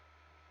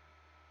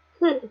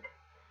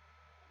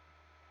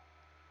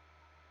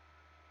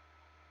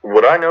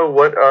 Would I know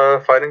what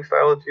fighting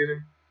style it's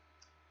using?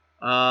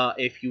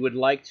 If you would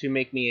like to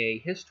make me a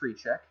history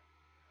check,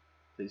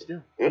 please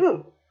do.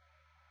 Ooh.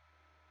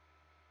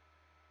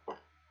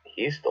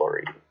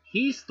 History.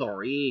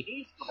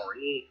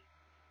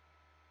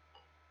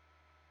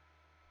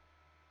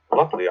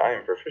 Luckily, I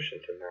am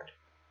proficient in that.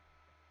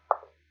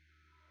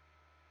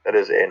 That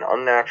is an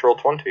unnatural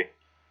 20.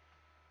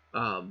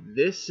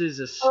 This is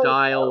a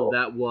style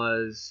that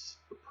was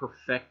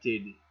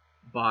perfected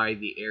by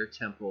the Air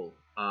Temple.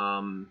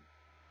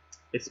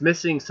 It's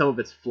missing some of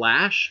its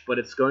flash, but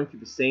it's going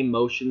through the same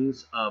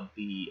motions of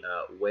the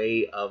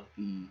Way of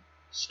the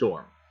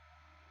Storm.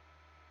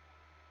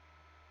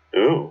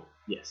 Ooh.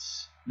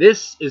 Yes.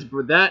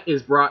 That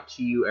is brought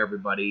to you,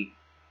 everybody,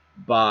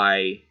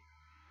 by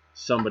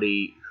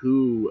somebody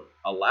who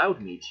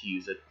allowed me to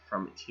use it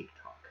from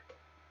TikTok.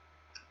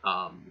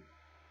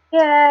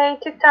 Yay,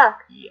 TikTok.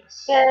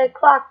 Yes. Yay,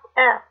 clock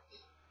app.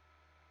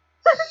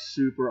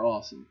 Super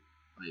awesome.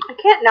 I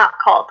can't not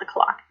call it the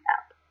clock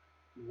app.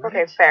 Right?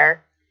 Okay,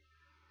 fair.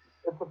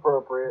 It's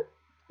appropriate.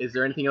 Is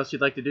there anything else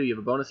you'd like to do? You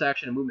have a bonus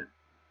action and movement.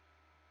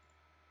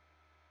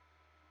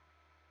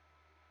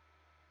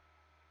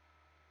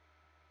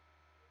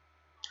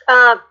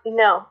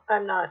 No,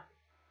 I'm not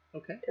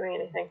Okay. doing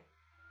anything.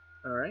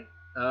 All right.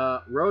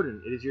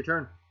 Rodin, it is your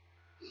turn.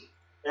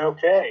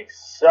 Okay,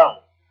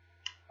 so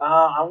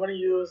I'm going to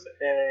use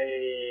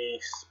a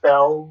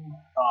spell,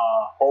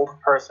 Hold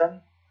Person,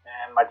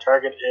 and my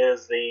target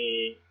is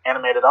the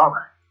animated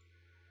armor.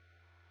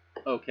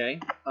 Okay.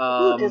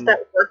 Ooh, does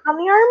that work on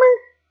the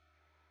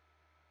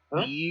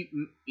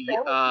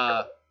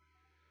armor?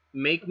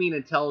 Make me an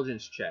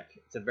intelligence check.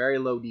 It's a very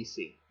low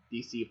DC.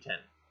 DC of 10.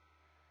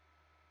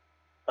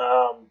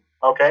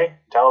 Okay,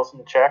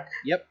 intelligence check.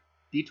 Yep.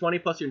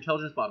 D20 plus your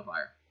intelligence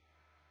modifier.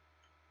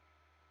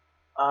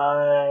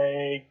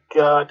 I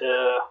got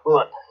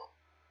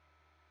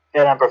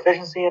and I'm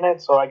proficiency in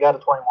it, so I got a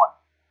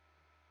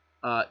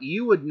 21.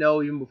 You would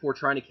know even before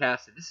trying to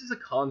cast it. This is a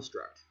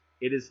construct.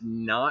 It is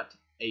not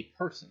a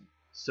person,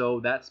 so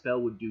that spell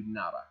would do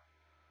nada.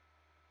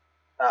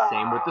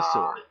 Same with the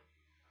sword.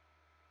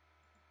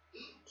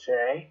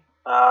 Okay.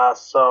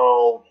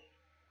 So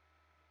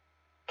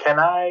can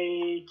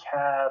I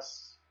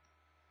cast?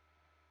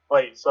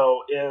 Wait.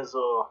 So is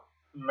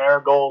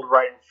Marigold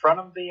right in front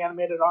of the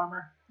animated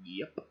armor?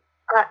 Yep.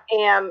 I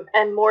am,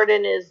 and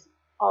Morden is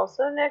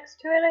also next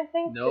to it, I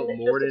think. No,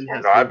 Didn't it just Morden attack?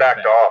 has- No, I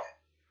backed off.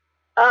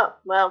 Oh,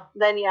 well,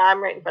 then yeah, I'm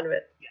right in front of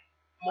it.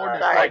 Morden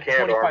sorry. I can't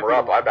 25 armor feet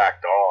up. away. I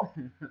backed off.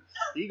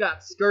 He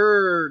got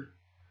scared.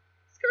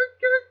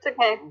 It's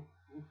okay.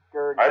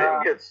 Scared. I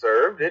didn't get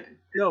served.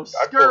 No,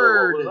 I told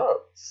her scared. what was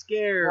up.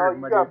 Scared, No,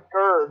 my you got dude.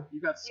 scared.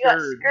 You got You got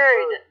scared.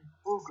 scared.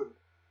 Spooky.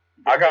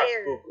 I got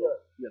Scared. spooked.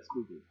 Yeah,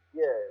 spooky.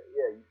 Yeah,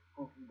 you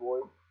spooky boy.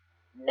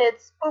 Yeah.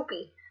 It's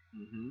spoopy.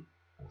 Mm-hmm.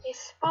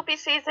 It's spoopy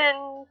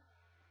season.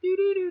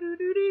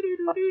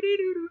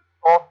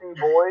 Coffee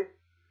boy.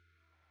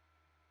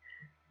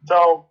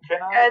 So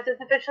can I? Guys,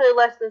 it's officially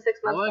less than 6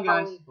 months Hold on, before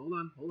guys.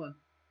 Halloween. Hold on.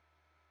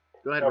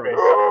 Go ahead, Okay, Rodin.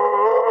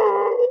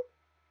 so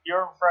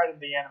you're in front of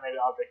the animated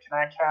object. Can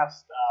I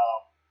cast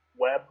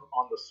web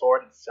on the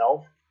sword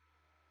itself?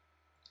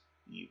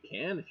 You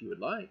can if you would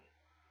like.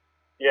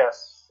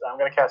 Yes, I'm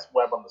gonna cast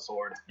web on the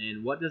sword.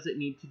 And what does it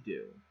need to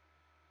do?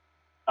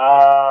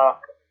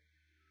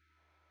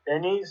 It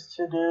needs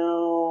to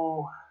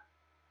do.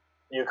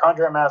 You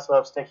conjure a mass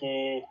of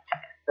sticky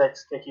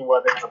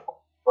web in the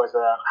voice.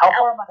 How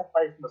far am I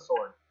away from the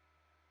sword?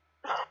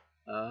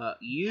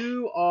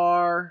 You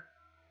are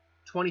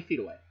 20 feet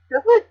away.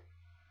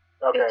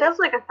 Okay. It does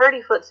like a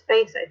 30-foot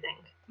space, I think.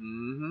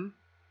 Mm-hmm.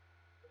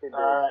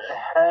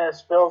 It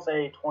spills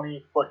a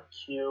 20-foot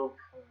cube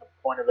from the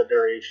point of the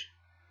duration.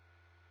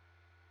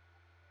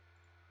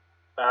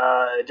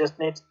 It just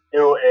needs to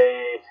do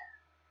a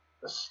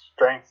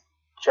strength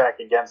check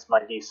against my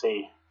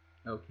DC.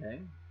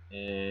 Okay.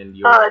 And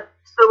your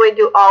So wait,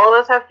 do all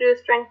of us have to do a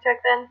strength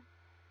check then?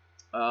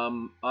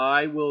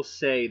 I will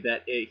say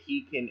that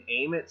he can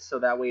aim it so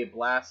that way it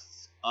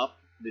blasts up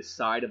the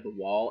side of the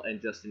wall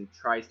and just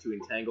tries to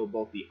entangle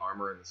both the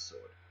armor and the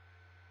sword.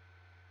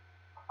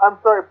 I'm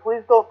sorry,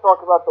 please don't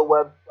talk about the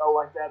web spell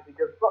like that,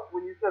 because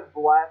when you said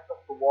blast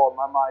up the wall,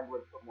 my mind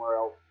went somewhere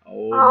else.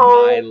 Oh,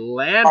 my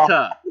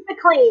Lanta! Keep it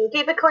clean.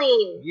 Keep it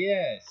clean.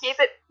 Yes. Keep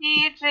it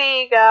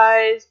PG,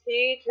 guys.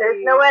 PG.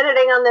 There's no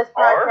editing on this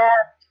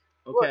podcast.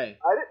 Okay.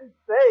 Look, I didn't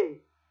say.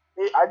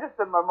 I just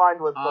said my mind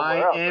went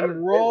somewhere else. I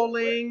am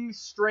rolling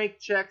strength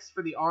checks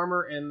for the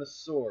armor and the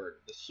sword.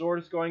 The sword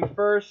is going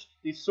first.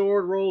 The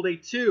sword rolled a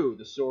 2.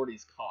 The sword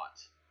is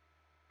caught.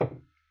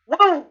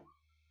 Whoa!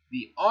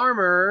 The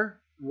armor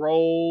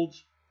rolled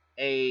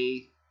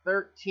a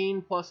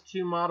 13 plus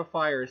 2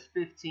 modifier is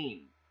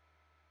 15.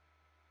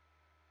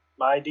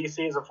 My DC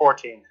is a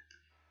 14.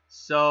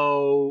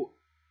 So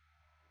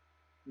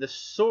the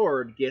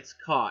sword gets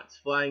caught. It's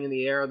flying in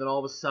the air, and then all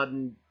of a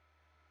sudden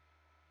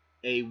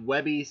a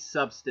webby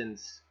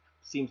substance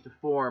seems to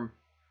form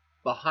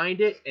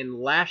behind it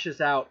and lashes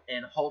out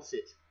and halts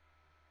it.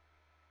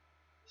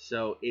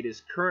 So it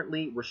is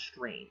currently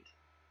restrained.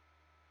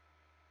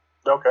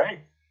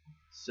 Okay.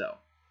 So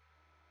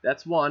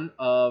that's one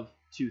of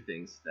 2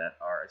 things that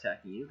are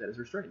attacking you that is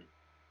restrained.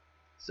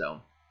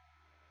 So,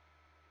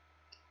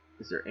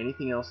 is there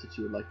anything else that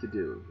you would like to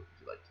do? Would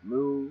you like to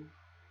move?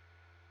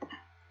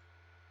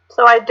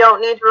 So I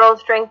don't need to roll a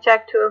strength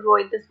check to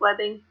avoid this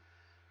webbing?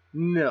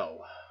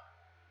 No.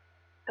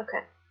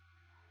 Okay.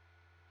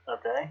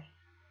 Okay.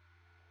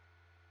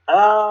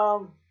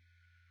 Can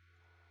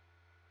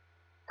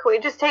we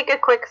just take a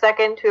quick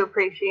second to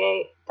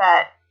appreciate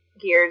that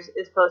Gears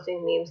is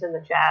posting memes in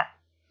the chat,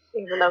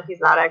 even though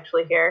he's not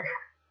actually here?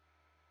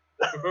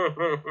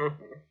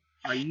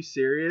 Are you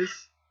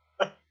serious?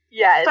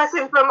 Yes. Stuck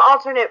in from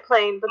alternate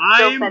plane, but I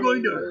still am sending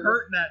going to memes.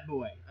 hurt that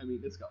boy. I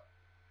mean, let's go.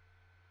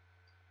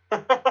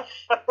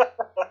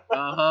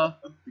 The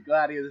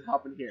gladiators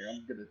hopping here.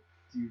 I'm gonna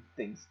do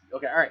things.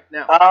 Okay, alright,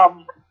 now.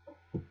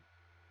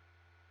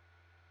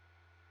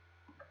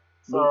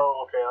 So,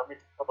 okay, let me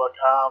take a look.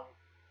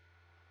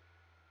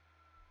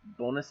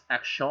 Bonus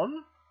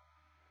action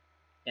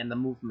and the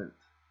movement.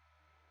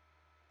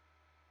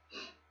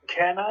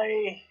 Can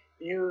I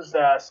use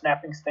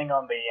Snapping Sting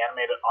on the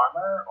animated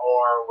armor,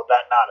 or would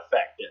that not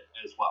affect it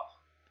as well?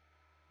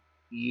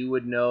 You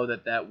would know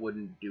that that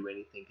wouldn't do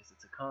anything because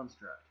it's a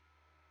construct.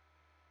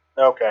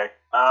 Okay.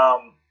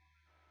 I'll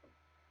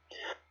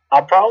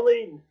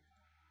probably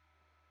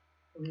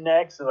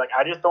next. Like,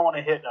 I just don't want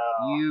to hit.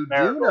 You do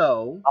Marigold.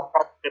 know, I'll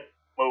probably hit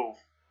move.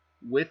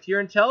 with your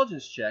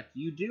intelligence check,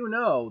 you do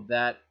know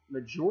that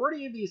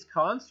majority of these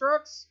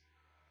constructs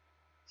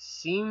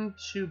seem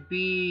to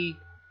be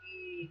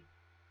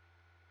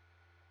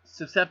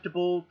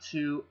susceptible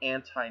to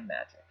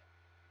anti-magic,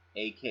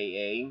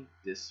 aka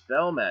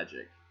dispel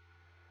magic.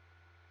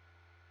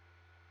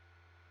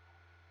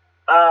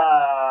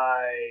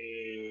 I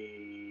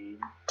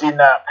do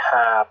not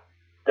have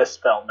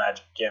Dispel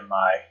Magic in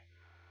my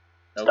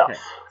stuff. Okay.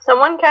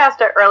 Someone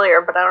cast it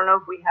earlier, but I don't know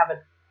if we have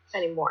it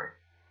anymore.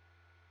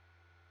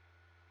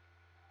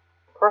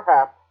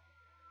 Perhaps.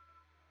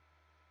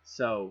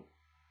 So,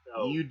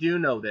 So, you do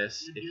know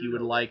this. If you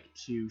would like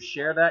to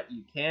share that,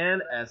 you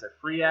can as a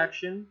free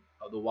action.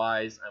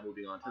 Otherwise, I'm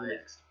moving on to the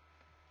next.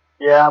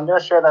 yeah, I'm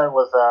gonna share that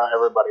with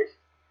everybody.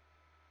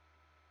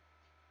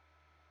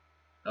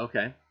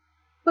 Okay.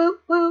 Boop,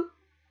 boop.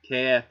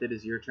 KF, it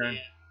is your turn.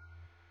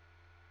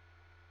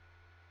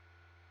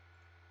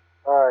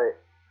 Alright.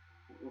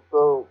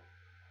 So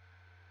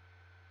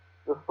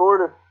the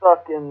sword is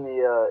stuck in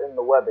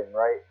the webbing,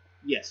 right?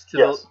 Yes,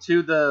 Yes.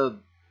 to the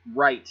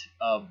right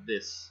of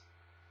this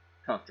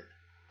construct.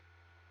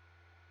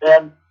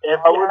 And if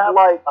I you would have,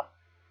 like.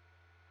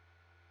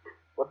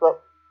 What's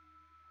up?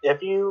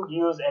 if you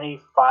use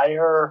any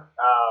fire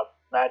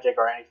magic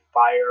or any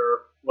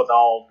fire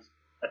withal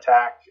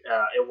attack,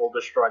 it will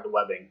destroy the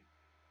webbing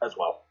as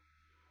well.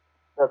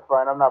 That's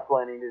fine. I'm not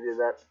planning to do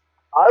that.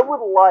 I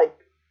would like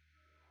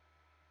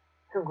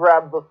to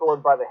grab the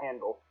sword by the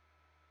handle.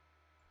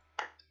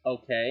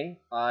 Okay,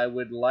 I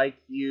would like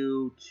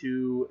you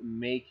to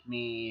make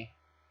me...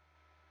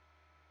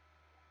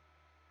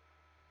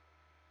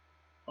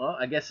 Well,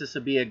 I guess this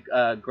would be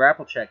a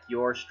grapple check.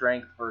 Your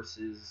strength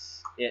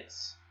versus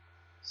its.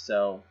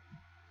 So,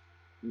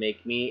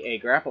 make me a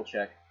grapple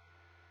check.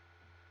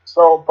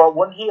 So, but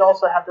wouldn't he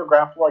also have to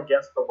grapple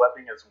against the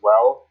webbing as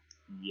well?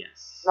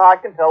 Yes. No, I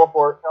can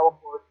teleport.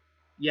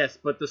 Yes,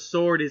 but the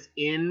sword is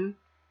in,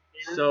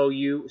 so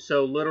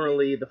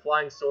literally the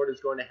flying sword is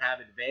going to have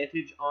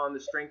advantage on the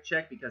strength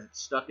check because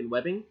it's stuck in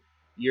webbing.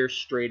 You're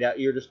straight out.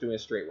 You're just doing a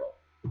straight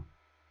roll.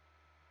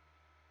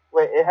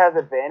 Wait, it has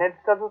advantage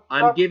because it's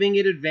I'm stuck? giving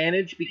it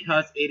advantage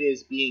because it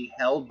is being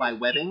held by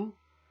webbing.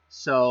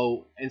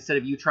 So instead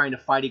of you trying to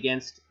fight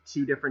against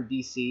 2 different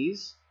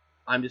DCs,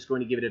 I'm just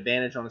going to give it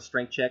advantage on a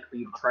strength check for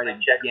you to try to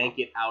yank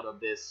it out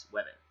of this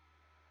webbing.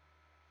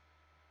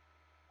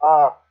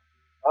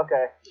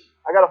 Okay.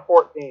 I got a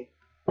 14.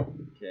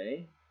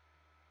 Okay.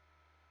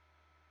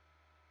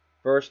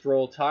 First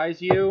roll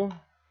ties you.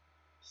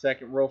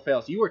 Second roll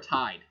fails. You were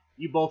tied.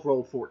 You both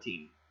rolled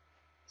 14.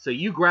 So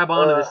you grab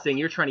onto this thing.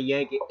 You're trying to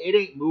yank it. It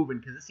ain't moving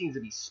because it seems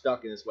to be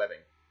stuck in this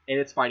webbing, and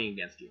it's fighting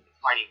against you.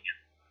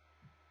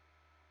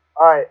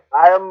 All right,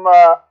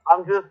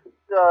 I'm just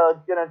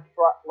gonna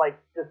try,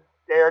 just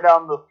stare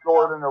down the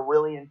sword in a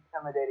really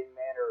intimidating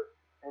manner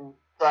and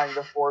trying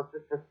to force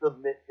it to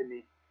submit to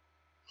me.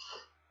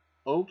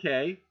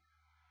 Okay.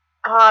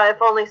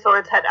 If only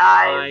swords had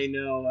eyes. I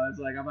know. I was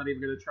like, I'm not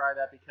even gonna try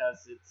that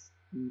because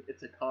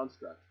it's a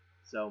construct.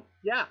 So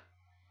yeah.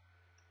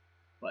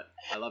 But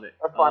I love it.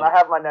 That's fine. I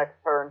have my next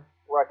turn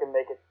where I can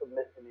make it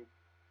submit to me.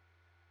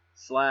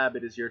 Slab,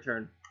 it is your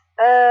turn.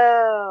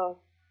 Oh.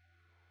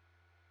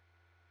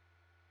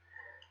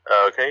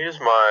 Can I use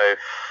my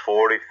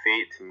 40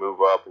 feet to move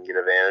up and get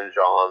advantage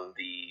on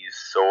the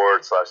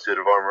sword / suit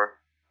of armor?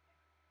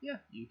 Yeah,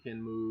 you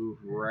can move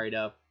right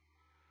up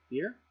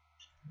here,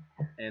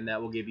 and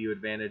that will give you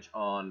advantage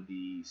on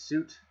the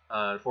suit.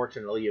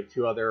 Unfortunately, you have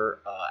 2 other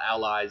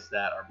allies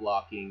that are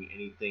blocking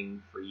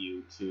anything for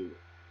you to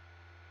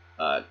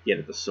get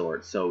at the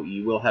sword, so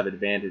you will have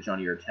advantage on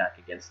your attack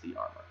against the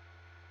armor.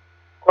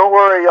 Don't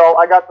worry, y'all.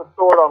 I got the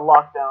sword on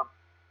lockdown.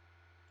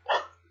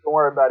 Don't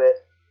worry about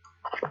it.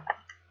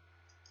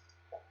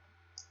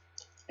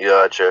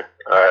 Gotcha.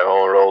 Alright,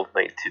 I'll roll.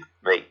 Make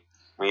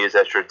me use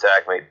extra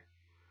attack.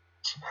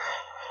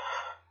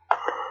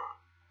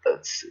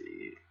 Let's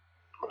see.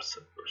 What's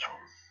the first one?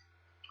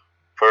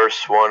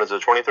 First one is a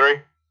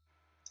 23.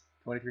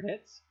 23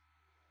 hits.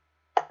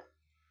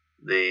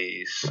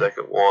 The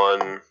second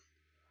one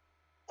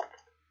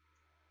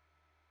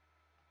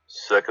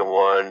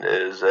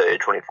is a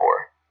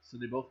 24. So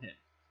they both hit.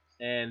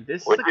 And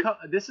this Would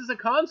is a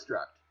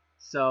construct.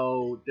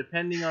 So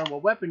depending on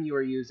what weapon you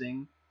are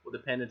using will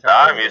depend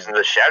entirely. I'm using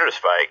the Shatter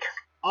Spike.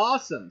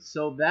 Awesome.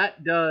 So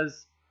that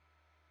does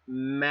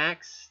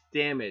max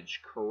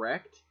damage,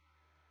 correct?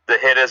 The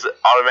hit is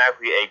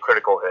automatically a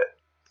critical hit.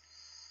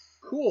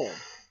 Cool.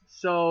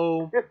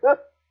 So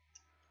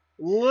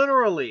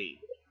literally,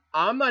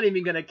 I'm not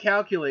even going to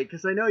calculate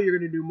because I know you're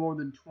going to do more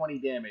than 20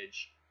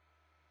 damage.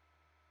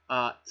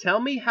 Tell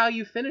me how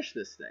you finish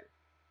this thing.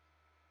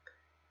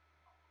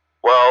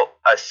 Well,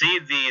 I see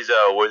these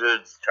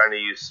wizards trying to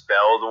use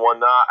spells and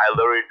whatnot. I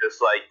literally just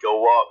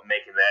go up,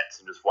 make an X,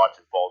 and just watch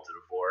it fall to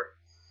the floor.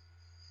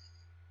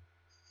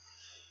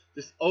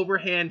 Just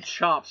overhand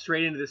chop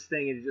straight into this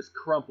thing and it just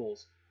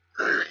crumples.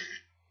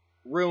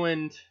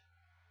 Ruined.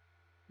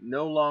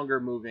 No longer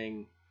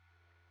moving.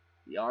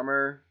 The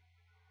armor.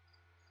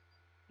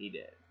 He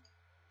did.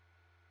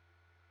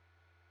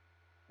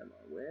 Come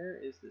on, where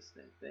is this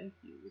thing? Thank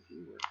you. Would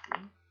you work for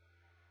me?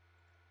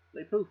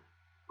 Lay poof.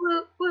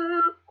 Whoop,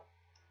 whoop.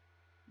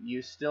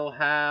 You still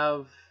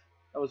have...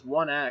 That was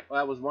one act.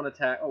 Well, that was one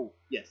attack. Oh,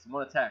 yes,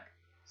 one attack.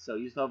 So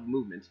you still have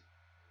movement.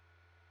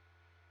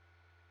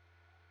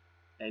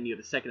 And you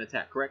have a second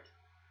attack, correct?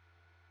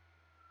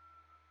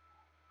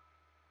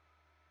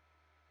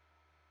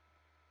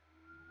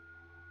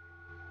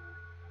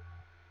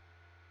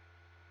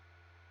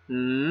 I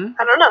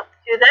don't know.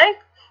 Do they?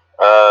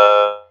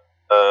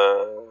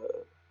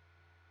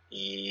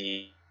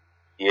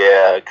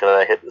 Yeah, can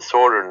I hit the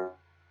sword or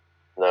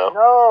no?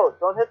 No,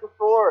 don't hit the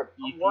sword.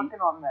 I'm working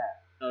on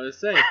that. I was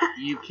saying,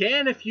 you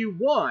can if you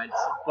want,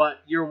 but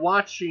you're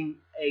watching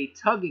a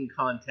tugging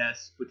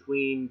contest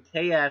between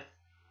KF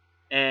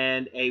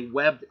and a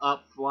webbed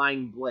up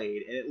flying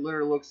blade, and it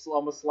literally looks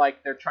almost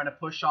like they're trying to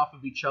push off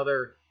of each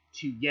other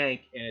to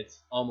yank, and it's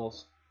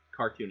almost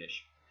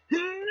cartoonish.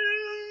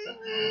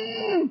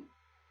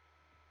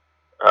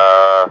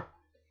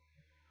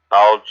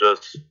 I'll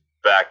just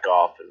back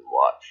off and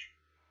watch.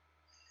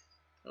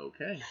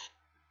 Okay.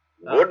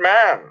 Good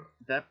man.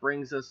 That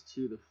brings us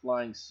to the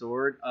flying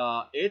sword.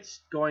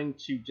 It's going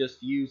to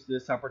just use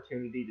this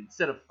opportunity to,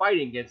 instead of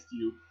fighting against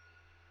you,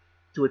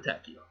 to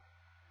attack you.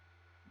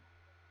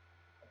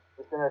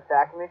 It's gonna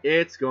attack me?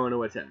 It's going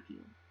to attack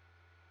you.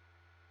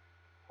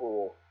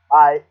 Cool.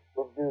 Alright,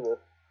 let's do this.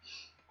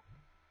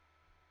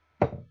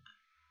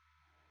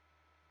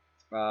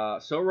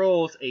 So it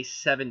rolls a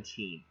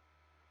 17.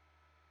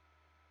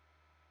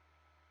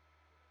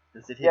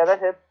 Does it hit? Yeah, that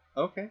hits.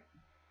 Okay.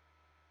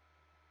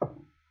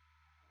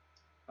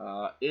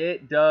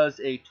 It does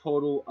a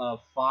total of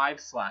 5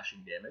 slashing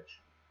damage.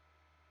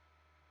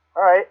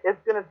 Alright, it's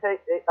gonna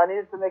take... I need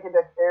it to make a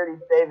dexterity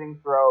saving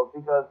throw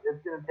because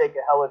it's gonna take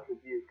a hellish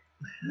rebuke.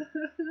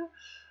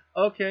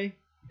 Okay.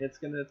 It's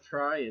going to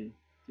try and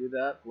do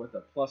that with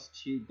a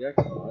 +2 dex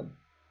mod.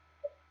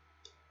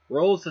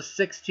 Rolls a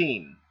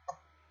 16.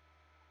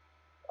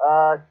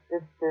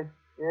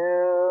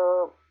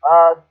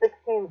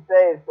 16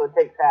 saves, so it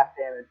takes half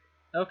damage.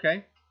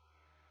 Okay.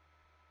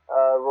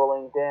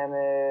 Rolling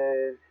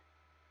damage...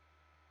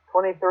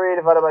 23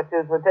 divided by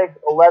 2, so it takes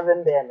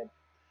 11 damage.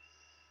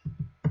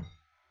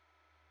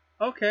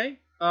 Okay.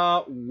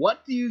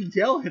 What do you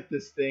yell at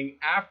this thing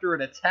after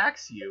it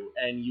attacks you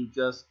and you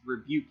just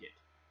rebuke it?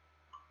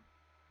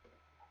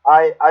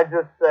 I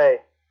just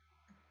say...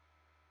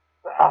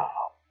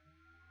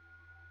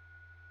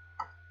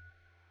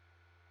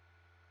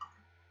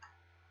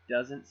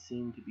 doesn't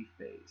seem to be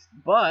phased.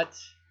 But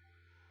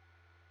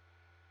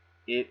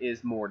it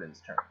is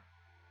Morden's turn.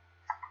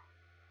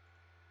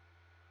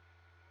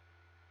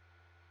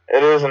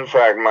 It is, in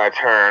fact, my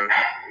turn.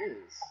 It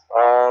is.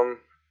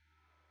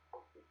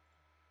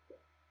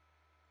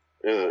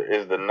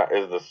 Is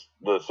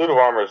the suit of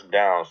armor is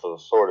down, so the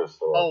sword is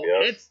still up?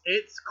 Yes.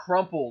 It's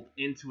crumpled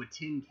into a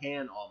tin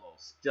can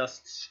almost,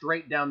 just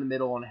straight down the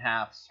middle and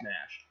half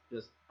smashed.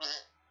 Just.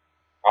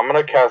 I'm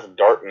gonna cast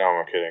Dart. No,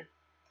 I'm kidding.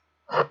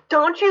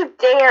 Don't you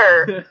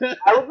dare!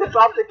 I was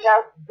about to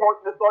cast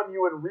darkness on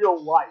you in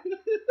real life. Do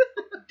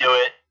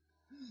it.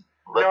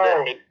 Let No,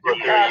 the hate you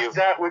hear cast you.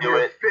 that with Do your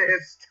it.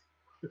 fist.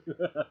 No,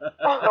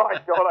 I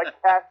don't. I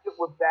cast it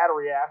with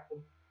battery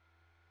acid.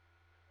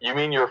 You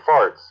mean your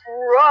farts?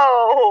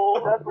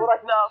 Bro! That's what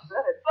I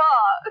said.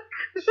 Fuck!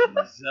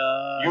 Jesus.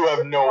 You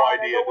have no I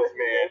idea, know what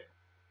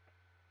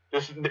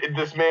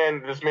this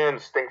man. This man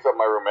stinks up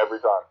my room every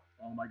time.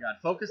 Oh my God!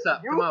 Focus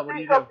up. You Come on. What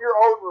do you speak do? up your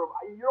own room.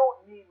 You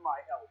don't need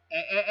my help.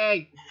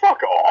 Hey!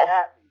 Fuck off.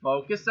 At me.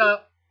 Focus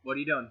up. What are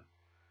you doing?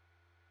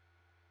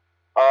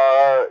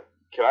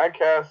 Can I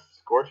cast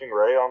Scorching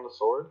Ray on the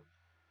sword?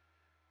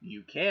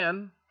 You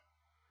can.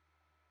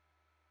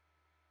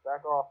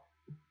 Back off.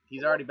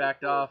 He's already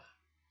backed off.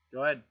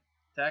 Go ahead.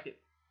 Attack it.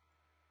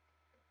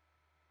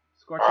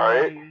 Scorching All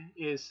right. Ray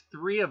is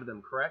 3 of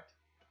them, correct?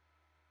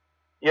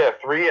 Yeah,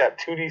 3 at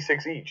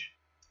 2d6 each.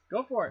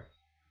 Go for it.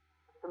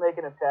 To make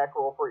an attack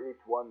roll for each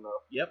one,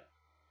 though. Yep.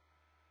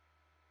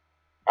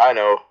 I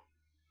know.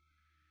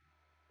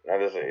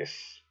 That is a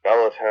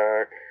spell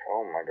attack.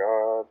 Oh my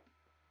god.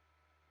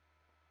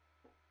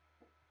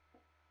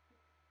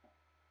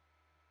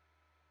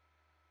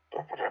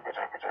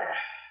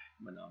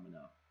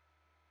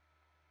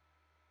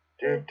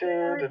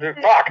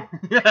 Fuck!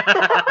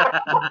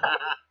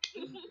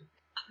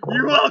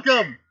 You're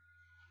welcome.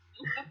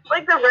 It's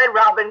like the Red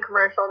Robin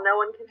commercial. No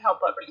one can help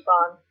but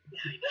respond.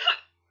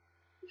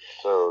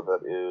 So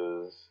that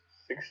is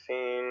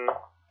 16.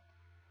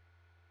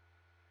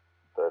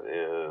 That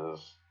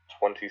is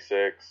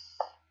 26.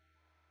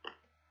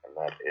 And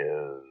that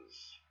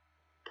is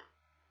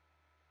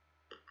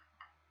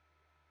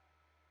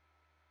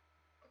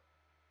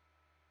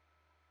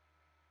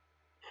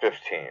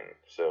 15.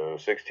 So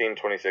 16,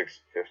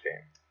 26, 15.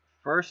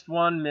 First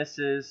one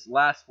misses.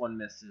 Last one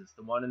misses.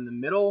 The one in the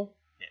middle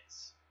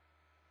hits.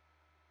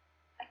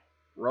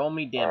 Roll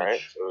me damage.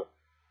 Alright, so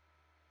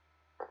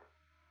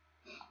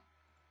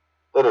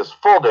that is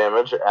full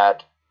damage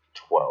at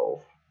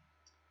 12.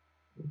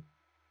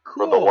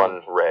 Cool. For the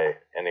one ray,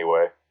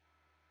 anyway.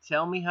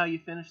 Tell me how you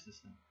finish this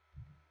thing.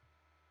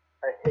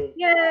 I hate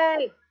you.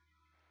 Yay!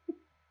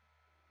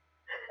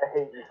 I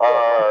hate you so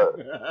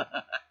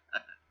much.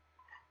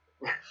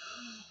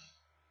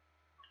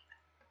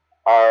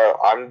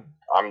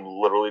 I'm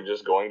literally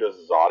just going to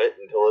zot it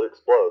until it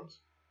explodes.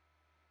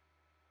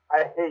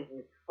 I hate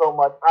you so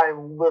much.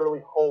 I'm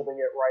literally holding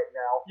it right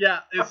now.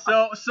 Yeah,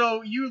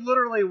 so you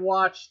literally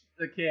watch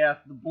the KF,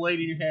 the blade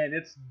in your hand,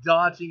 it's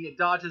dodging, it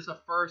dodges the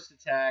first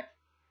attack,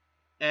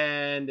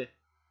 and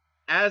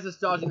as it's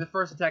dodging the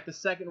first attack, the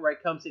second ray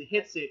comes, it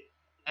hits it,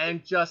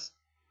 and just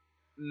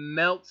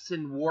melts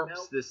and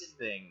warps this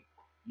thing.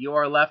 You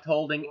are left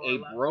holding a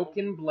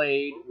broken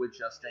blade with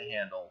just a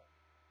handle.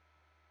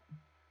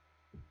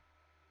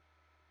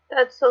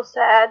 That's so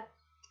sad.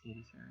 It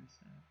is very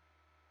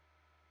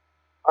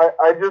sad.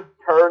 I just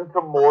turn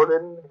to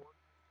Morden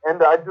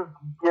and I just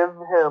give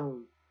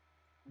him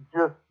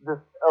just this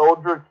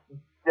eldritch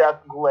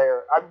death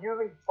glare. I'm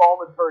using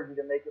thaumaturgy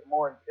to make it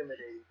more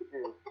intimidating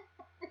too.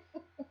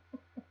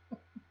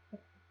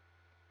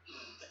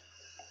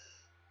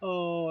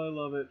 Oh, I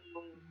love it.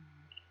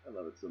 I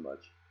love it so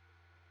much.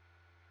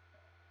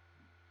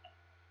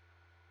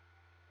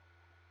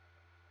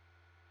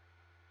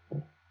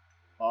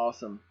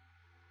 Awesome.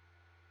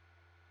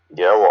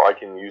 Yeah, well, I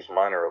can use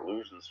minor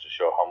illusions to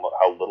show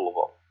how little of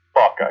a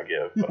fuck I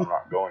give, but I'm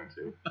not going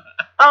to.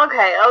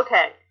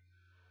 Okay.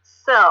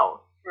 So,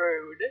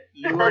 Rude.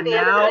 You At are the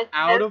end of now it,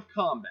 out of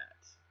combat.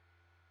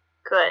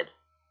 good.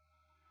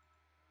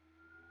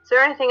 Is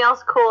there anything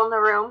else cool in the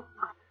room?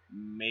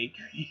 Make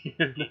me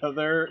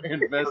another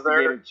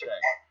investigative check,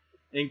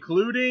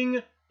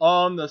 including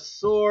on the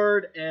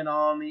sword and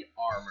on the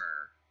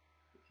armor.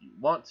 If you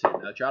want to. Now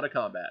that you're out of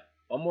combat.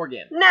 One more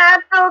again.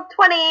 Natural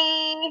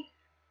 20!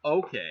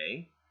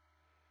 Okay.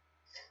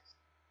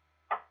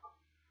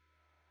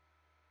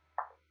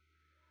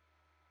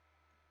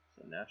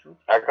 So natural.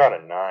 I got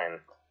a 9.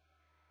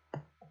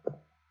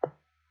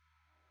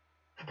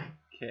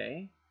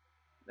 Okay.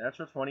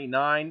 Natural 20.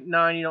 9.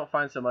 9 you don't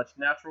find so much.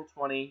 Natural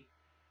 20.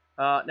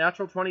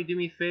 Natural 20, do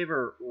me a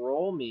favor.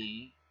 Roll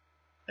me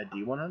a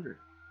D100.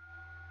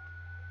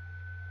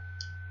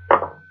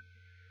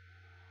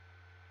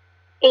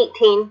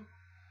 18.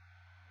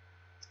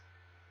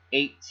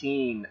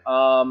 18.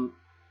 1,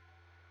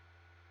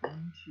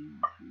 2,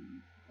 3,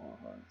 4,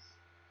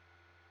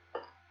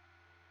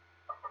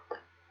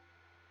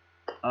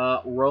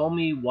 5. Roll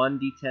me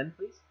 1d10,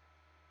 please.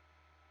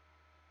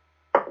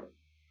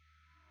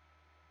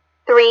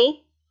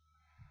 3.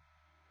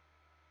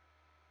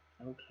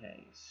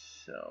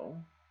 so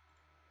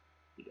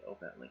need to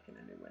open that link in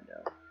a new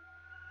window.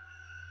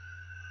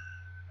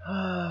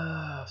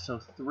 So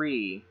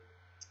 3.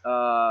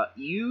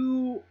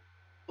 You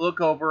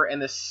look over,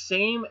 and the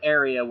same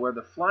area where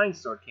the flying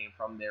sword came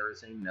from, there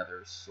is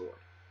another sword,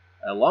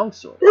 a long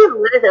sword. Ooh,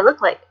 what does it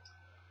look like?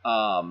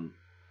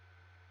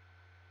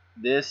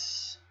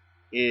 This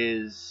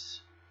is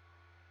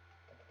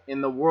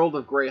in the world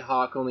of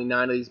Greyhawk. Only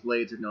 9 of these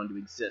blades are known to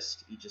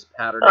exist. Each is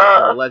patterned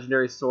after the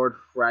legendary sword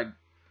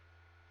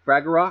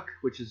Fragorok,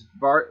 which is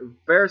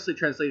variously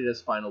translated as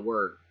final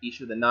word.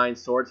 Each of the 9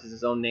 swords has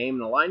its own name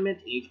and alignment,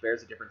 and each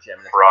bears a different gem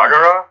in its palm.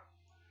 Fragora?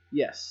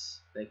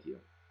 Yes, thank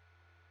you.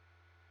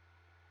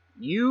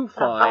 You The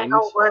find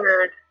final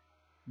word.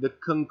 the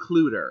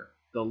Concluder,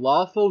 the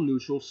lawful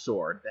neutral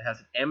sword that has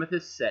an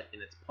amethyst set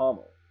in its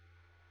pommel.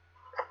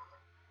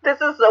 This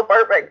is so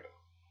perfect.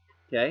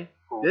 Okay?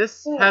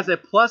 This has a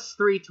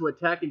 +3 to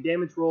attack and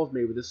damage rolls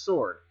made with the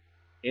sword.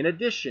 In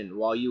addition,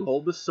 while you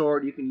hold the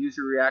sword, you can use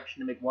your reaction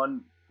to make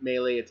one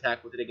melee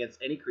attack with it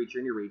against any creature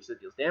in your reach that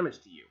deals damage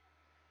to you.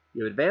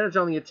 You have advantage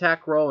on the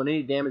attack roll, and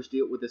any damage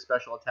dealt with this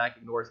special attack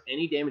ignores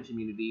any damage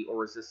immunity or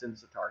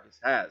resistance the target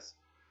has.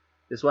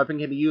 This weapon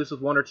can be used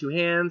with 1 or 2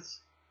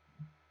 hands.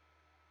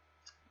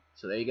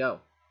 So there you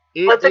go.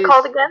 What's it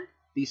called again?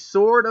 The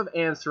Sword of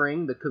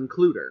Answering, the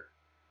Concluder.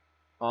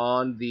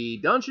 On the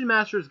Dungeon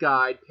Master's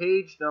Guide,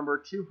 page number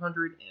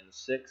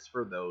 206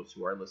 for those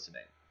who are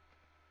listening.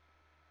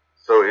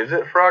 So is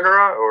it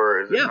Fragora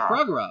or is it not?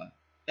 Fragora.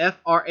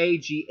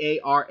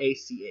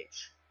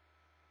 Fragarach.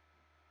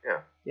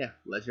 Yeah. Yeah,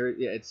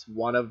 it's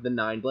one of the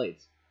 9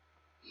 blades.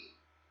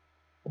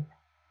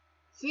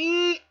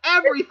 See,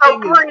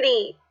 everything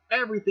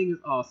is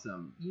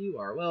awesome. You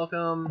are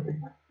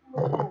welcome.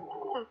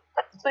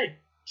 Let's see.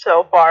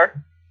 So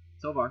far.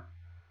 So far.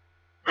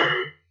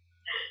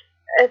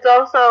 It's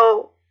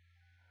also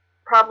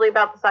probably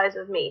about the size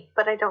of me,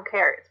 but I don't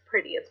care. It's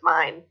pretty. It's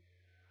mine.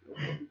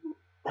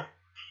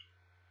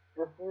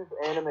 Just use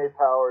anime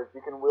powers.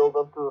 You can wield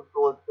up to a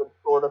sword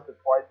up to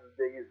twice as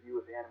big as you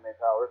with anime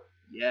powers.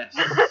 Yes.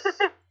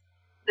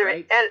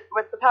 Right. And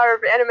with the power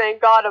of anime and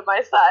God on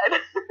my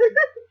side.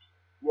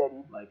 Yeah,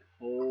 dude. Like,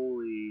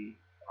 holy.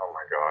 Oh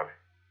my god.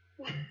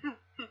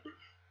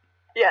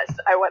 Yes,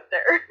 I went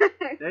there.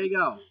 There you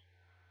go.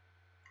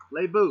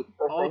 Lay boop.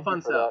 All the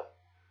fun stuff.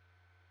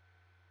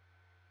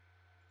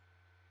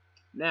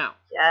 Now,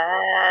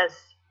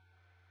 Yes.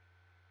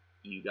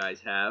 you guys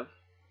have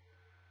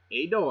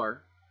a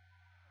door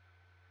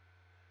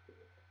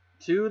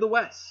to the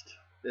west.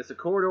 There's a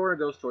corridor and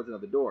goes towards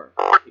another door,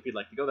 if you'd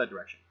like to go that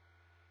direction.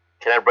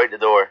 Can I break the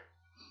door?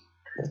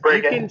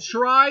 You can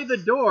try the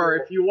door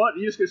if you want.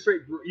 You're just gonna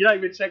straight. You're not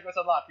even checking what's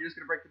unlocked. You're just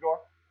gonna break the door.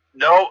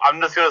 No,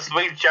 I'm just gonna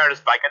swing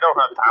Jared's back. I don't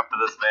have time for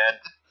this, man.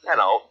 I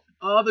know.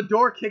 The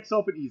door kicks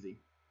open easy.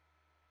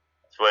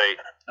 Sweet.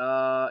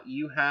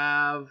 You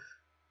have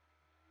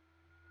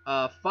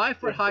a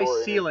 5-foot-high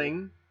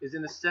ceiling is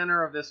in the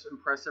center of this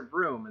impressive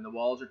room, and the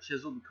walls are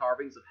chiseled with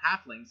carvings of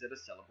halflings at a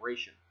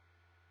celebration.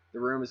 The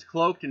room is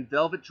cloaked in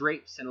velvet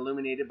drapes and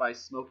illuminated by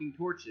smoking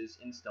torches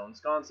in stone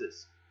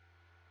sconces.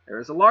 There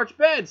is a large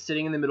bed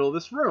sitting in the middle of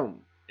this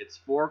room, its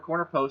 4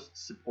 corner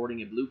posts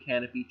supporting a blue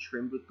canopy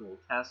trimmed with gold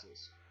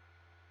tassels.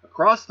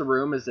 Across the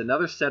room is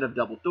another set of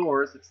double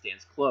doors that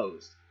stands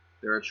closed.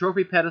 There are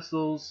trophy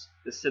pedestals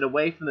that sit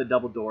away from the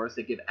double doors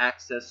that give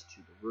access to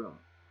the room.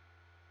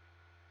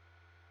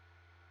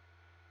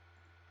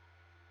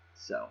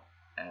 So,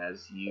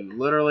 as you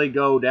literally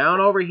go down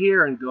over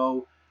here and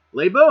go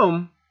lay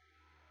boom,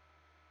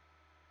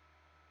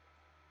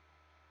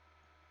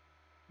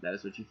 that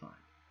is what you find.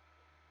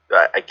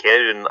 I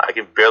can't even. I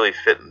can barely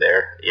fit in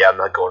there. Yeah, I'm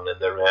not going in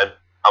there, man.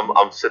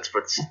 I'm 6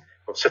 foot.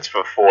 I'm 6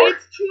 foot 4.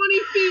 It's 20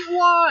 feet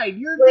wide.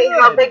 You're Wait, good.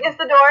 how big is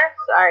the door?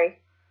 Sorry.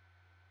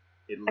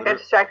 It I got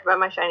distracted by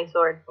my shiny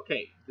sword.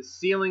 Okay, the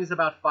ceiling's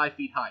about 5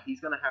 feet high. He's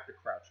gonna have to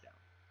crouch down.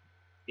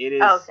 It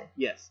is. Oh, okay.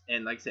 Yes,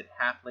 and like I said,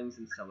 halflings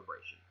in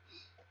celebration.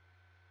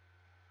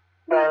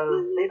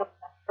 Little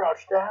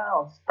crouch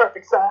down. It's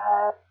perfect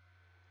size.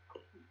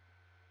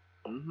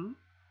 Mm-hmm.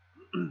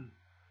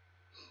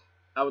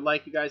 I would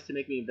like you guys to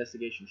make me an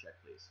investigation check,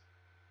 please.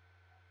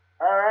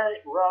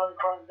 Alright, rolling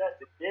for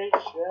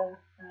investigation.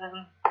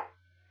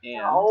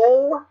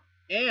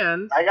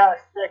 And I got a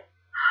 6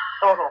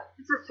 total.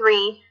 It's a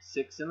 3.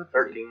 6 and a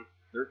 3.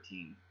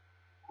 13.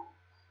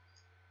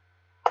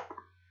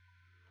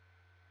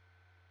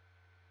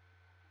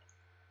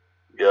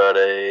 Got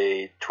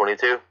a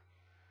 22.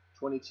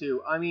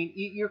 22. I mean,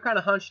 you're kind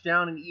of hunched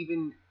down, and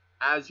even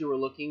as you were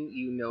looking,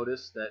 you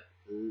noticed that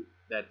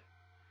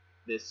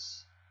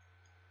this,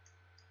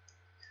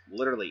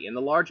 literally in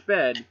the large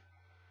bed,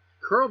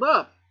 curled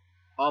up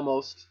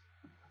almost,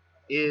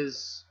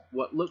 is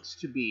what looks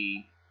to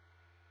be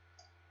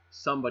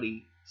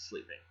somebody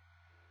sleeping.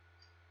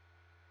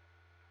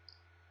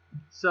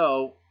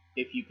 So,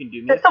 if you can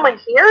do me There's someone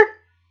here?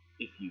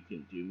 If you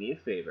can do me a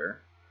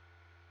favor,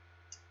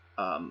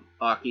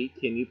 Aki,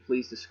 can you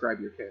please describe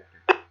your character?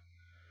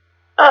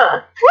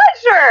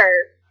 Pleasure!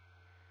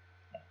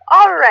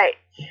 Alright.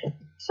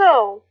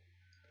 So,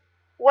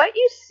 what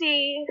you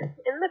see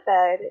in the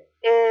bed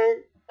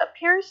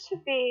appears to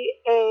be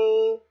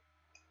a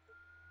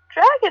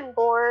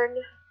dragonborn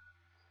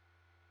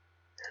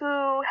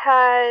who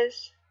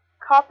has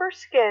copper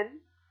skin,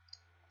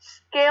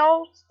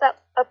 scales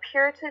that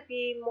appear to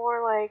be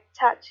more like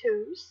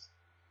tattoos,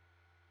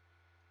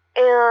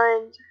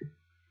 and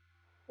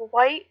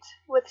white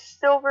with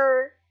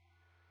silver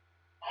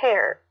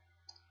hair.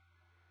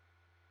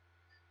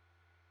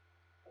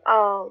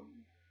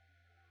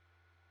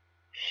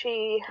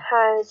 She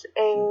has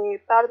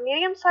about a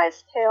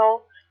medium-sized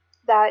tail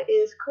that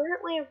is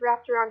currently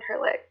wrapped around her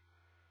leg.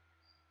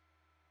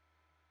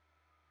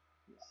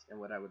 Yes, and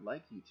what I would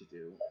like you to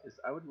do is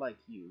I would like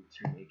you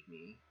to make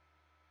me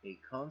a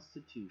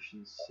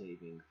Constitution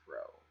saving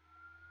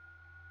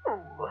throw.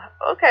 Ooh,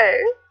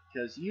 okay.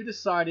 Because you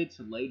decided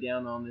to lay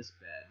down on this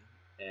bed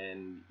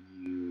and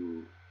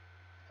you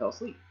fell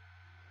asleep.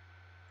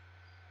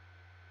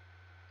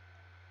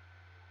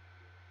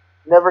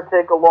 Never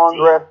take a long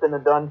rest in a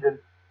dungeon.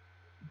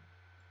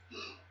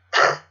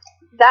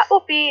 That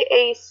will be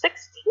a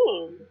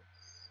 16.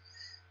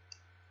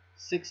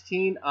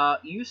 16.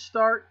 You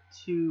start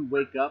to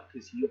wake up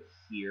because you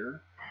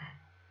hear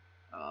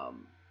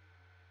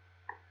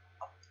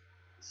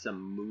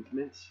some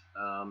movement,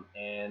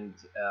 and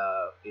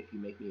if you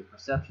make me a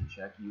perception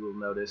check, you will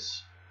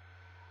notice.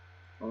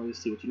 Let me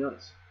see what you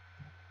notice.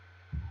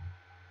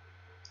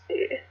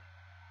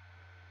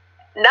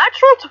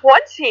 Natural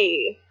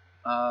 20.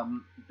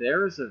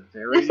 There is a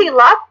very. You see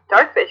lots of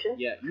dark vision.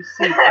 Yeah, you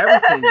see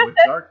everything with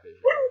dark vision.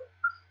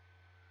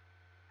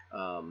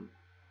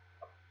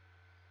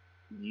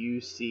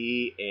 You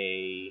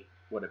see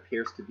what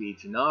appears to be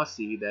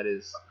Genasi that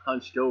is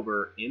hunched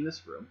over in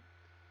this room.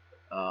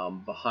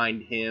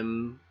 Behind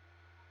him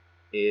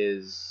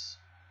is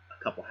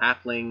a couple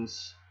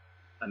halflings,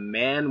 a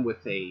man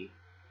with a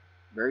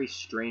very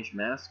strange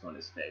mask on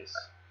his face,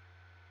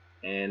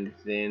 and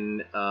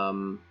then a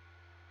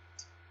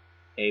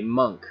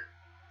monk,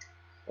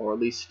 or at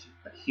least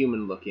a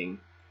human-looking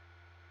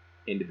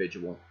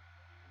individual.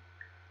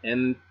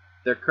 And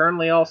they're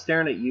currently all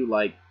staring at you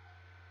like,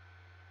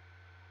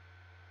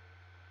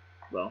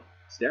 well,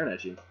 staring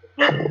at you.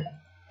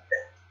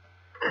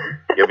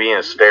 You're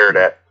being stared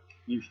at.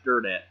 You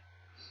stared at.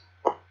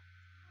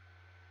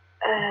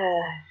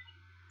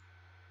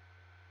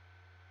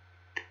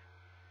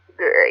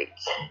 Great.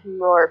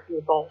 More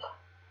people.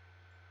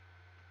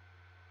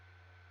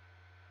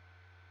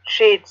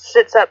 She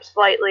sits up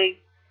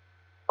slightly,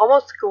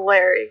 almost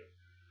glaring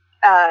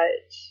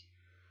at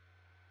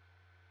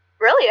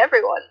really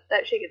everyone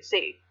that she could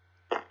see.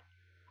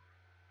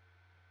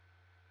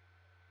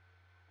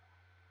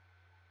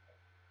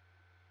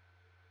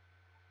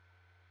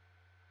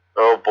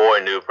 Oh boy,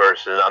 new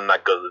person. I'm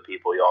not good with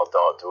people y'all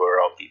talk to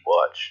or I'll keep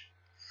watch.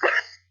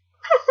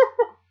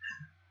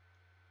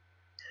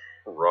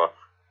 Rough.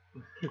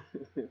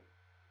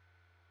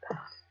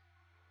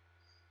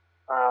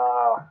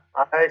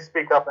 I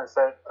speak up and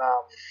said,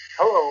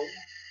 hello,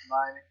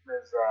 my name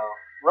is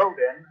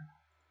Rodin.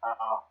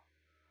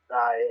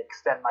 I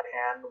extend my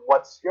hand.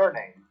 What's your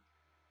name?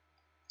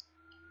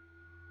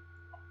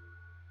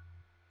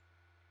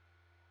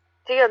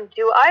 DM,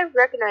 do I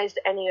recognize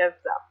any of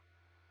them,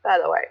 by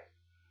the way?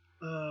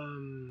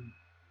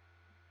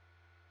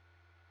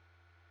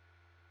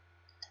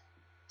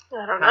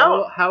 I don't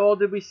know. How old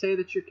did we say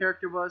that your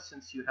character was,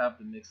 since you have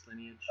the mixed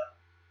lineage?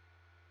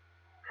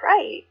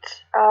 Right.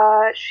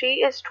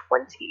 She is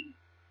 20.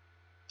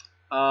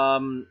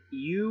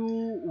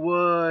 You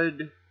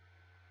would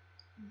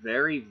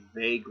very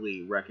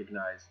vaguely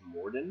recognize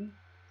Morden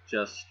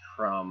just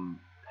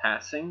from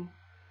passing.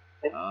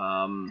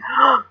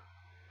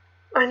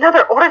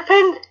 Another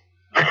orphan?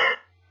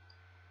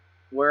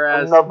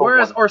 Whereas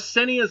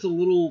Orsenia is a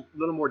little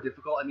more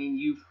difficult. I mean,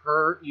 you've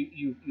heard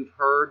you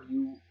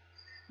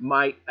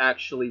might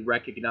actually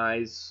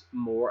recognize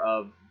more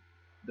of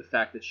the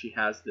fact that she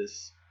has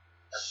this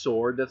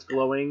sword that's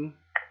glowing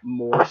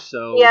more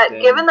so. Yeah,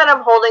 given that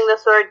I'm holding the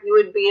sword, you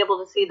would be able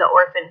to see the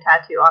orphan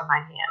tattoo on my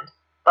hand.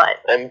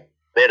 But And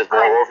there's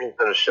more orphans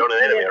than a shonen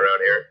enemy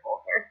around here.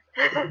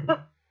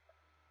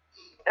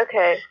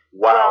 Okay.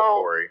 Wow,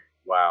 well, Corey.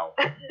 Wow.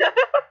 Am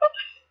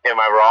I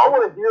I wrong?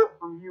 want to hear it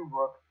from you,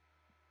 Brooke.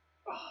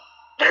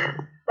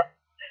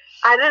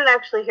 I didn't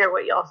actually hear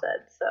what y'all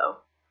said, so.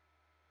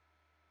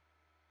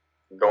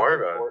 Don't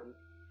worry about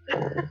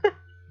it.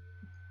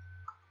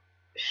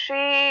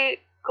 She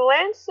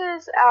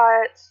glances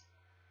at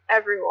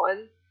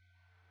everyone,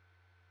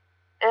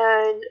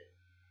 and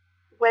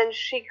when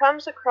she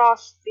comes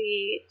across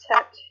the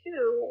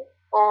tattoo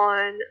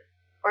on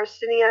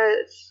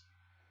Orsinia's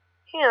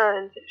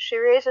hand, she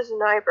raises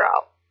an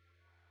eyebrow.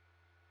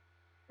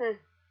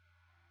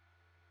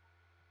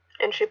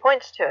 And she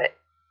points to it.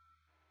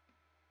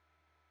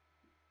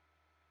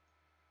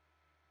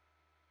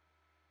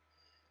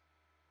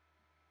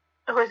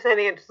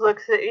 Orsinia just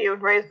looks at you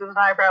and raises an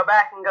eyebrow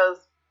back and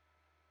goes,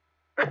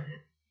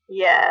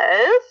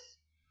 yes?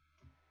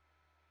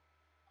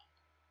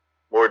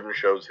 Morden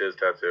shows his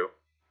tattoo.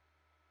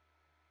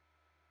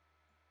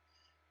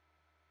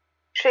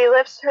 She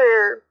lifts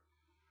her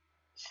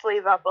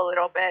sleeve up a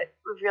little bit,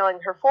 revealing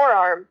her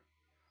forearm,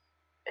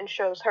 and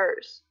shows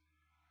hers.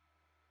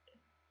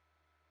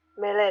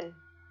 Melin.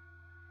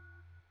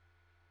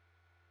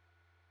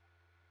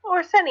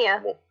 Or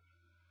Senia.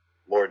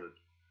 Morden.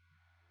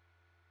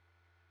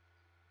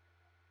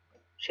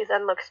 She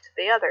then looks to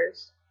the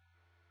others,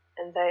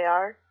 and they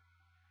are...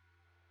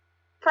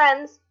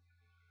 Friends.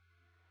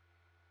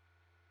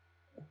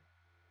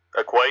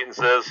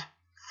 Acquaintances.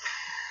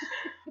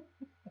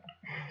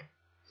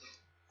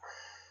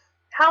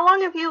 How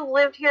long have you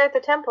lived here at the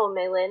temple,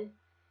 Maylin?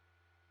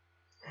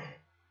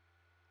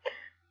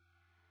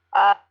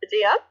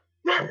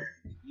 DM?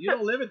 You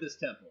don't live at this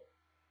temple.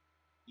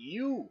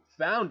 You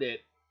found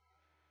it,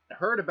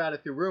 heard about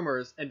it through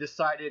rumors, and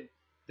decided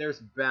there's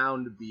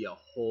bound to be a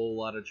whole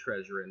lot of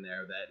treasure in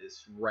there that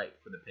is ripe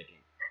for the picking.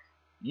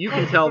 You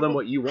can tell them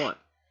what you want.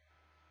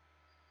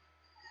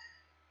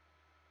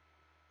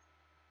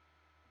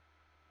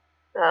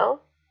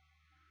 Well,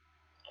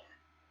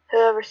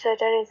 whoever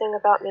said anything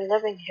about me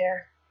living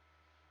here?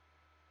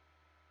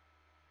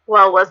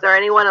 Well, was there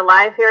anyone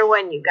alive here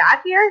when you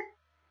got here?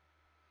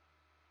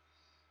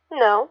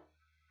 No,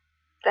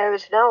 there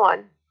was no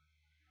one.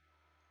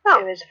 Oh,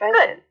 It was vacant.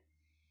 good.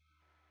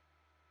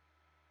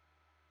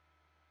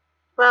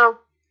 Well,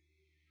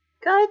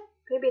 good,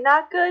 maybe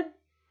not good.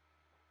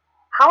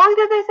 How long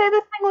did they say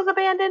this thing was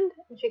abandoned?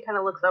 And she kind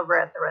of looks over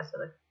at the rest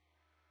of it.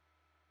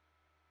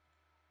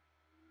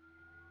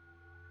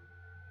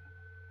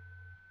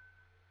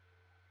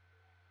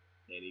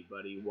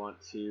 Anybody want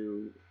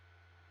to...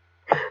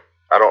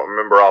 I don't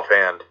remember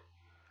offhand.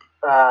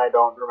 I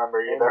don't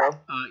remember either.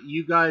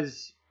 you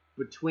guys,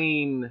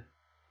 between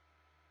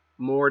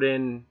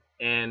Morden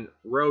and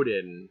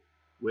Rodin,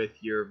 with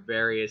your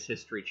various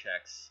history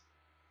checks,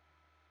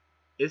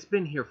 it's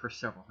been here for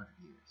several hundred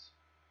years.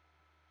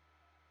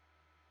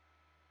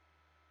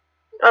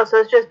 Oh, so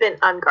it's just been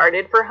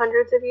unguarded for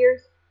hundreds of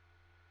years?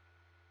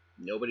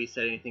 Nobody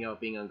said anything about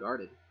being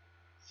unguarded.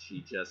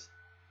 She just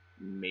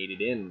made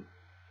it in.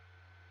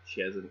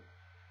 She hasn't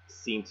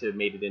seemed to have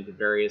made it into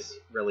various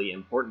really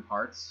important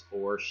parts,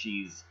 or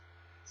she's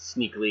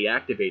sneakily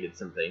activated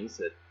some things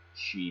that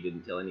she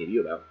didn't tell any of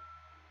you about.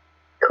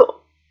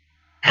 Cool.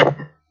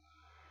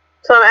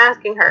 So I'm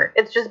asking her,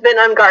 it's just been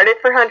unguarded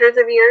for hundreds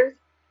of years?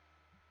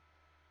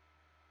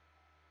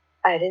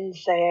 I didn't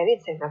say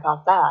anything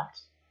about that.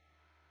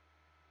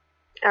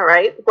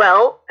 Alright,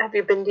 well, have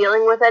you been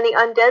dealing with any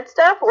undead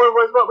stuff, or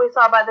was what we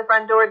saw by the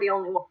front door the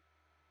only one?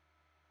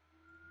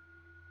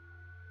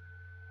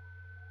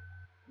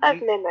 I've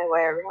made my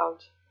way around.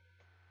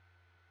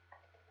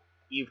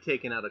 You've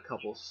taken out a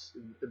couple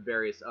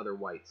various other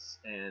whites,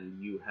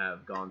 and you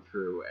have gone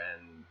through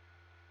and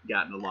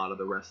gotten a lot of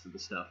the rest of the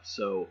stuff.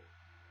 So,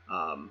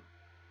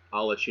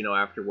 I'll let you know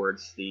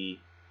afterwards the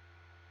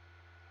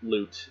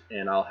loot,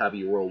 and I'll have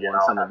you roll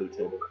once on the loot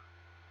table.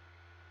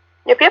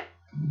 Yep.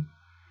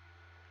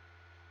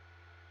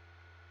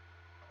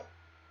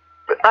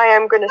 But I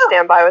am going to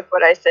stand by with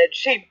what I said.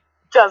 She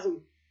doesn't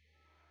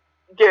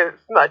give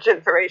much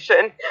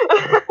information.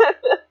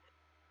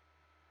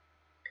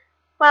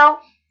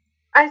 Well,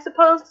 I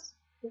suppose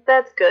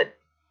that's good.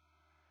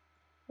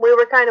 We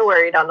were kind of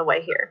worried on the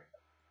way here.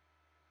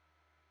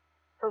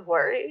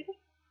 Worried?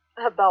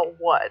 About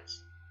what?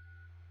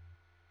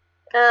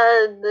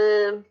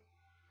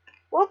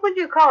 What would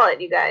you call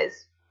it, you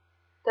guys?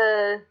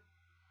 The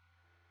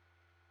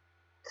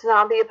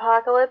zombie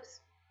apocalypse?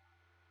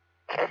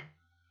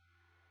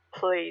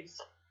 Please.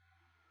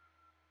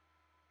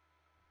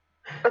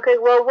 Okay,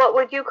 well, what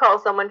would you call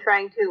someone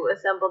trying to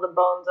assemble the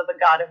bones of a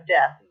god of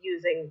death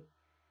using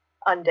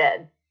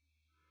undead?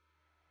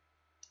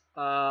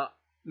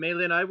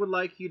 Maylin, I would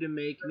like you to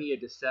make me a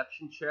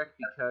deception check,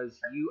 because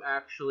you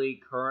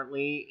actually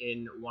currently,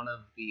 in one of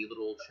the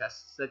little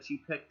chests that you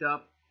picked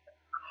up,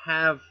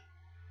 have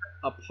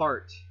a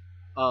part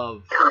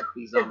of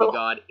the zombie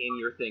god in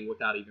your thing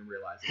without even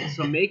realizing it.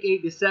 So make a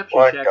deception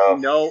What check. the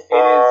You know it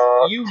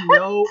fuck? is. You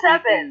know it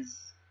 27. is.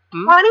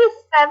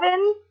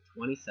 27?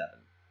 27.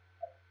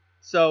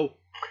 So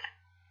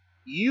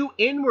you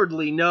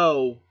inwardly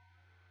know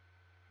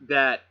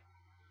that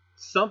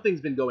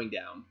something's been going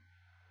down.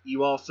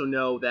 You also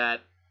know that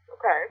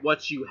Okay.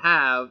 what you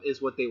have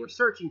is what they were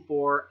searching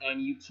for,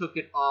 and you took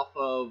it off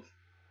of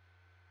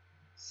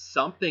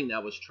something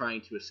that was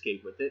trying to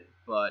escape with it,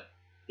 but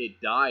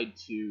it died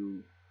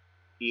to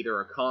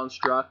either a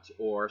construct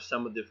or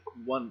some of the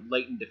one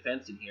latent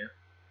defense in here.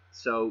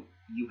 So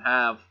you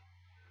have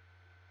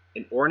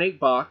an ornate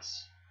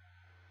box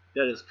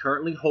that is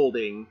currently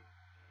holding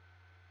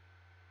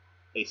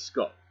a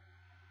skull.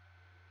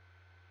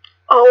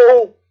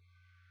 Oh.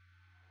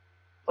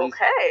 Please,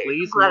 Okay.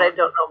 Please, Glad I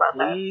don't know about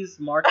that. please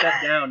mark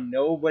that down.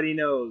 Nobody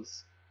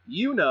knows.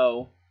 You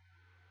know.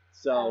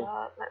 So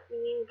Let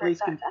me please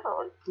write that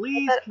down.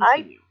 please but I-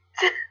 continue.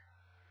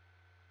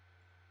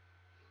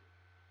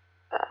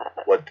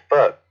 What the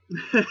fuck?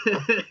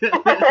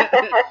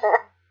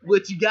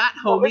 What you got,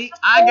 What was homie? the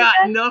I got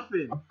question?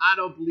 nothing. I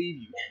don't believe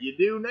you. You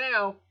do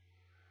now.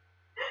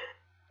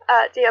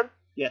 DM,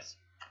 Yes.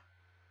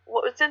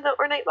 What was in the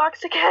ornate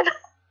box again?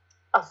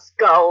 A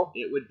skull.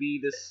 It would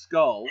be the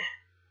skull,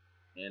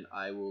 and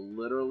I will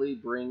literally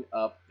bring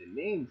up the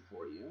name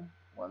for you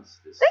once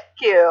this.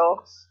 Thank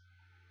you.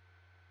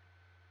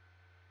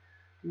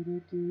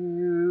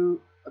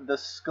 The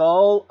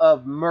Skull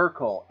of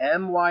Myrkul,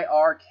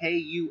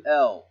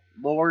 Myrkul,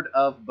 Lord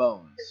of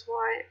Bones.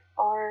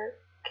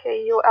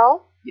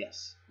 Myrkul?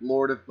 Yes,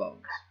 Lord of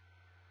Bones.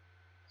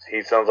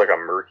 He sounds like a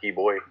murky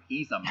boy.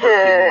 He's a murky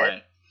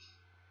boy.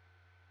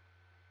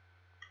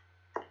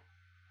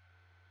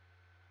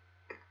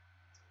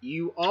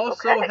 You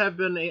also have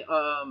been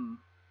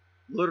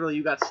literally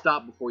you got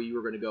stopped before you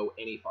were going to go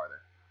any farther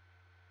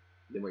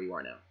than where you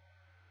are now.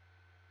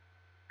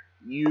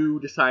 You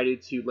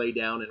decided to lay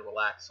down and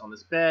relax on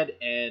this bed,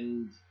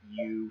 and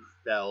you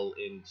fell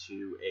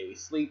into a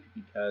sleep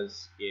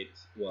because it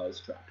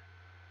was trapped.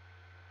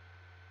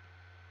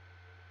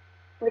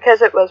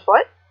 Because it was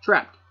what?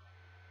 Trapped.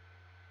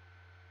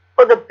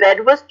 Oh, the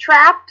bed was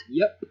trapped?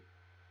 Yep.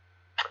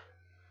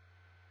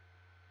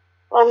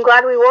 Well, I'm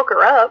glad we woke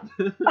her up.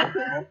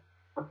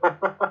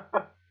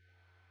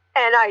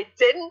 And I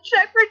didn't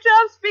check for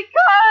jumps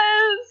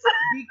because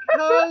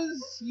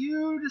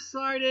you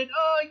decided,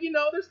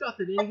 there's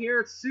nothing in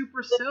here. It's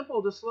super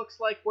simple. Just looks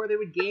like where they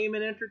would game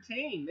and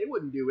entertain. They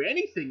wouldn't do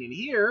anything in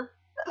here.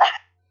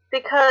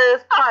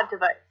 Because pod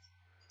device.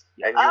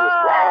 And you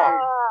was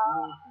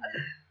wrong.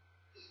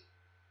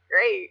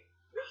 Great.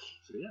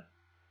 So yeah.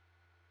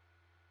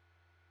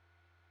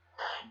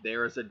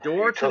 There is a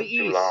door to the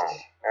east.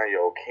 Now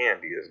your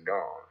candy is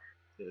gone.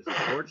 There's a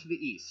door to the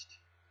east.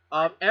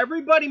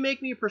 Everybody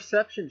make me a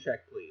perception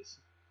check, please.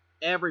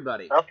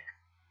 Everybody. Oh.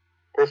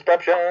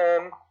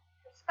 Perception.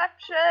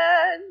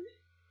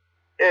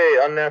 Hey,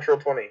 unnatural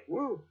 20.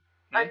 Woo.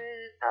 Okay.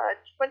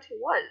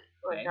 21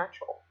 or Okay.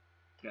 natural.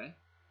 Okay.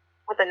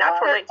 With a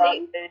natural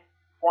 19.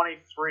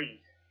 23.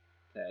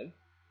 Okay.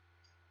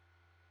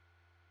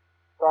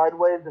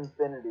 Sideways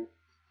infinity.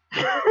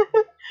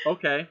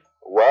 Okay.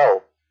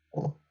 Well.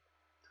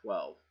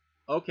 12.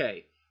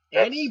 Okay.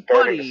 That's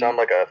starting to sound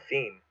like a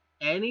theme.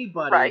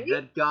 Anybody Right?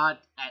 that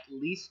got at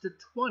least a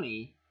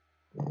 20,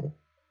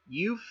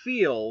 you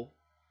feel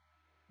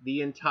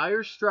the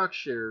entire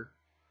structure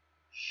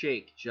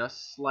shake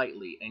just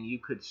slightly, and you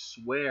could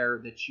swear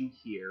that you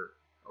hear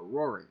a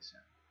roaring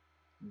sound.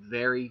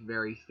 Very,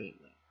 very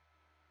faintly.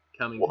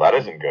 Well, that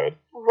isn't good.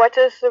 What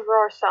does the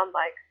roar sound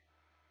like?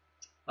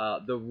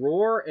 The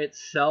roar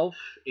itself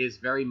is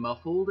very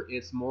muffled.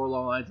 It's more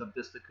along the lines of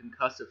just the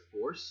concussive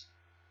force,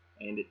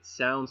 and it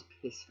sounds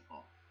pissed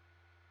off.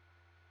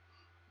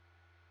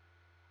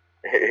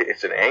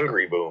 It's an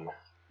angry boom.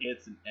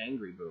 It's an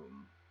angry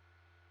boom.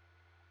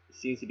 It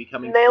seems to be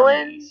coming from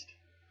the east.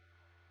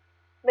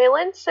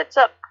 Malin sits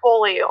up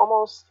fully,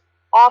 almost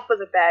off of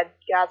the bed,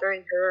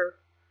 gathering her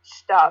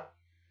stuff.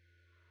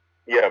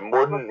 Yeah,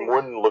 Morden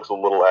looks a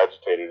little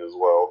agitated as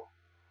well.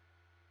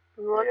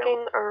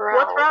 Looking around.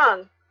 What's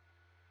wrong?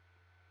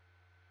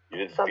 You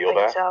didn't feel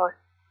that?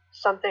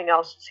 Something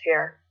else is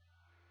here.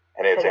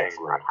 And it's and angry.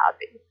 not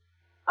happy.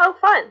 Oh,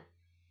 fun.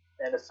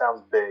 And it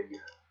sounds big.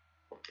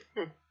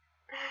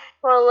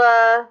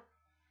 Well,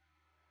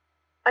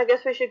 I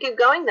guess we should keep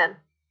going then.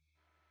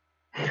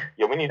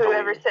 Yeah, we need to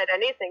Whoever leave. said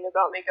anything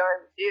about me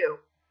going with you?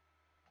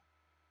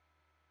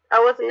 I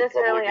It wasn't would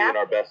necessarily probably be in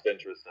our asking. best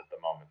interest at the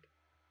moment.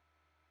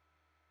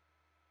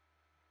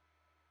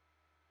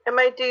 It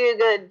might do you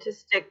good to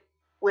stick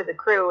with the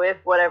crew if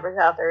whatever's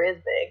out there is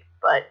big,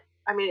 but,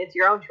 I mean, it's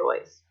your own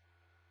choice.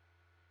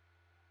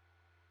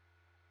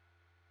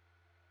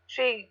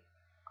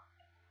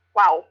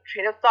 Wow,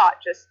 chain of thought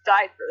just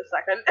died for a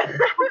second.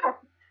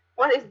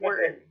 What is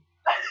word?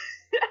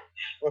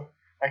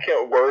 I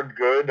can't word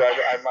good.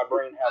 My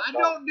brain has I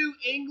don't do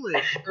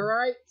English,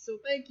 alright? So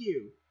thank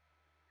you.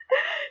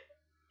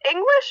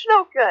 English,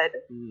 no good.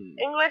 Hmm.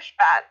 English,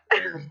 bad.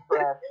 English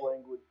trash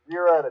language.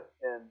 0 out of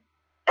 10.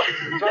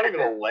 It's not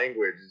even a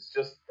language. It's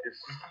just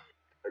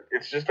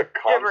a concept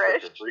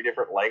Gibberish. of 3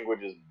 different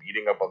languages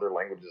beating up other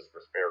languages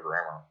for spare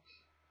grammar.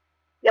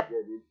 Yeah,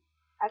 dude.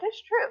 That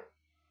is true.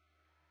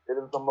 It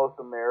is the most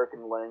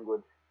American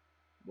language.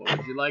 What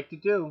would you like to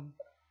do?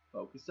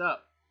 Focus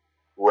up.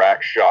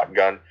 Rack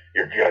shotgun.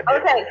 You're good.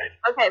 Okay,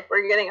 okay,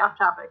 we're getting off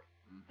topic.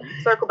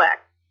 Mhm. Circle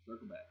back.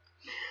 Circle back.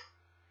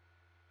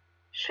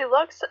 She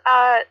looks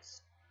at.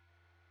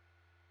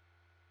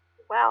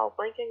 Wow,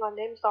 blanking on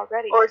names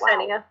already.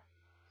 Orsenia.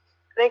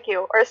 Thank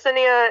you.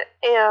 Orsenia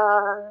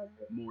and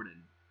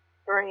Morden.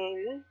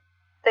 Rain.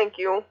 Thank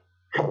you.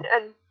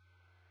 And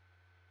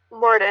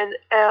Morden,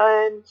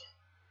 and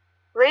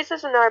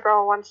raises an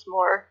eyebrow once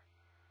more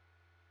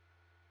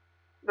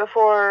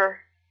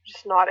before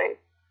just nodding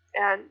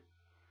and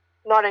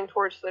nodding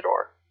towards the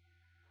door.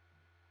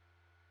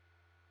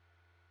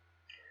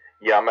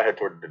 Yeah, I'm gonna head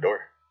toward the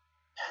door.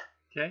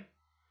 Okay.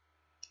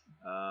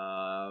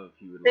 If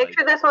you would Make like.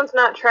 sure this one's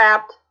not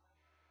trapped.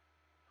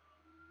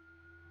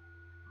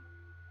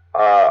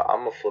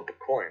 I'm gonna flip a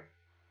coin.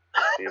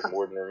 See if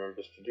Morden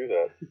remembers to do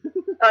that.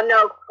 Oh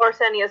no,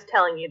 Orsenia's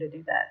telling you to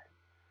do that.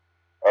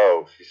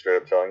 Oh, she's straight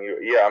up telling you?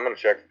 Yeah, I'm gonna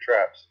check for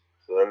traps.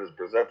 So that is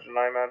perception,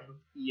 I imagine.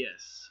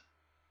 Yes.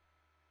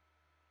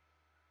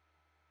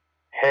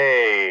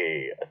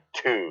 Hey, a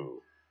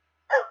 2.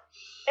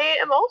 I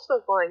am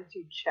also going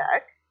to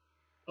check.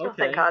 Oh,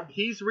 Okay. thank God.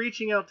 He's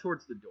reaching out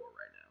towards the door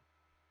right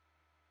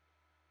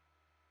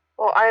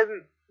Well,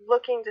 I'm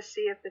looking to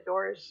see if the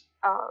door's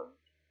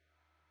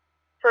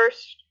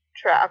first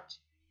trapped.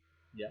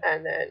 Yeah.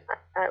 And then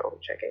I will be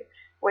checking,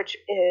 which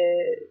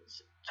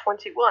is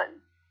 21.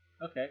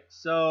 now. Okay.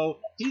 So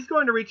he's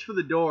going to reach for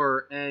the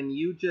door, and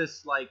you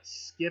just like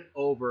skip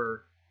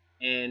over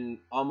and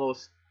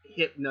almost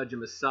hip nudge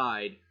him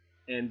aside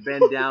and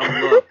bend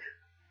down,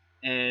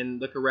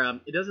 look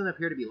around. It doesn't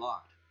appear to be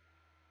locked.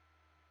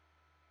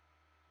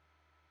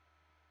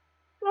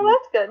 Well,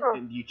 that's good. Oh.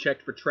 And you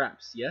checked for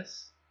traps,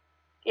 yes?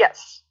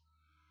 Yes.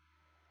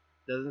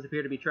 Doesn't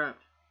appear to be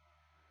trapped.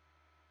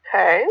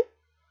 Okay.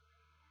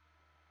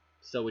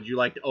 So would you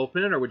like to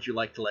open it, or would you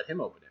like to let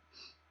him open it?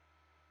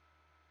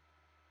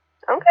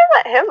 I'm gonna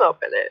let him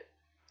open it.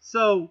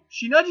 So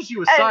she nudges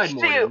you aside, And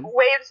she Morgan.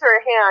 waves her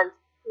hand,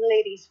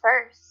 ladies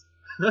first,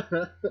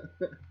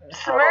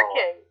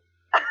 smirking.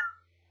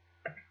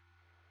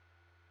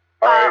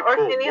 Alright,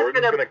 cool. Orsinia's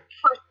Morgan's gonna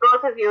push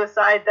both of you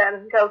aside then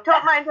and go,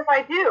 don't mind if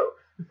I do.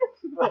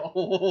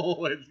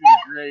 Oh, it's gonna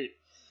be great.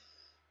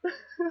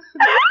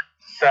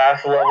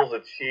 Sass levels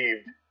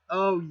achieved.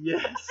 Oh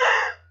yes.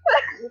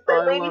 The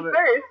I lady love it.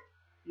 first.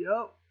 Yep.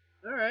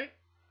 All right.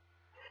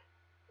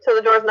 So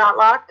the door's not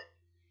locked?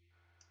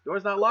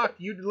 Door's not locked.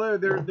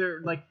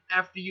 They're like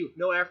after you.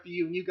 No, after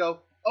you, and you go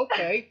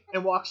okay,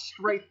 and walk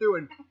straight through,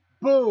 and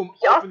boom,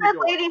 Y'all open the said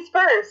door. ladies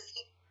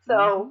first.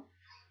 So,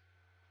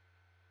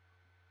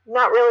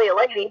 not really a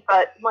lady,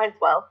 but might as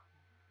well.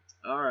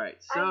 All right.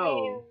 I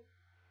mean,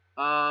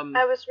 So,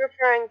 I was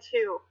referring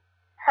to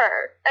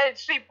her, and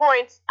she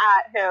points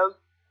at him,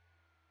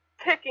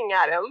 picking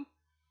at him.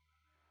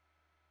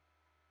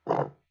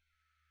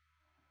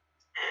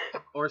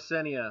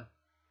 Orsenia.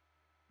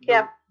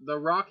 Yeah. The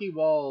rocky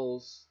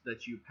walls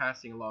that you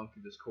passing along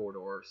through this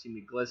corridor seem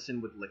to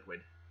glisten with liquid,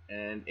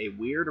 and a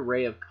weird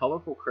array of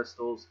colorful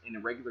crystals and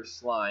irregular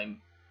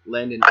slime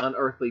lend an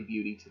unearthly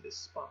beauty to this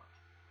spot.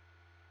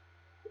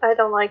 I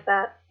don't like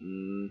that.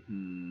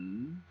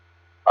 Mm-hmm.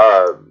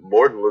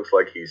 Morden looks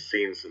like he's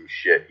seen some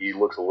shit. He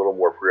looks a little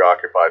more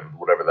preoccupied with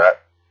whatever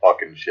that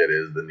fucking shit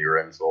is than your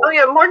insult. Oh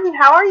yeah, Morton,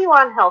 how are you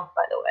on health,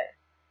 by the way?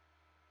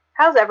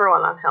 How's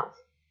everyone on health?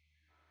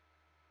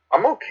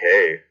 I'm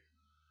okay.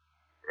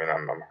 I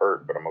mean, I'm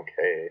hurt, but I'm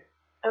okay.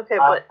 Okay,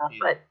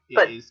 It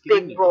but is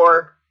getting big there.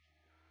 roar.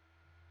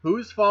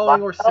 Who's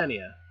following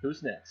Orsenia?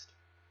 Who's next?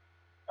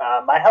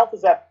 My health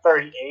is at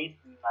 38,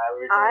 and my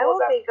original I will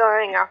was at, be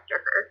going after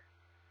her.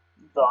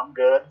 so I'm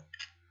good.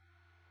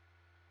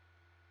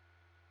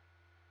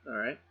 All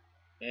right.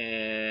 I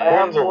And have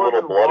Morden's a more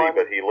little than bloody, one.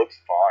 but he looks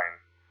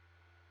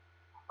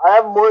fine. I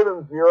have more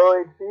than 0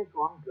 HP,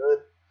 so I'm good.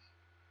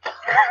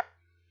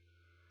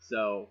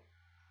 so,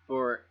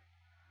 for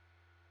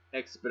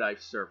expedite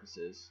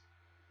surfaces,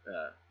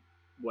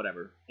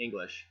 whatever,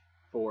 English,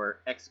 for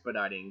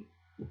expediting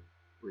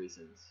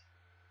reasons,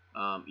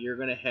 you're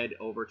going to head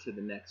over to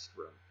the next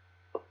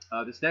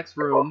room. This next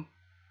room,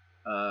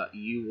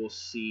 you will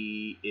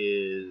see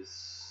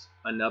is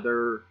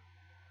another...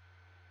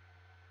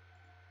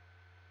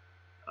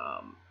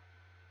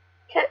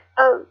 Can,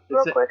 real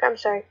It's a- quick, I'm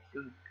sorry. Go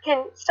ahead.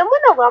 Can someone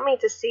allow me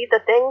to see the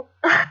thing?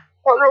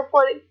 For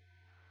roleplay?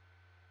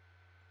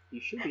 You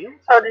should be able to.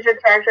 Oh, does your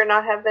character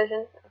not have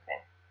vision? Okay.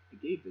 I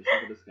gave vision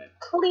to this guy.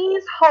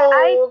 Please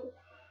hold.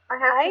 I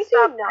have I to do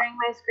stop not. sharing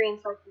my screen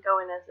so I can go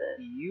in as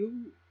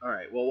a...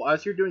 Alright, well,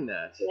 as you're doing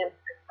that, Yeah.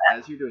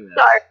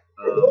 Sorry.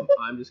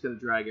 I'm just going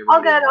to drag All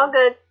everybody good, along. all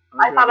good. I'll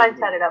I drag thought I'd everybody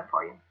set it up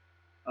for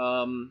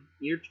you.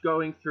 You're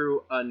going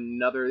through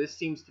another. This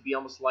seems to be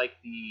almost like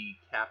the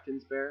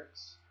captain's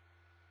barracks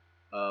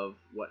of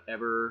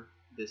whatever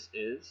this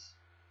is.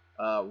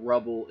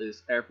 Rubble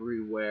is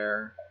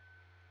everywhere,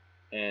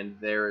 and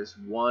there is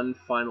one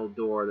final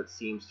door that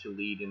seems to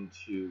lead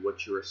into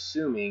what you're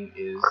assuming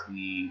is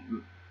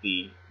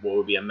the what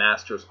would be a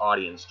master's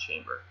audience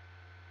chamber.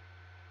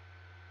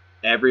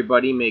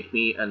 Everybody, make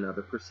me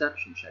another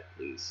perception check,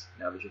 please.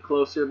 Now that you're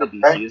closer, the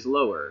DC is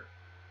lower.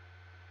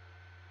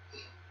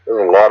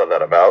 There's a lot of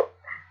that about.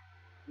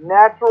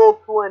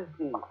 Natural 20.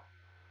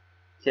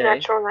 Okay.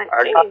 Natural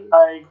I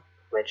 19.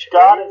 Which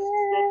got is...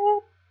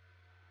 it.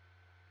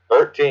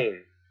 13.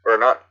 Or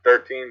not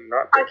 13,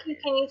 not 13.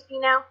 Can you see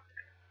now?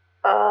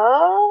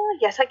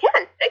 Yes I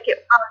can. Thank you.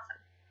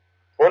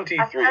 23,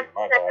 I've my set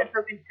bad. the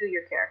token to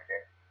your character.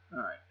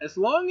 Alright. As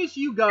long as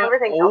you got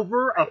Everything else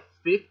over is a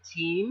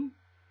 15,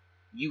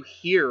 you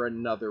hear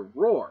another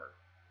roar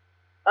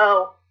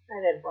Oh,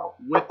 I didn't roll.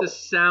 with the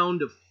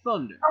sound of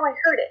thunder. Oh, I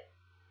heard it.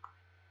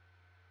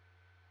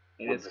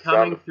 And With it's the sound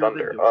coming of through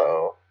thunder. the door.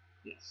 Uh-oh.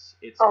 Yes,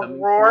 it's A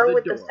coming roar through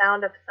with the the door.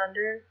 sound of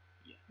thunder?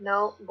 Yeah.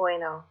 No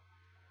bueno.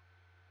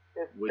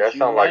 Would That you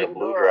sounds like a like-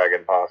 blue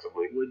dragon,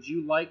 possibly. Would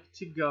you like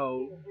to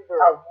go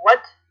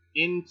What?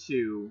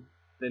 into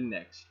the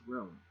next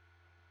room?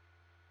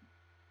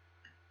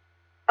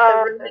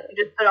 The room that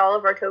you just put all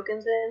of our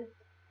tokens in?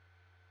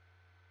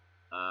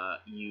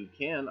 You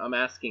can. I'm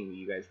asking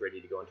you guys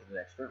ready to go into the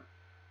next room.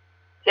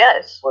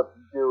 Yes. Let's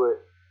do it.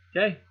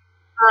 Okay.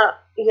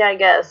 Yeah, I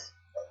guess.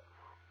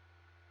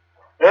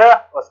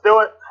 Yeah, let's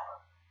do it.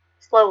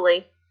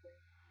 Slowly.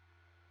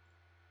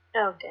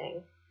 Oh,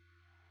 dang.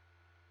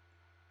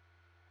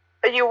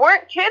 You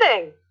weren't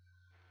kidding.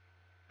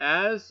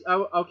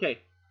 Okay.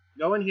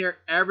 Go in here.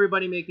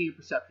 Everybody make me a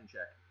perception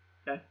check.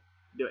 Okay?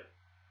 Do it.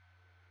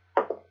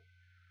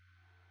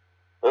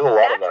 There's a lot of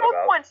that Natural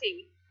about.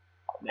 20.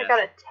 I got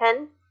a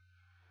 10.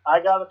 I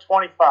got a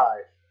 25.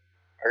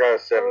 I got a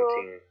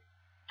 17.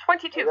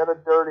 22. I got a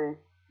dirty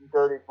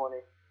 20.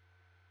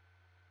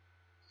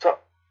 So,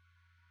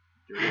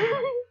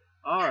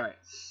 Alright,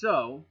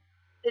 so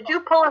Did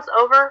you pull us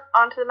over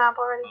onto the map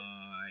already?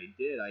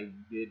 I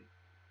did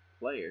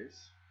players.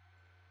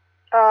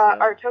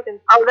 Our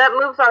tokens. Oh, that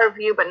moves our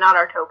view, but not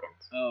our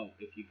tokens. Oh,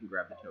 if you can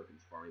grab the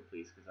tokens for me,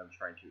 please, because I'm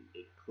trying to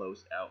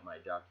close out my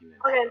document.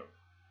 Okay.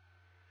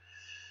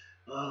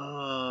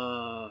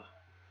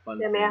 Fun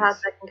Give me a hot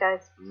things. second,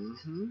 guys.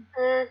 Mm-hmm.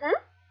 Mm-hmm.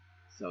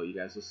 So you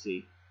guys will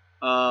see.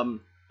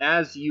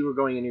 As you were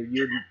going in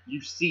here,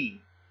 you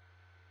see,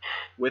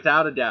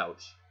 without a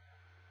doubt,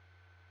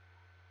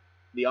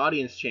 the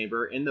audience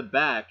chamber. In the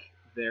back,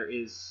 there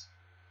is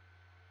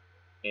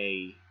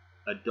a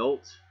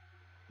adult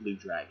blue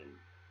dragon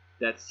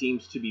that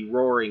seems to be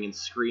roaring and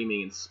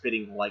screaming and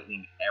spitting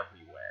lightning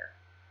everywhere.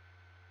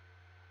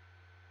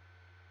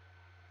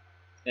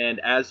 And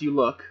as you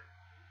look,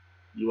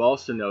 you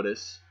also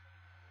notice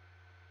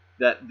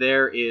that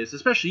there is,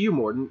 especially you,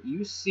 Morden,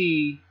 you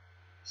see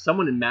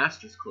someone in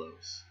master's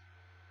clothes.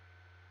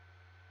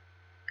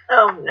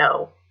 Oh,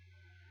 no.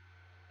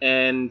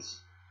 And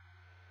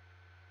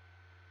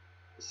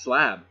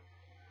Slab,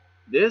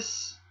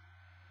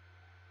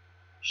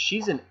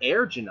 she's an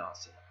air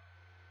genasi.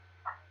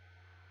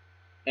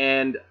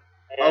 And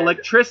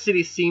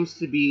electricity seems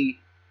to be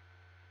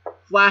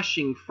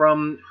flashing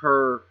from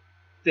her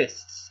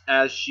fists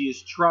as she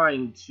is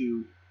trying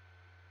to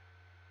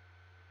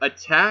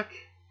attack,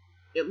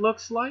 it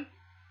looks like.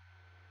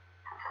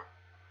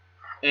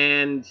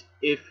 And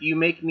if you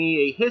make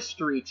me a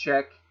history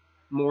check,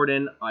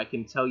 Morden, I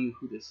can tell you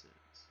who this is.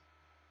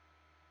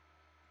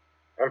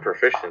 I'm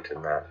proficient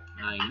in that.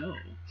 I know.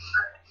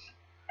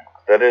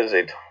 That is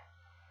a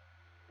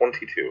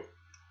 22.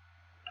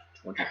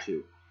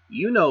 22.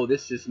 You know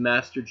this is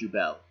Master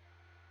Jubel.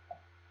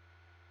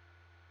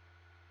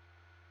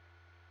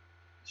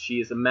 She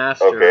is a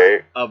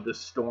master of the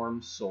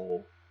Storm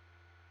Soul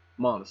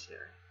Monastery.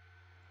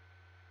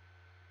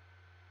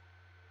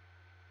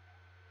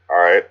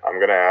 Alright, I'm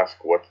gonna ask,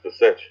 what's the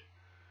sitch?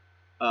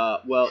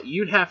 Well,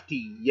 you'd have to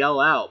yell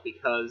out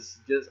because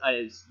just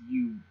as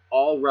you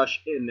all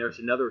rush in, there's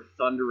another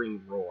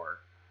thundering roar.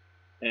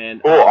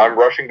 And Cool, I'm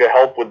rushing to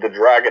help with the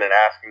dragon and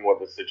asking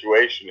what the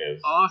situation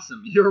is.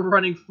 Awesome. You're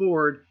running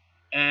forward,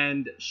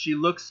 and she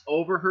looks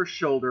over her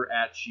shoulder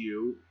at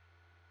you,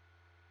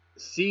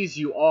 sees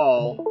you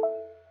all,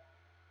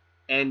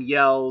 and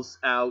yells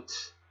out,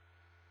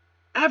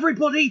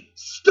 "Everybody,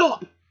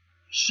 stop!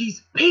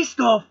 She's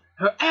pissed off!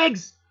 Her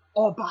eggs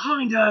are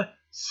behind her!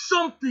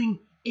 Something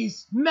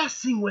is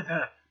messing with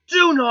her!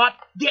 Do not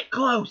get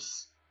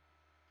close!"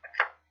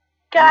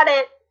 Got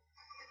it.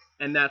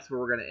 And that's where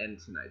we're going to end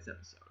tonight's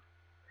episode.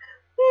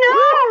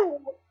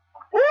 No!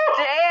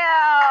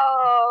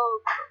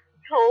 Damn!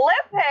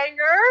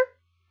 Cliffhanger!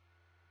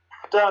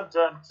 Dun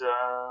dun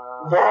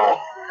dun.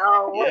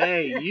 No.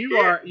 Hey, you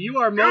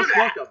are most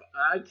welcome.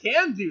 I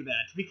can do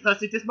that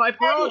because it is my And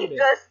you prerogative.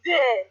 just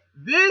did.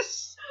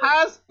 This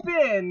has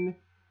been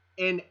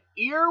an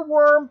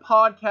Earworm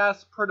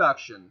Podcast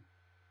production.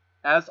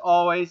 As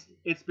always,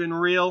 it's been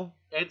real,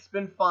 it's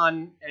been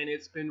fun, and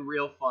it's been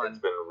real fun. It's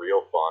been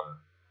real fun.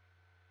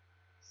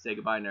 Say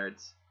goodbye,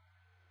 nerds.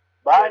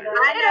 Bye,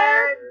 Bye,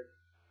 nerds.